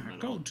 Bessner. problem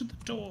at all. Go to the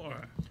door.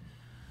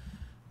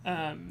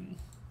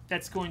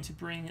 That's going to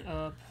bring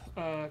up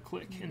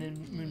Click, and then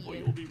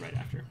Moonboy will be right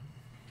after.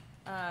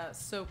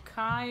 So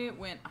Kai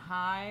went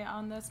high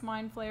on this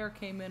Mind Flayer,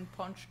 came in,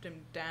 punched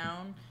him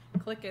down.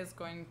 Click is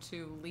going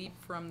to leap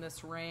from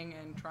this ring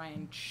and try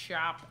and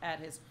chop at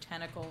his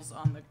tentacles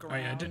on the Oh,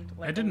 ground. yeah,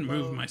 like I didn't a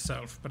move low-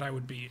 myself, but I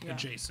would be Yeah.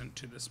 adjacent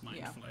to this Mind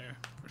Yeah. Flayer,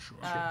 for sure.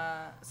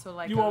 So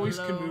like You a always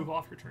low, can move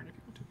off your turn if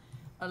you want to.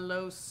 a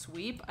low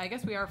sweep. I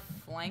guess we are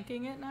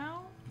flanking it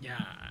now.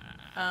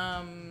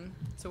 Yeah.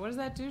 So what does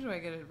that do? Do I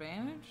get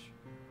advantage?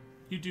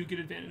 You do get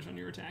advantage on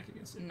your attack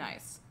against it.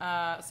 Nice.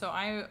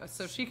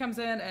 So she comes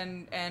in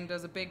and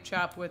does a big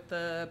chop with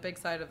the big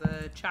side of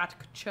the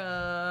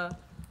chatka.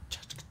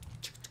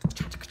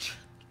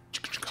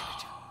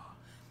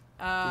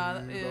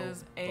 That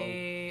is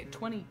a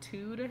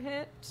 22 to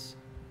hit.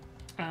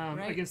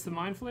 Right. Against the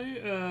Mind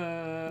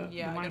Flayer,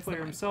 Yeah, the Mind against the Flayer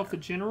Mind himself, Flayer. the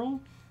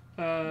general.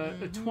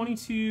 A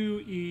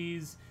 22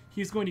 is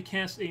he's going to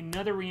cast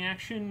another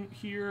reaction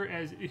here,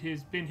 as it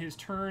has been his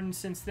turn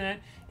since that.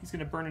 He's going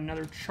to burn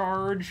another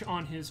charge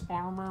on his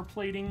armor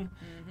plating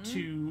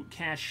to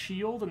cast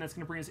shield, and that's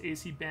going to bring his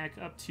AC back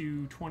up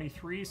to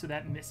 23, so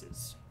that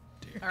misses.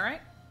 All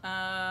right.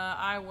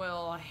 I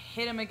will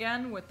hit him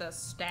again with the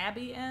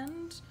stabby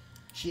end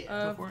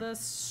of for it. the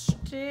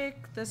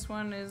stick. This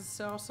one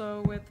is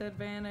also with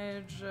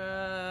advantage.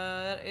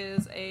 That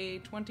is a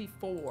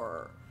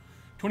 24.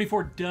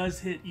 24 does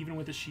hit even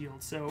with a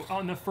shield. So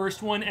on the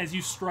first one, as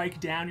you strike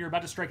down, you're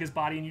about to strike his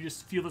body, and you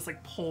just feel this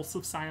like pulse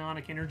of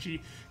psionic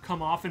energy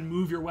come off and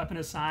move your weapon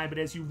aside. But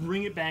as you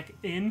ring it back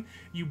in,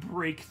 you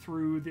break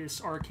through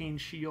this arcane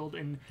shield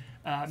and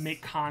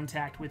make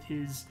contact with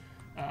his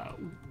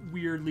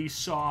weirdly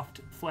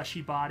soft,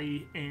 fleshy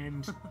body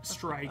and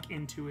strike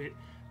into it.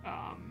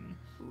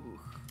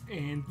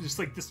 And just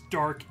like this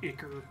dark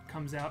ichor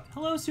comes out.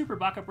 Hello, Super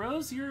Baka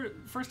Bros. Your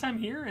first time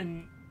here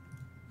and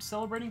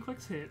celebrating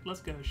Click's hit.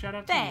 Let's go. Shout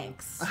out to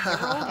Thanks. I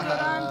rolled good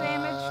on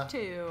damage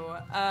too.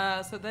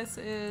 So this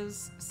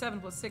is 7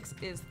 plus 6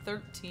 is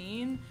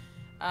 13.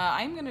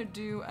 I'm gonna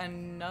do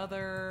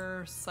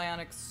another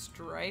psionic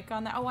strike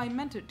on that. Oh, I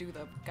meant to do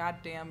the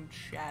goddamn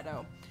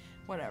shadow.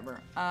 Whatever.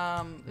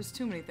 There's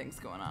too many things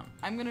going on.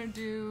 I'm gonna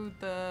do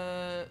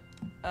the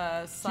you.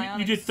 psionic.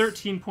 You did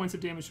 13 points of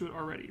damage to it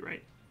already,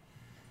 right?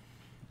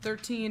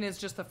 13 is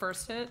just the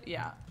first hit.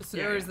 Yeah. So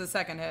Yeah, or is yeah. the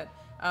second hit.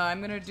 I'm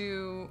gonna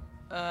do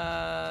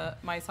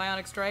my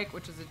psionic strike,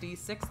 which is a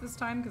D6 this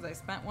time because I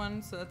spent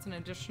one, so that's an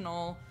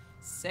additional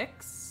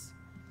 6.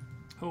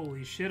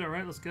 Holy shit. All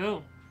right, let's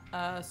go.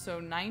 So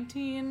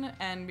 19,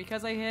 and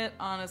because I hit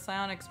on a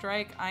psionic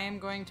strike, I am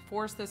going to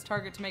force this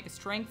target to make a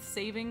strength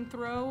saving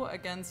throw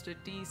against a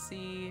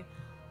DC.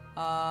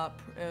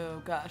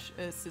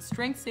 It's a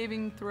strength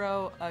saving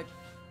throw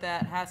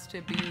that has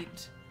to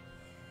beat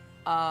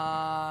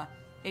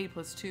 8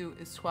 plus 2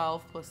 is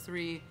 12, plus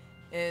 3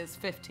 is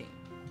 15.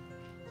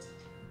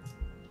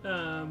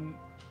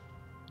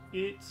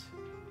 It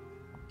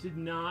did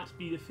not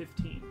beat a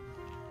 15.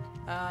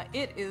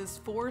 It is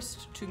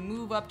forced to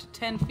move up to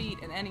 10 feet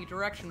in any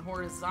direction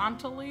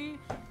horizontally.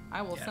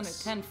 I will send it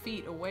Yes. 10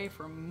 feet away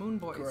from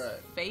Moonboy's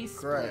Great. face,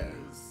 Great. Uh,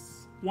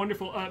 please.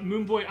 Wonderful.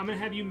 Moonboy, I'm going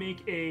to have you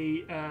make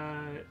you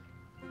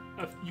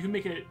can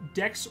make a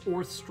dex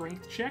or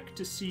strength check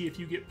to see if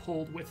you get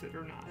pulled with it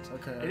or not.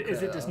 Okay,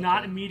 As it okay, does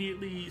not okay.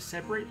 immediately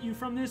separate you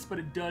from this, but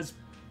it does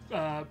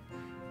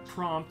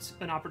prompt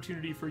an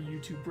opportunity for you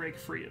to break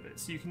free of it.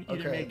 So you can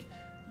either Okay. make...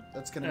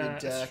 That's gonna be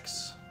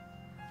Dex.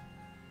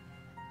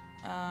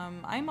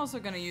 I'm also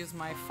going to use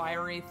my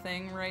fiery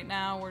thing right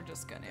now. We're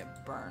just going to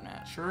burn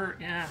it. Sure,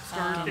 yeah.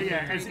 Start,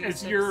 Yeah, as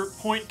 3d6 your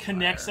point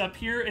connects fire. up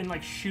here and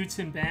like shoots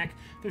him back,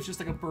 there's just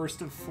like a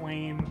burst of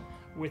flame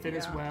with it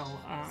as Yeah.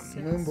 well.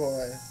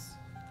 Moonboy.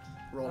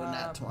 Roll a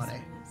nat 20.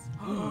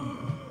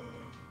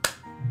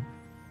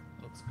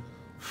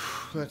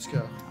 Let's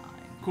go.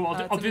 Cool. I'll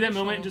it's do an that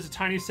moment in additional- just a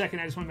tiny second.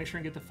 I just want to make sure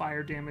I get the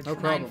fire damage. No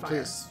from problem, fire.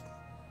 please.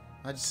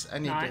 I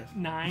need to.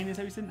 Nine, is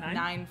that what you said? 9?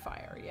 9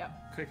 fire, yep.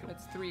 Okay, cool.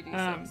 It's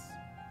 3d6.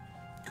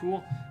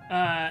 Cool.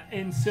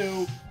 And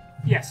so,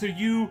 yeah, so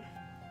you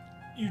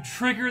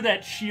trigger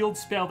that shield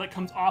spell that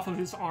comes off of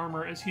his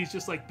armor as he's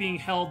just like being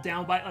held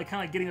down by, like,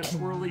 kind of like getting a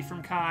swirly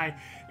from Kai,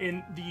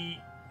 and the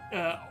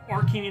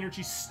arcane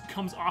energy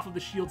comes off of the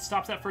shield,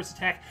 stops that first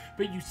attack,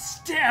 but you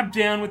stab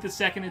down with the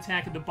second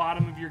attack at the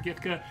bottom of your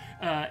Githka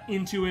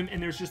into him,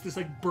 and there's just this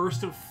like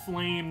burst of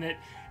flame that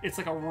it's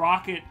like a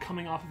rocket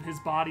coming off of his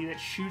body that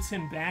shoots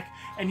him back,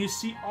 and you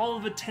see all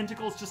of the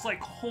tentacles just like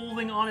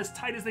holding on as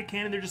tight as they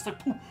can, and they're just like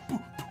poof, poof,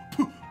 poof,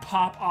 poof,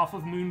 pop off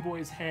of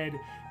Moonboy's head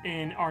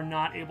and are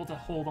not able to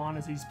hold on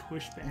as he's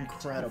pushed back.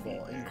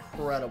 Incredible,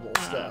 incredible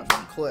stuff.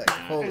 Click.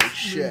 Yeah, Holy as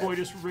shit. Moonboy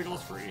just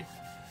wriggles free.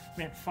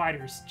 Man,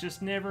 fighters,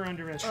 just never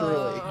underestimate.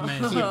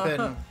 Truly.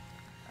 Keeping.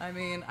 I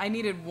mean, I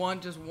needed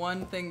just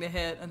one thing to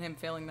hit, and him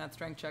failing that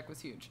strength check was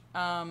huge.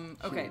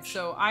 Okay, Huge.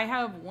 so I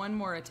have one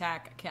more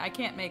attack. I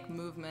can't make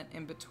movement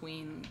in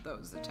between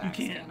those attacks,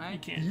 You can't. can I? You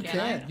can't. You Can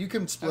I? can. You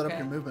can split up Okay.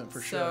 your movement for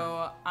sure.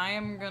 So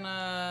I'm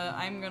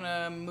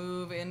gonna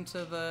move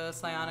into the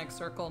psionic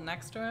circle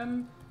next to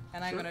him,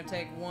 and I'm gonna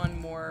take one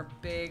more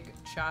big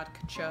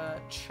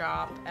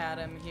chop at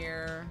him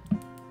here.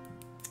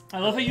 I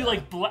love how you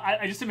like.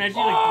 I just imagine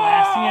you like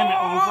blasting him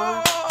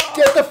over.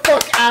 Get the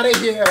fuck out of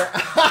here!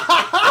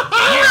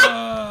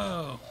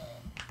 Whoa!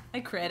 I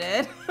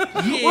critted.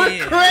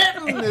 We're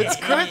critting! It's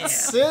Crit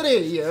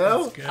City,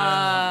 yo! Good.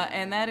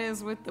 And that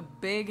is with the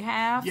big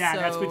half. Yeah, so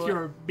that's with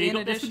your big.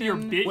 in That's with your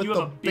addition- big. With You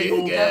have a the big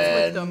old. big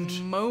That's with And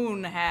the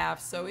moon half.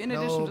 So in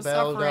addition no to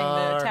suffering the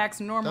Beldar, attack's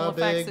normal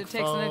the effects, big it takes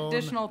an phone.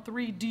 additional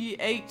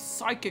 3d8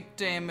 psychic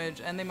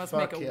damage, and they must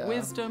Fuck make a yeah.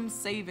 wisdom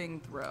saving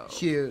throw.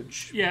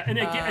 Huge. Yeah, and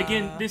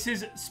again, this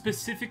is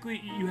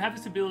specifically you have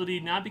this ability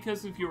not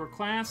because of your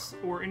class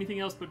or anything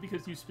else, but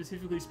because you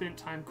specifically spent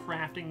time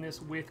crafting this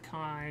with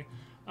Kai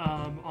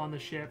on the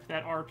ship.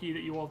 That RP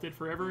that you all did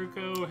forever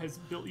ago has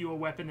built you a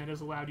weapon that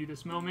has allowed you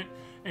this moment,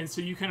 and so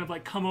you kind of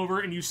like come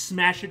over and you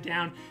smash it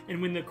down. And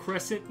when the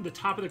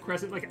top of the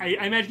crescent, like I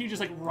imagine you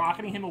just like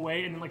rocketing him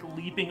away and then like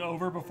leaping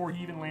over before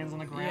he even lands on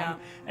the ground,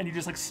 Yeah. and you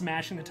just like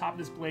smashing the top of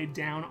this blade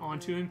down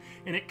onto him,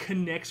 and it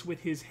connects with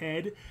his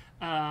head,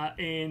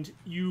 and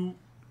you.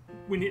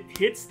 When it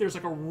hits, there's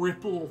like a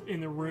ripple in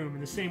the room in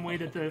the same way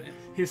that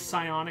his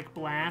psionic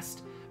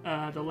blast,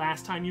 the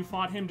last time you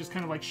fought him, just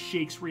kind of like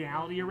shakes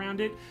reality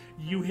around it.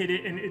 You hit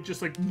it and it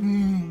just like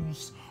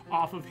moves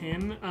off of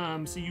him.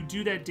 So you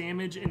do that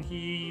damage and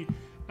he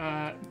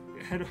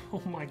had,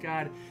 oh my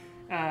god,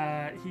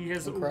 he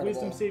has a Incredible.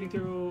 wisdom saving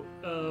throw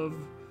of,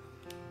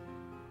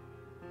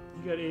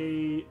 you got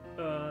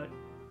a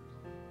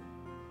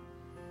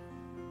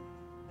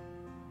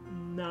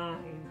 9.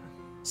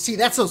 See,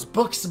 that's those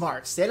book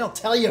smarts they don't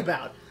tell you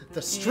about.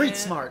 The street Yeah.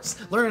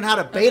 smarts. Learning how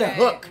to bait a Okay.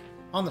 hook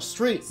on the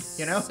street,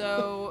 you know?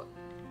 So,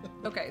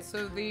 okay,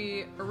 so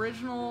the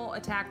original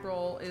attack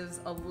roll is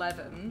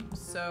 11,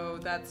 so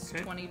that's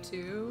Okay.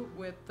 22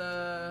 with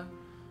the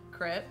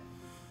crit.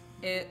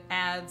 It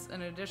adds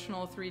an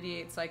additional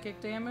 3d8 psychic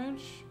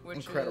damage,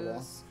 which Incredible.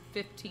 is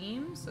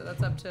 15, so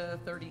that's up to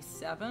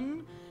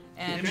 37.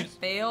 And Okay. it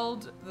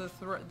failed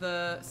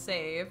the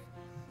save,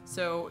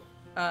 so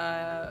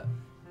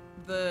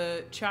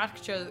the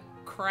Chakcha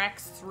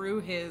cracks through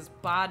his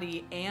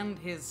body and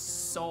his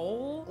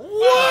soul.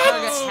 What?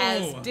 Target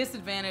has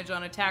disadvantage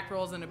on attack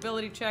rolls and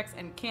ability checks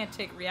and can't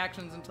take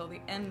reactions until the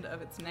end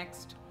of its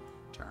next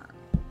turn.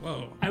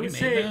 Whoa! I you would made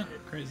say that?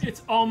 Crazy.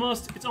 it's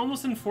almost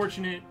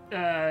unfortunate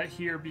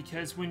here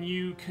because when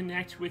you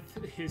connect with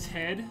his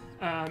head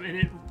and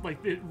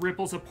it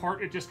ripples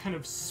apart, it just kind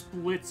of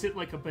splits it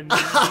like a banana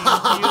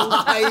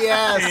peel,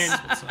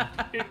 Yes.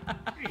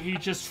 and he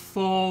just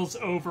falls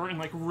over and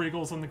like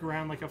wriggles on the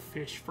ground like a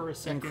fish for a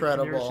second.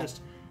 Incredible. And there's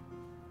just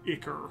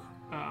ichor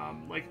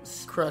like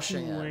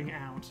Crushing it. spooling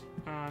out.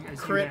 As you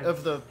Crit had-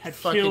 of the had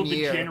fucking killed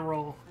year. the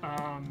general,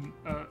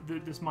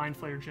 this mind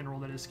flayer general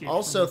that escaped.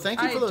 Also, from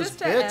thank you for those just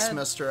to bits, add-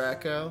 Mr.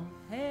 Echo.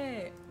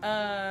 Hey,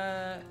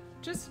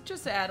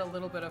 just to add a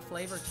little bit of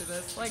flavor to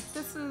this, like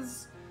this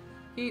is,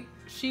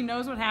 she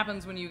knows what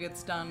happens when you get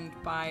stunned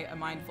by a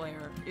mind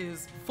flayer.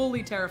 Is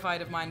fully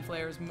terrified of mind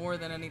flayers more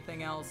than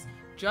anything else.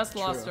 Just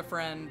lost True. a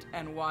friend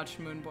and watched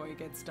Moonboy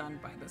get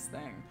stunned by this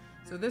thing.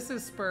 So this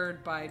is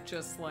spurred by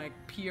just like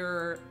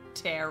pure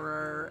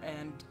terror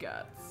and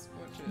guts.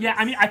 Which is Yeah,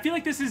 I mean, I feel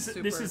like this is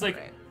super like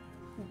great.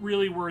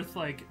 really worth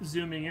like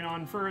zooming in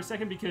on for a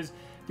second because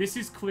this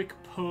is click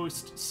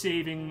post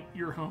saving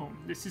your home.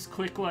 This is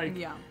click like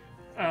Yeah.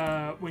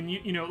 when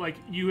you know like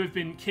you have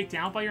been kicked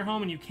out by your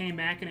home and you came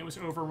back and it was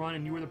overrun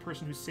and you were the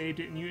person who saved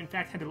it and you in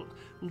fact had to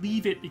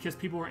leave it because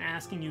people were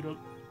asking you to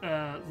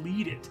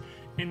lead it.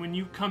 And when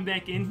you come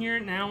back in here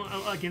now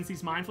against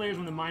these mind flayers,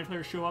 when the mind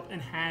flayers show up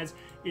and has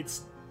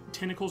its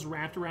tentacles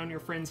wrapped around your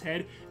friend's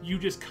head, you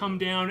just come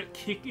down,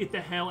 kick it the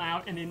hell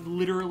out, and then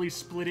literally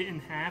split it in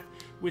half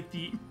with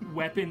the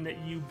weapon that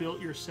you built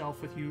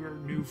yourself with your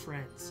new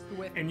friends.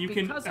 And you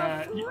can because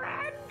of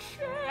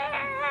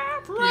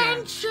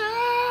Friendship!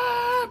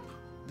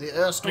 The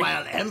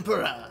erstwhile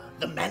emperor,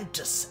 the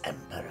Mantis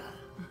Emperor.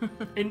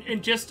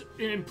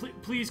 and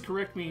please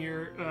correct me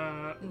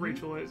here,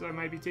 Rachel, as I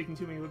might be taking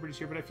too many liberties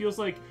here, but it feels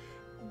like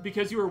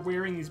because you were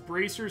wearing these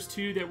bracers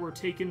too that were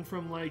taken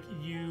from like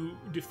you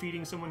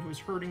defeating someone who was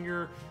hurting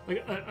your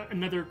like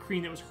another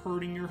Kreen that was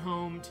hurting your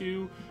home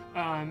too,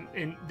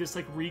 and this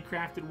like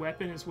recrafted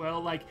weapon as well.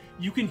 Like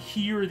you can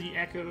hear the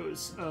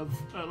echoes of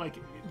like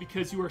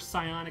because you are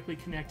psionically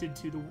connected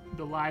to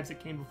the lives that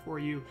came before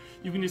you.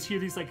 You can just hear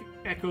these like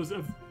echoes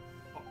of.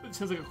 It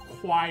sounds like a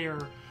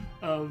choir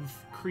of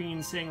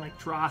Kreen saying like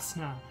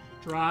Drasna,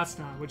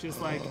 which is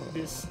like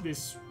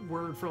this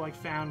word for like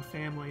found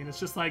family, and it's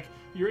just like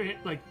your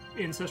like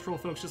ancestral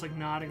folks just like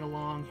nodding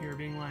along here,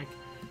 being like,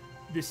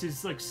 this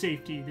is like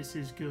safety, this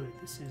is good,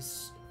 this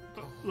is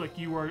like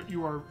you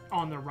are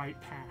on the right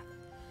path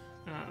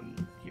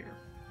here.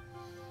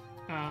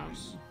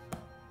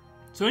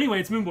 So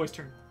anyway, it's Moonboy's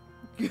turn.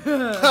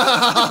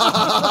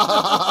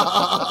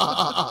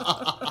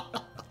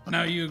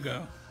 Now you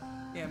go.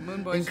 Yeah,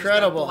 Moonboy's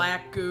Incredible. just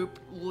got black goop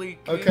leaking.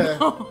 Okay.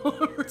 all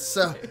over his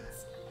So face.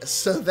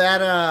 so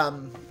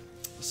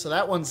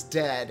that one's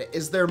dead.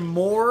 Is there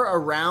more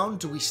around?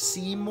 Do we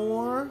see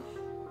more?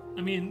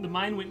 I mean, the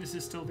mind witness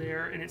is still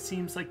there, and it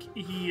seems like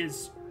he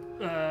is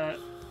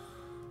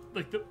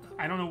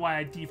I don't know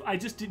why I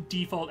just did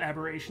default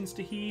aberrations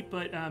to heat,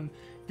 but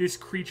this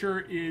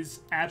creature is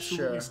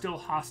absolutely Sure. still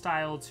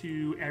hostile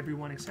to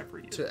everyone except for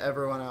you. To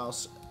everyone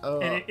else. Oh,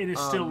 And it is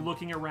still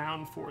looking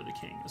around for the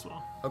king as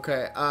well.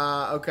 Okay,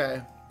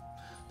 okay.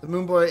 The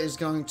Moon Boy is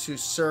going to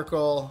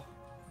circle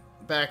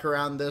back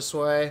around this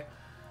way.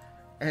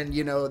 And,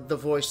 you know, the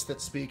voice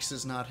that speaks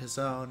is not his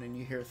own. And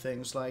you hear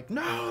things like,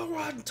 "No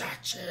one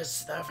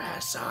touches the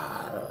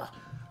vessel.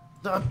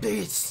 The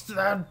beast,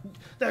 the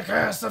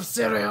curse of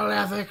Serial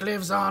Ethic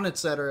lives on,"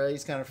 etc.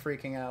 He's kind of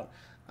freaking out.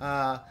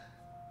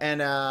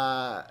 And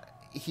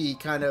he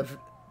kind of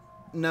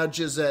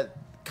nudges at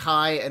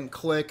Kai and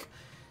Click.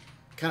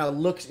 Kind of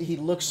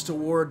looks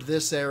toward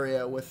this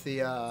area with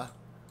the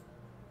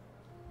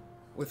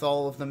with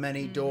all of the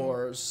many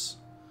doors.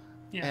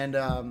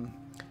 Yeah.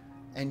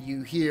 And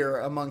you hear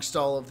amongst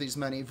all of these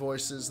many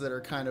voices that are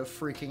kind of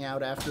freaking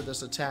out after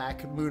this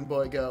attack, Moon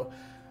Boy go,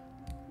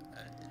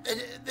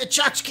 "The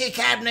tchotchke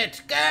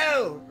cabinet,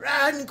 go!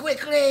 Run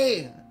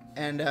quickly!"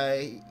 And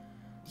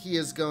he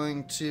is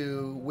going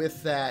to,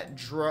 with that,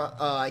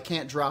 I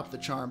can't drop the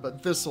charm,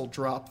 but this'll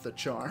drop the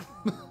charm.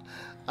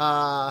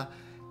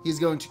 He's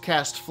going to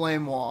cast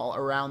Flame Wall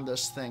around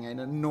this thing, an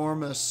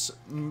enormous...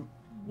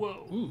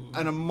 Whoa.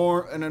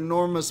 An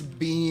enormous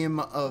beam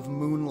of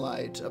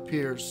moonlight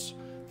appears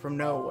from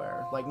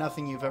nowhere, like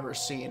nothing you've ever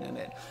seen in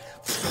it.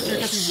 You're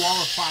casting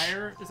Wall of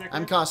Fire, is that correct?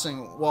 I'm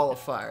casting Wall of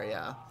Fire,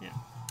 yeah. Yeah.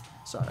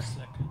 Sorry.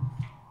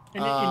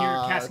 And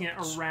you're casting it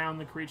around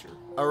the creature.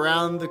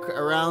 Around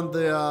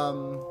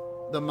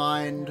the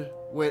Mind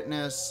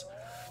Witness.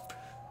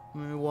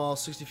 Wall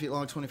 60 feet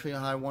long, 20 feet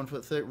high, 1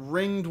 foot thick.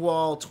 Ringed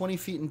wall, 20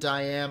 feet in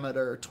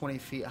diameter, 20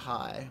 feet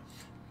high.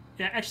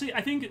 Yeah, actually,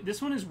 I think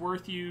this one is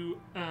worth you.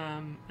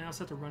 I also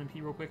have to run and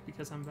pee real quick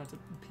because I'm about to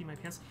pee my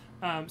pants.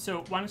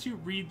 So why don't you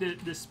read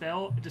the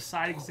spell,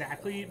 decide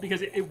exactly,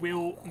 because it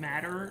will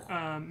matter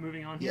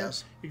moving on here,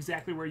 Yes.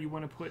 exactly where you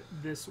want to put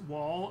this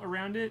wall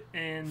around it.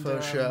 And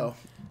Faux show.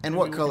 And we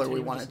what will color continue we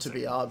with want this it to in a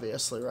be, second.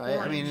 obviously, right?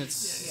 I mean, Orange.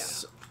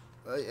 it's...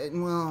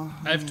 well...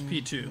 I have to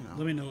pee too.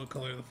 Let me know what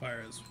color the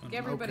fire is.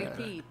 Everybody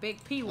Okay. pee.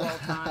 Big pee wall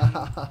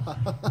time.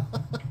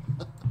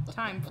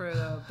 Time for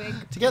the big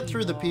To get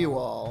through the pee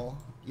wall,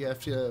 you have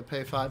to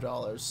pay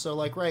 $5. So,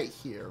 like, right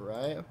here,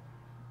 right?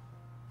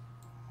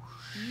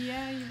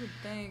 Yeah, you would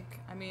think.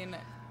 I mean,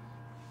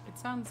 it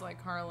sounds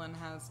like Harlan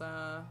has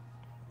a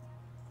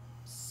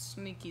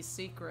sneaky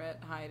secret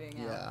hiding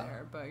Yeah. out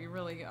there, but you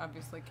really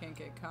obviously can't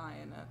get Kai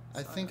in it.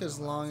 I so think don't as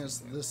know what long else as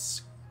to do.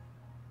 this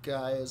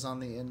guy is on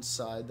the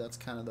inside, that's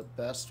kind of the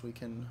best we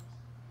can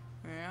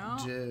Yeah.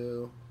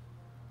 do.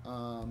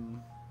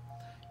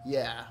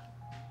 Yeah.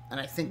 And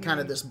I think kind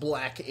of this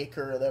black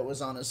ichor that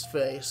was on his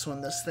face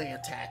when this thing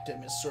attacked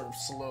him is sort of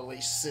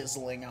slowly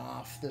sizzling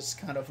off this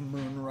kind of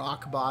moon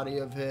rock body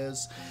of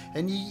his.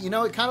 And you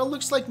know, it kind of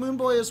looks like Moon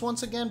Boy is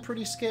once again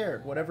pretty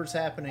scared. Whatever's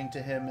happening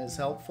to him is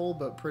helpful,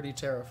 but pretty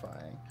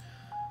terrifying.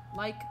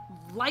 Like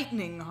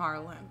lightning,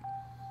 Harlan.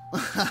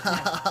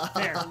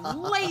 There.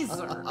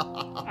 Laser.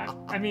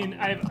 I mean,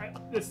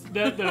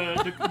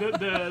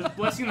 the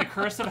blessing and the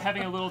curse of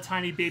having a little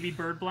tiny baby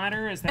bird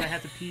bladder is that I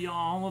have to pee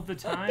all of the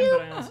time,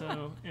 but I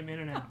also am in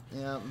and out.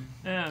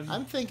 Yeah.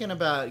 I'm thinking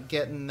about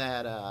getting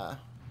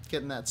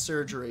that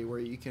surgery where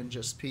you can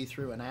just pee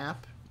through an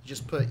app.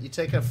 You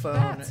take a phone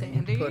That's and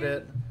handy. you put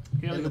it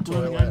You know, in like the a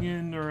blooming toilet.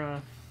 onion or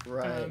a.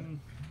 Right.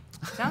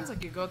 Sounds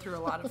like you go through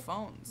a lot of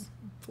phones.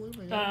 Okay,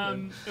 You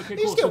cool.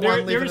 just get So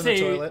one, leave it there's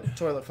in the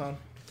toilet phone.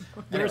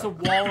 There's a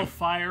wall of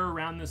fire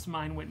around this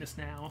Mind Witness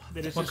now.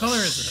 That is What just- color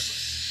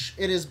is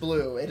It is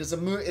blue. It is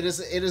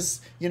it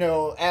is, you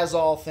know, as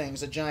all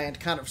things, a giant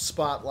kind of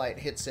spotlight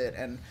hits it,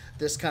 and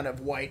this kind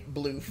of white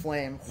blue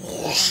flame. And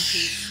he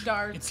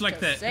starts It's like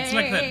to that. say, It's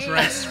like that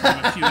dress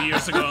from a few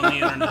years ago on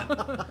the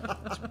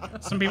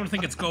internet. Some people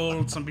think it's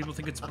gold. Some people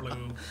think it's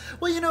blue.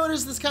 Well, you know, it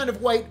is this kind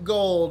of white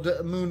gold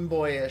moon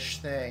boyish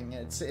thing.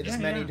 It is Yeah,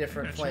 many yeah,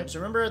 different gotcha. flames.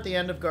 Remember at the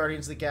end of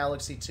Guardians of the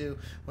Galaxy 2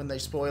 when they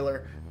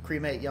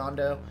cremate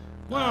Yondo?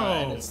 Whoa.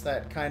 And it's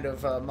that kind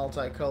of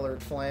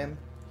multicolored flame.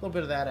 A little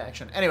bit of that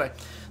action. Anyway,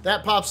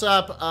 that pops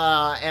up,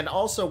 and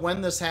also when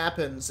this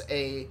happens,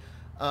 a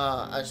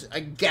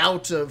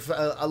gout of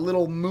a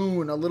little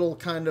moon, a little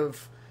kind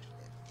of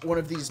one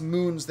of these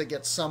moons that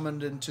gets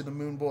summoned into the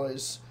Moon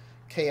Boy's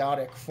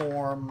chaotic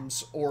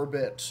form's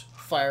orbit,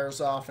 fires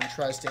off and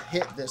tries to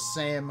hit the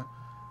same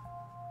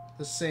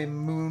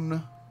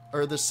moon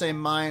or the same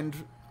Mind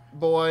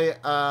Boy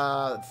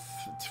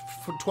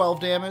for 12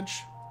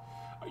 damage.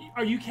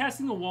 Are you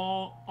casting the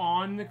wall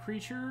on the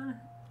creature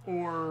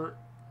or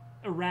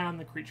around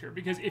the creature?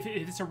 Because if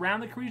it's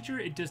around the creature,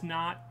 it does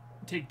not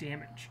take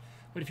damage.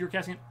 But if you're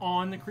casting it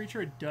on the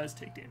creature, it does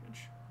take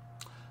damage.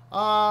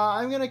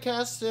 I'm gonna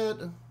cast it.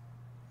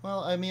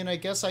 Well, I mean, I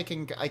guess I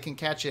can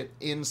catch it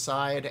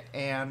inside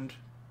and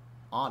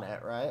on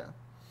it, right?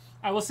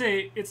 I will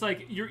say it's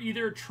like you're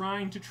either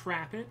trying to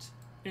trap it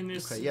in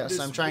this. Okay, yes, this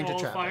I'm trying to wall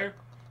of trap fire. it.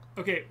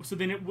 Okay, so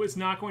then it was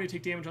not going to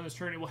take damage on this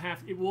turn. It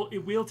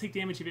will take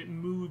damage if it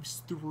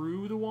moves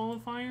through the wall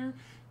of fire,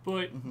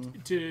 but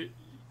Mm-hmm.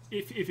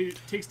 if it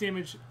takes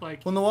damage,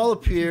 like When the wall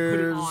if you put it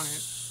appears, on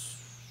it.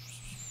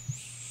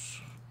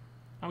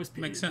 I was peeing.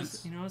 Makes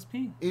sense. I was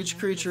peeing. each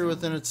creature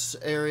within its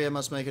area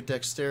must make a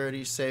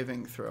dexterity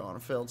saving throw. On a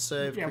failed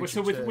save, Yeah,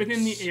 creature so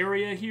within the takes-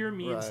 area here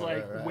means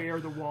Right, right. where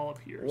the wall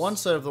appears. One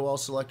side of the wall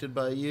selected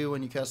by you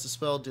when you cast a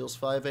spell deals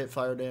 5d8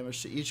 fire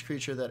damage to each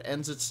creature that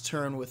ends its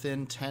turn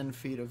within 10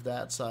 feet of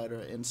that side or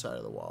inside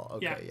of the wall.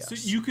 Okay, Yeah, yes. so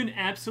you can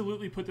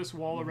absolutely put this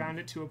wall around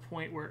it to a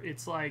point where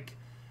it's like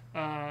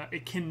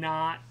it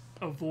cannot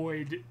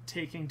avoid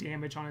taking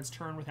damage on its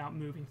turn without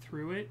moving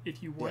through it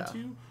if you want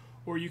Yeah. to.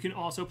 Or you can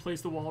also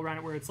place the wall around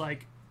it where it's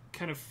like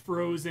kind of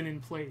frozen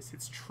in place.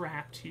 It's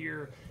trapped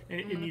here, and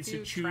it if needs to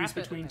you choose trap it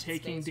between and it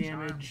taking stays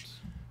damage.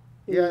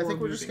 Yeah, I or think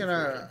we're just moving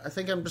through gonna. I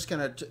think I'm just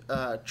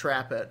gonna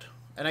trap it,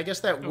 and I guess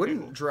that wouldn't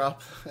cool.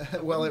 drop.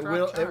 Well, it Drop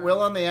will. It charm.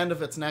 will on the end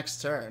of its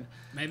next turn.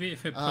 Maybe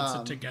if it puts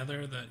it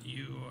together that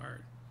you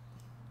are.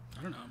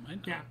 I don't know. It might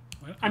not. Yeah.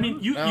 Well, I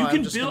mean, you No, you I'm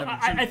can just build. gonna-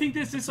 I think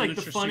this is it's an like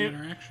the interesting fun.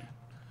 interaction.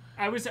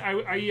 I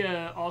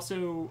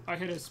also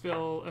had a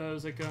spell. It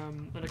was like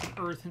an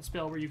earth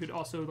spell where you could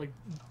also like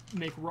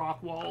make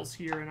rock walls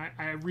here, and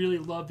I really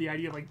love the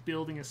idea of like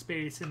building a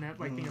space and that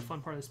like being a fun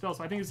part of the spell.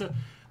 So I think it's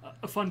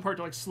a fun part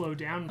to like slow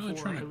down Really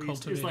for trying at to least.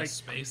 cultivate Is like a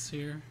space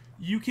here.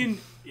 you can.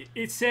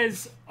 It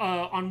says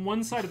on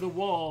one side of the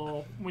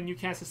wall when you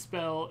cast a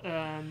spell.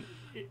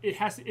 It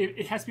has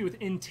to be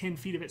within 10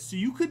 feet of it. So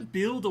you could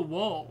build a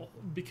wall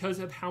because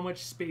of how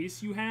much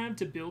space you have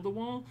to build a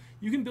wall.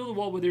 You can build a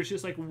wall where there's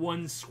just like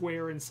one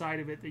square inside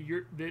of it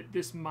that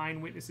this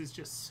Mind Witness is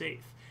just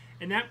safe.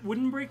 And that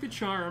wouldn't break the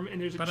charm,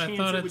 and there's a But I chance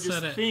thought it it would just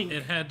said think.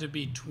 it had to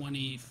be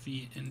 20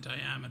 feet in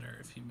diameter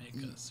if you make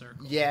a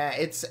circle. Yeah,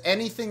 it's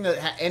anything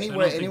that any don't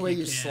way think any way you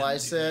you can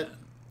slice do it, that.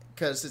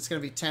 because it's gonna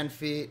be 10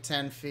 feet,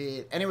 10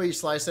 feet. Any way you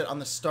slice it on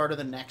the start of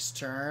the next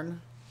turn,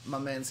 my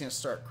man's gonna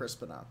start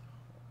crisping up.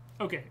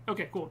 Okay,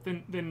 cool.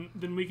 Then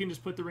we can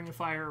just put the Ring of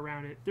Fire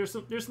around it. There's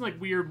some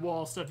like weird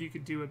wall stuff you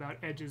could do about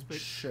edges, but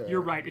Sure. you're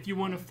right. If you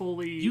want to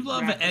fully You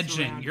love wrap this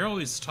edging. around- You're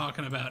always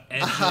talking about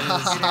edges,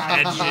 Get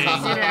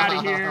edging. out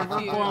of here. We're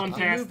If you blowing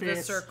past move the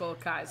this. circle,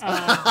 Kai's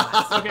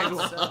Okay, cool.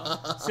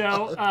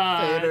 So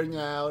Fading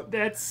out.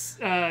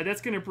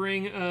 that's gonna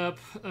bring up.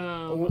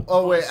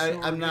 Oh wait,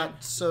 Buzzsword. I'm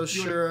not so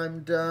sure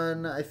I'm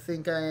done. I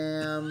think I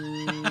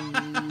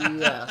am.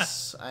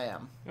 Yes, I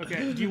am.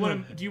 Okay. Do you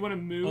want to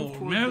move Oh,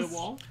 toward move. the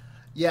wall?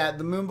 Yeah,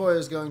 the Moon Boy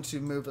is going to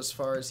move as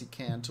far as he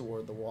can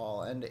toward the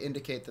wall and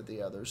indicate that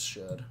the others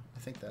should. I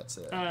think that's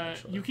it.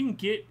 actually. You can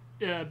get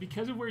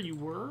because of where you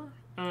were.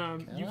 You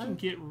I? can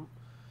get.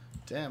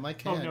 Damn, I Oh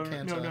can't. no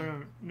can't no I? Yeah,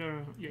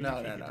 No, you no,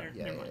 can't no. get there.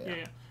 Yeah, Never mind.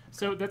 yeah.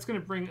 So that's going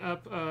to bring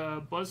up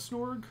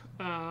Buzzsnorg,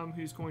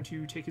 who's going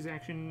to take his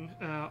action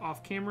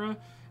off camera,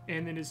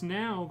 and then is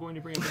now going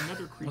to bring up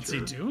another creature. What's he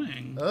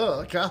doing?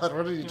 Oh God,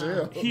 what did he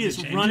do? He is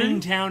changing? running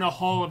down a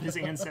hall of his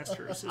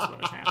ancestors. Is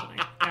what is happening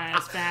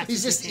as fast.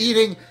 He's as just he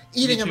can.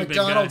 eating a too, big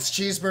McDonald's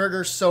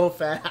cheeseburger so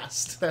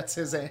fast. That's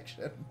his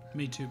action.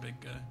 Me too, big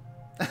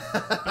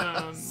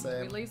guy. We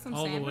Same. leave some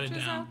All the way sandwiches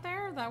down. out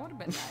there? That would have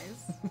been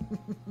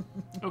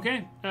nice.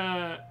 Okay.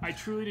 I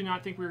truly did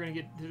not think we were going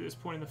to get to this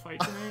point in the fight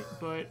tonight,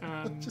 but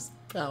Just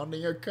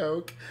pounding a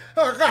Coke.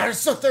 Oh God, I'm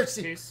so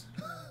thirsty. case.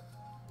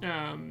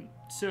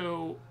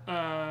 So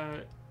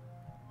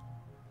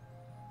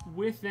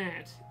with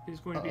that is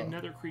going to be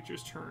another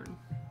creature's turn.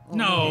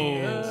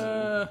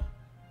 No.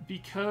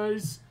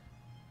 Because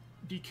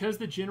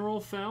the general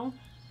fell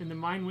and the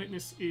Mind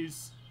Witness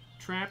is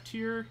trapped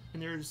here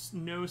and there's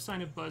no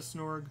sign of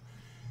Buzzsnorg,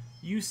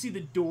 you see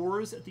the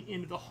doors at the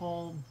end of the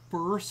hall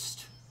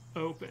burst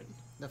open.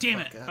 The Damn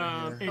fuck it.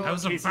 outta here. And I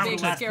was Casey, about the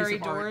to- last Scary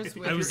piece of art, doors if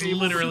with- I was you're able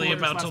to literally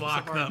explore this about to last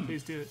piece of lock art, them.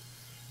 Please do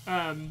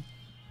it.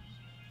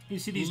 You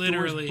see these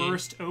Literally. doors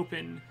burst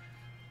open,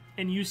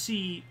 and you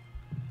see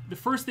the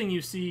first thing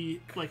you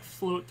see like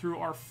float through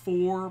are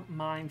 4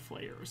 mind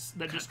flayers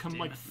that just come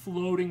damn like it.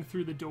 floating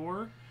through the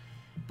door.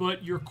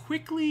 But you're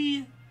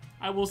quickly,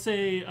 I will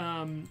say,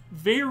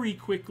 very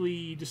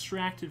quickly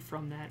distracted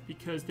from that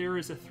because there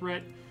is a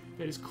threat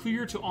that is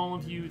clear to all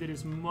of you that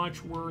is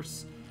much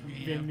worse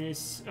than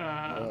this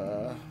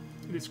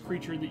this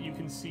creature that you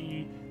can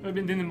see.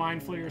 Than the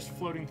mind flayers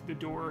floating through the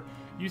door.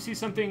 You see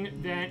something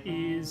that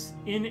is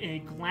in a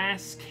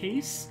glass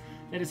case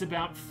that is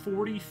about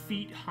 40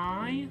 feet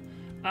high.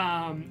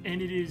 And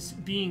it is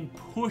being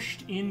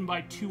pushed in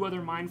by 2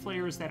 other mind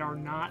flayers that are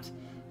not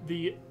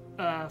the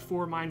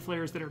 4 mind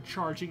flayers that are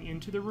charging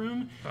into the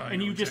room. I And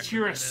know you just exactly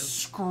hear what a that is.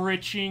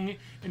 scritching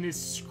and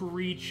this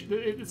screech.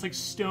 It's like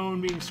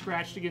stone being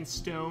scratched against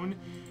stone.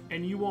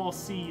 And you all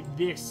see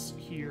this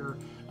here.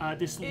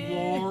 This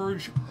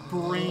large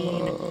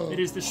brain that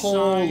is the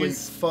Holy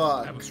size.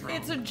 fuck. That was wrong.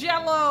 It's a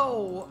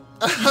jello!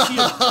 You see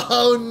a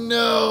Oh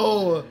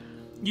no.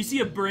 You see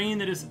a brain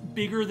that is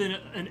bigger than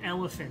an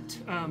elephant,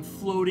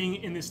 floating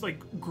in this like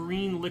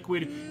green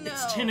liquid.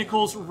 Its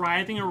tentacles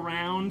writhing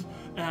around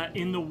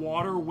in the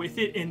water with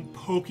it and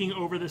poking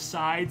over the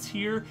sides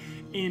here.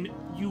 And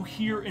you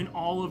hear in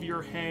all of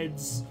your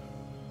heads,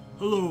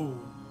 "Hello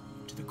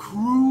to the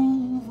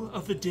crew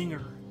of the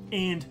Dinger.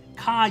 And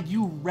Kai,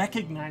 you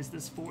recognize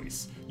this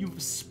voice.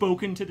 You've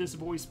spoken to this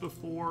voice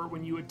before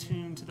when you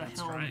attuned to the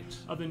helm right.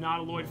 of the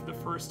Nautiloid for the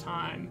first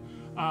time.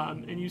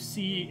 And you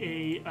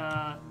see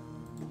a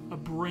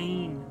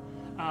brain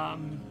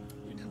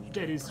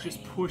that is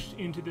just pushed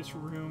into this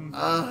room.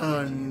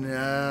 Oh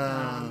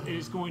no. It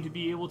is going to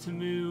be able to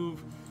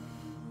move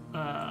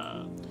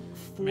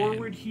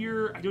forward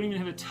here. I don't even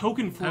have a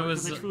token for it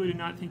because I truly did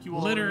not think you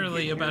all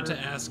literally were about to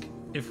ask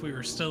if we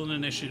were still in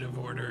initiative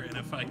order and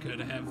if I could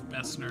have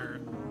Bessner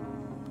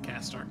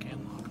cast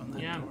Arcane Lock on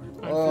that Yeah, door.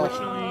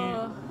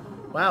 unfortunately,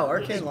 Wow,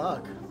 arcane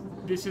lock.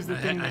 this is the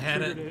thing I that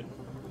had triggered it.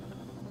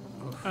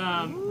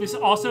 it. This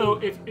also,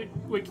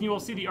 wait, can you all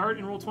see the art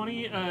in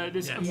Roll20?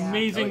 This Yes.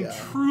 amazing, Oh, yeah.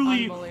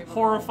 truly Unbelievable.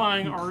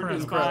 horrifying art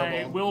is by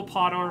Incredible. Will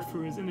Potarf,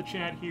 who is in the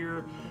chat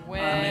here.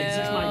 Well, This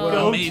is my Well,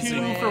 go-to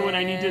amazing. for when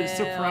I need to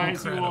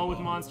surprise you all with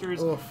Incredible.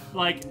 monsters. Oof.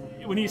 Like,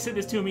 when he said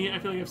this to me, I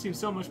feel like I've seen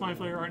so much Mind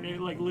Flayer art, and it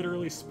like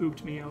literally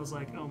spooked me. I was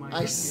like, oh my I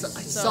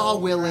goodness. saw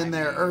Will in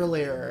there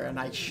earlier, and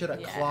I should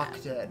have Yeah.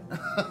 clocked it.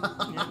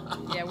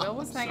 Yeah, Will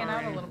was hanging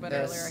out a little bit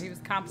Yes. earlier. He was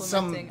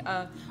complimenting.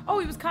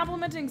 He was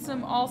complimenting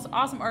some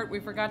awesome art we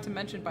forgot to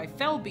mention by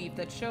Fellbeef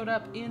that showed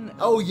up in.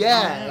 Oh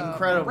yeah,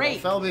 incredible.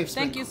 Great. Fellbeef's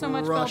Thank been you so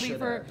much, crushing Fellbeef,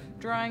 for it.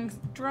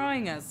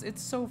 drawing us.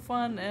 It's so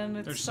fun and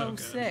it's They're so, so good.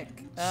 sick.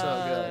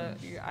 So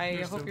I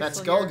They're hope so you're That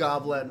still Skull here.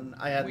 Goblin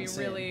I hadn't We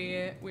seen.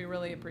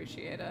 really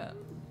appreciate it.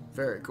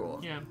 Very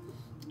cool. Yeah.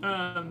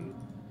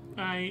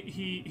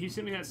 He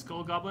sent me that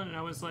Skull Goblin, and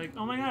I was like,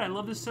 oh my god, I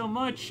love this so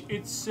much.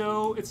 It's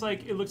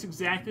like, it looks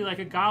exactly like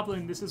a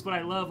goblin. This is what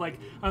I love. Like,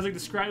 I was like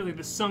describing like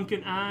the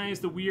sunken eyes,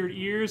 the weird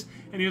ears,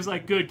 and he was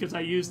like, good, because I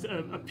used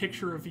a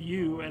picture of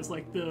you as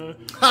like the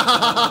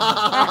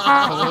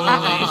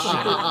Holy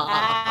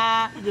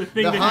shit. the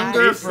thing The that he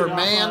hunger based for it off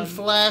man on.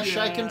 flesh,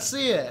 I Yeah. can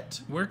see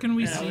it. Where can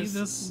we Yeah, see it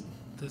was-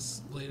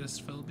 this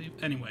latest Fellbeef?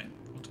 Anyway,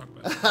 we'll talk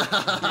about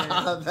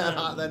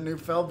it. that new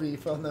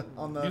Fellbeef on the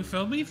New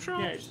Fellbeef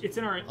drops? Yeah, it's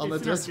in our On the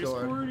it's in our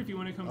Discord. Discord. If you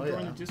want to come Oh,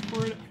 join yeah. the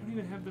Discord, I don't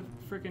even have the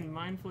freaking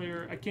Mind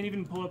Flayer. I can't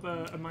even pull up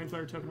a Mind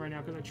Flayer token right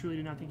now because I truly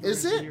do not think you're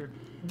Is gonna it? be here.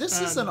 This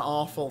is an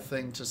awful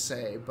thing to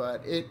say,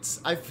 but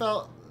I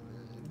felt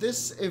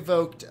this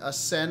evoked a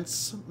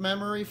sense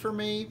memory for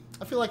me.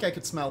 I feel like I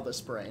could smell this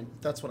brain.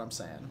 That's what I'm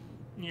saying.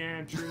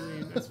 Yeah,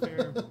 truly, that's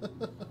fair.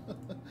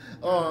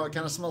 Oh, it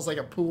kind of smells like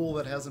a pool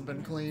that hasn't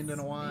been cleaned in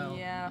a while.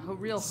 Yeah,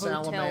 real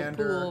Salamander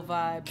hotel pool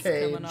vibes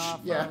cage, coming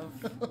off yeah.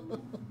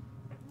 of.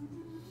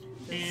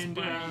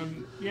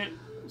 And yeah,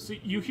 so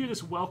you hear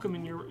this welcome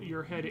in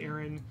your head,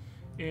 Aaron,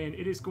 and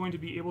it is going to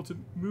be able to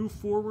move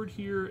forward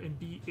here and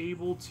be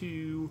able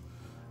to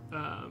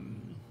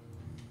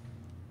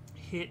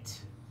hit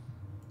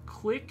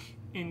Click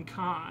and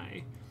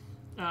Kai.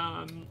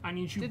 I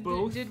need you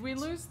both. Did we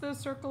lose the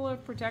circle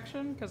of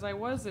protection? Because I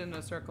was in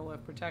a circle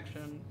of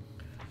protection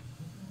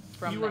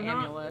from You the were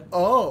not- amulet.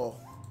 Oh,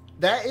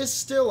 that is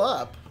still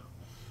up.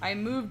 I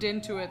moved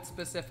into it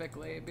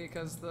specifically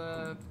because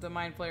the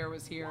Mind Flayer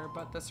was here,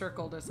 but the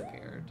circle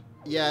disappeared.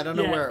 Yeah, I don't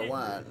know Yeah, where it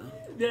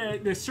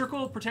went. The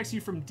circle protects you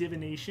from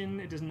divination.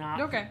 It does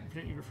not Okay.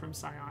 protect you from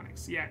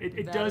psionics. Yeah,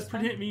 it That does is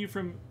fine. prevent me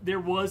from. There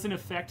was an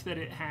effect that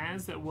it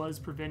has that was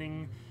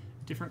preventing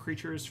different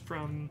creatures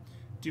from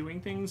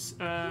doing things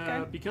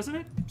because of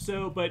it.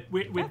 So, but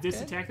with That's this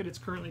good. attack that it's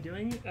currently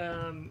doing,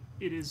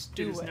 it is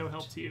Do no it.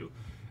 help to you.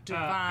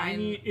 Divine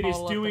it is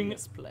all up in doing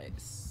this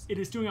place. it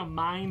is doing a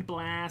mind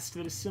blast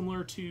that is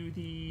similar to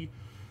the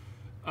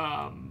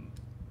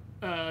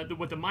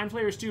what the mind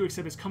flayers do,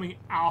 except it's coming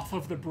off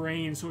of the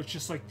brain, so it's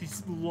just like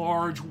these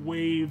large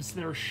waves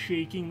that are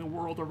shaking the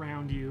world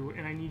around you.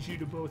 And I need you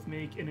to both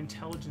make an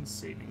intelligence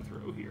saving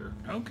throw here.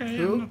 Okay,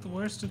 Who? I'm not the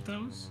worst at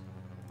those.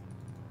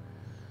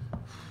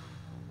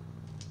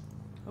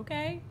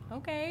 Okay.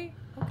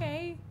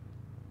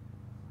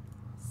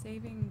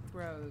 Saving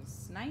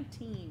throws.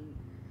 19.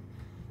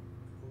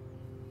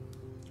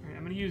 All right,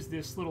 I'm going to use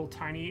this little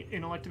tiny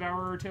intellect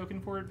devourer token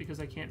for it because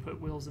I can't put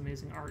Will's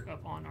amazing art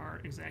up on our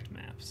exact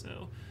map.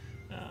 So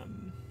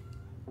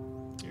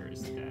here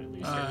is that at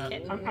least.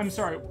 I'm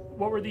sorry.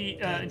 What were the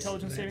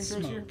intelligence saving That's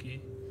throws here?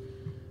 smoky.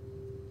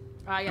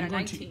 I got a I'm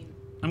going to- 19.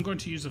 I'm going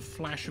to use a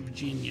flash of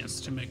genius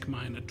to make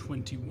mine a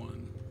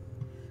 21.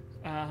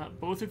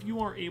 Both of you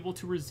are able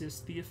to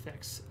resist the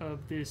effects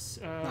of this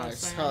Nice,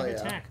 psionic hell yeah.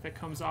 attack that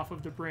comes off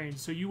of the brain.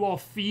 So you all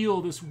feel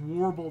this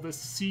warble, this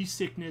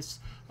seasickness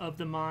of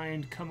the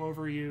mind come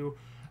over you.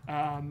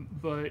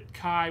 But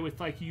Kai, with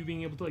like you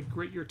being able to like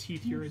grit your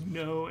teeth here and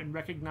know and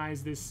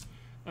recognize this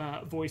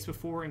voice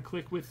before, and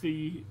Click with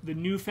the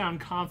newfound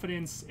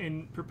confidence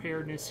and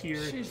preparedness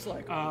here She's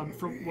like,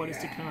 for what is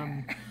to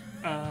come.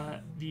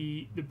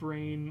 The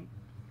brain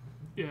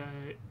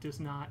does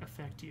not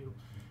affect you.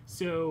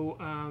 So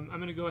I'm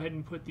going to go ahead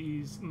and put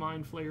these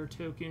Mind Flayer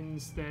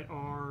tokens that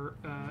are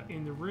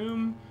in the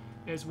room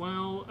as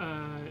well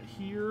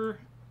here.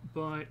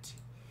 But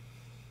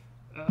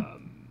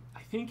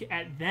I think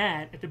at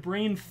the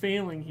brain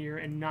failing here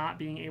and not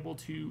being able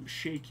to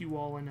shake you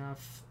all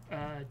enough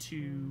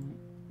to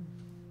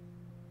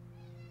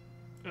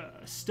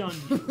stun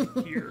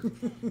you here.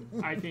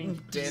 I think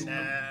we're going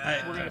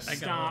to I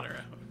stop got her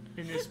out.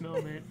 in this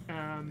moment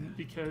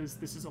because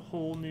this is a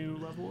whole new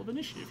level of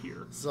initiative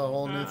here. It's a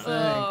whole new thing.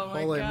 Oh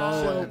my Holy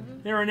God. moly.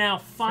 There are now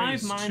 5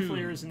 Phase mind 2.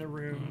 flayers in the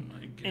room, Oh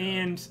my God.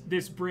 and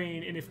this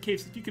brain. And if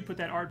Caves, if you could put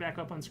that art back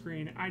up on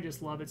screen, I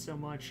just love it so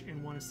much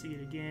and want to see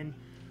it again.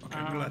 Okay,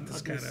 I'm gonna let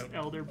this of cat this out.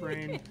 elder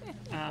brain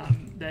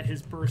that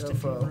has burst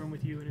into the Gofo. room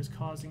with you and is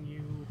causing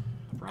you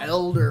a problem.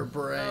 Elder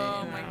brain.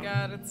 Oh my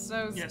god, it's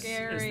so Yes,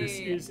 scary. as this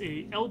is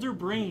a elder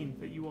brain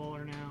that you all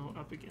are now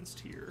up against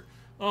here.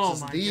 Oh This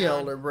is my the God.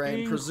 elder brain,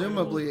 Incredible.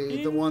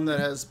 presumably the one that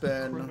has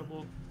been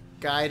Incredible.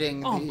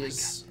 guiding Oh my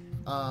these.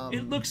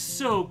 It looks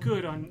so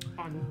good on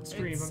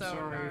stream. It's I'm so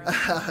sorry.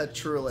 dark.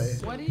 Truly.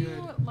 What do good.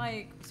 you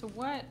like? So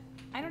what?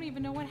 I don't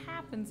even know what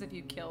happens if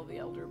you kill the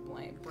elder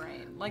brain.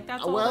 Like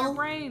that's all Well, their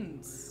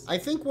brains. I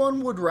think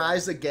one would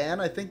rise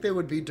again. I think they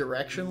would be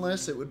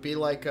directionless. It would be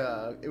like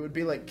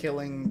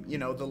killing,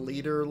 the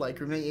leader. Like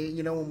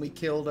when we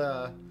killed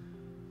what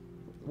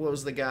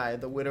was the guy,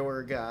 the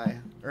widower guy,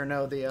 or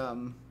no,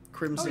 the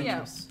Crimson. Oh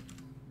yes.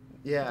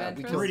 Yeah, we Ventress?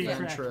 killed Meridian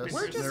Track. Ventress.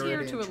 We're just here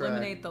Meridian to Track.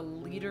 eliminate the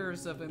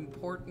leaders of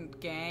important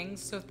gangs,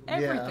 so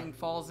everything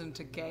falls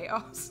into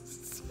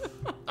chaos.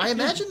 I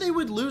imagine they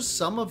would lose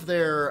some of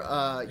their,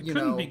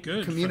 Couldn't be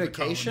good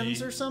communications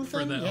for the or something.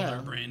 For the yeah.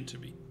 elder brain to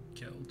be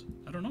killed.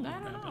 I don't know what I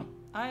don't happened.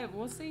 know.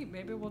 We'll see.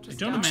 Maybe we'll I just.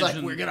 don't die. like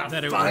imagine we're gonna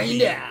that it find would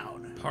be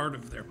out. part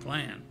of their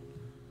plan.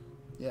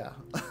 Yeah.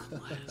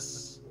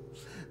 Unless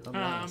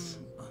Unless.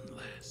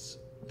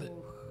 the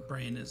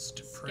brain is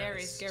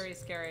depressed.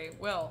 Scary.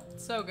 Will,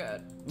 so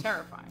good.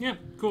 Terrifying. Yeah,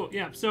 cool.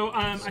 Yeah, so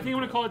I think I'm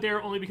gonna call it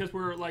there only because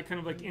we're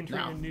entering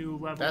No, a new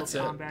level that's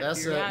of it. combat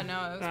That's here. it. Yeah,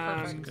 no, it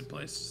was perfect. Good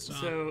place to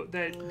stop. So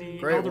that the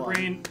Great elder one.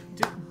 brain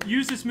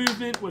used this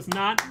movement, was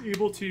not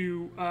able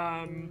to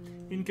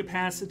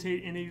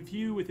incapacitate any of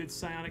you with its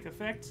psionic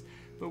effects,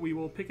 but we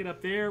will pick it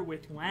up there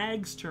with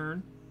Lag's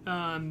turn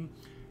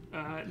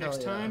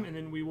next yeah. time, and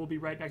then we will be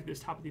right back at this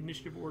top of the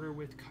initiative order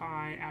with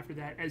Kai after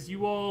that, as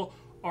you all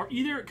are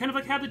either kind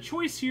of have the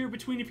choice here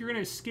between if you're going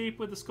to escape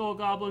with the Skull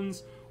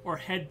Goblins or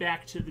head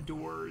back to the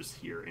doors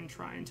here and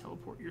try and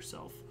teleport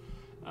yourself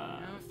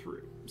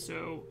through.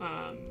 So,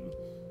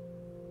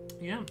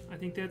 yeah, I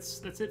think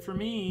that's it for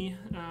me.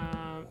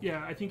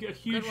 I think a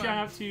huge Good one. shout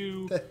out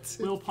to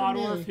That's it Will for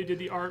Podorf, me. who did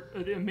the art,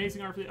 the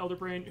amazing art for the Elder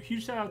Brain. A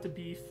huge shout out to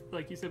Beef,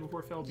 like you said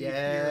before, Fell Beef here,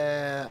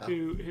 Yeah.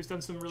 who has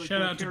done some really Shout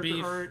cool out to character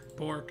beef, art.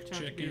 pork, Shout out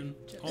to chicken,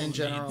 all In the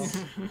general. meats.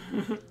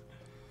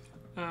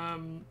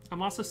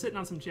 I'm also sitting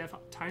on some Jeff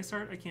Tice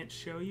art I can't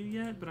show you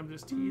yet, but I'm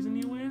just teasing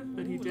you with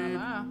that he did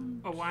la.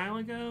 a while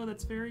ago.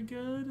 That's very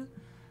good.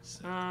 It's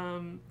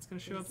gonna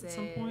show up at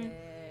some point.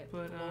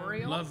 But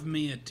L'Oreal? Love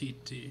me a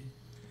TT.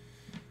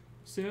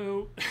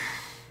 so Did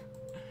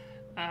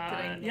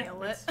I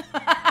nail it?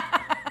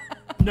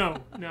 No,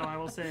 I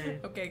will say.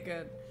 Okay,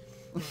 good.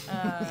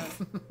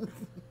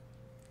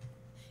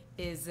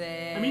 Is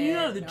it? I mean, you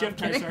know the No, Jeff I'm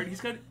Tice kidding.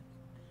 art.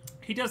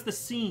 He does the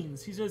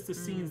scenes. He does the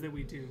scenes that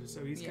we do.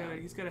 So he's Yeah.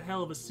 got a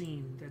hell of a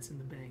scene that's in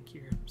the bank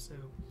here. So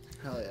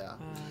Hell yeah.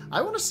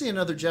 I want to see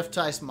another Jeff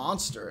Tice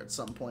monster at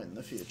some point in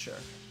the future.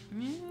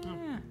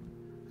 Yeah.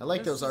 I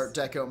like those Art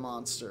Deco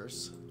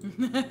monsters.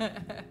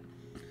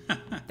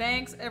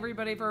 Thanks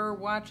everybody for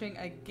watching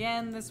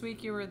again this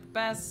week. You were the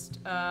best.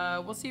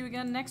 We'll see you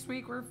again next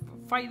week. We're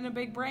fighting a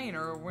big brain,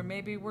 or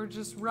maybe we're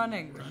just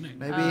running.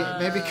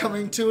 Maybe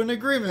coming to an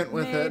agreement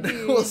with it.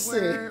 We'll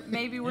see.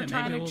 Maybe we're Yeah,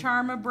 trying maybe to we'll-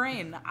 charm a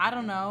brain. I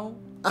don't know.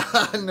 No,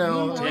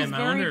 Moonboy's Damn, I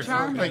wonder very if-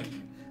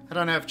 charming. I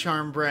don't have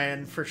charm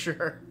brain for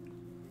sure.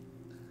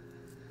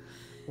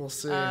 We'll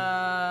see.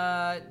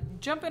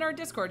 Jump in our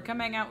Discord. Come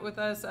hang out with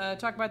us.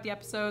 Talk about the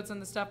episodes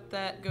and the stuff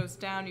that goes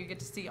down. You get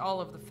to see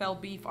all of the Fell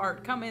Beef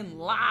art. Come in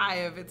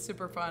live. It's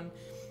super fun.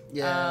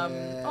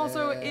 Yeah.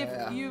 Also,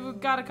 if you've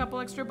got a couple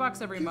extra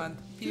bucks every month,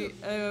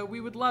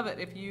 we would love it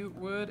if you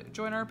would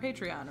join our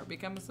Patreon or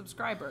become a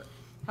subscriber.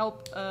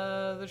 Help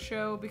the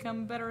show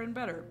become better and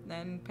better,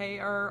 and pay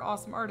our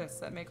awesome artists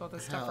that make all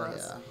this stuff for Hell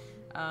us.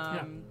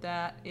 Yeah.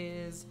 That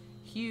is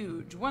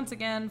huge. Once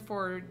again,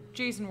 for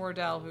Jason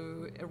Wardell,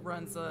 who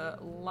runs a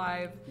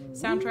live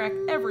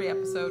soundtrack every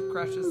episode,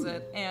 crushes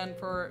it, and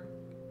for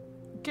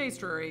Case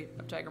Drury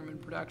of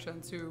Tigerman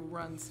Productions, who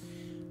runs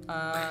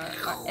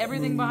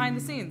everything behind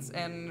the scenes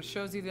and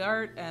shows you the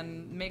art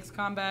and makes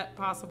combat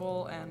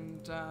possible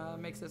and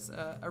makes this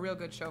a real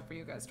good show for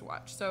you guys to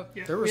watch. So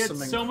yeah, There was we had some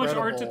so much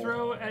art to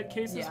incredible- throw at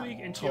Case this Yeah. week,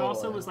 and she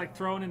also Totally. was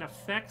throwing in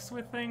effects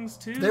with things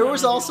too. There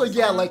was also, So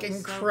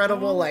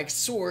incredible, cool.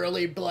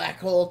 swirly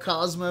black hole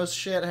cosmos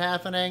shit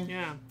happening.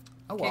 Yeah.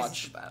 I Case is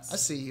watch. the best. I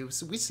see you.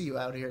 So we see you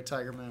out here,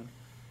 Tiger Moon.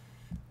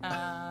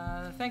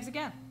 thanks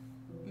again.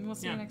 And we'll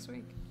see you Yeah. next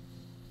week.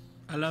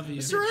 I love you.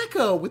 Mr.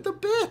 Echo with the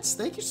bits.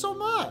 Thank you so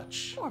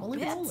much. Holy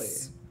moly.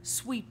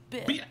 Sweet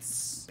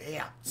bits.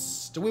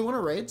 Bits. Do we want to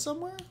raid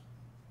somewhere?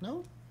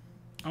 No?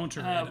 I want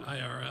to read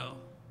IRL.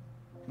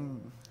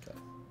 Okay.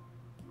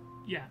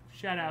 Yeah.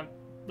 Shout out.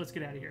 Let's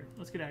get out of here.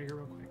 Let's get out of here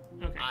real quick.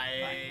 Okay.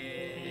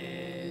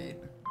 Bye.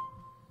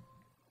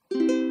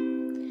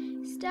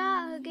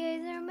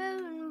 Stargazer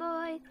moon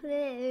boy,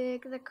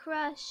 Click, the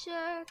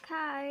Crusher,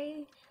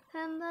 Kai,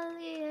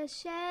 Humblia,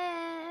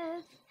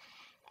 Chef,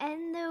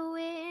 and the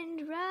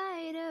Wind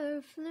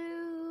Rider,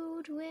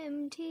 Flute,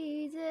 Whim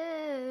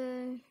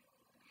Teaser.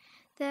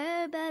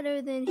 They're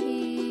better than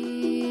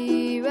he.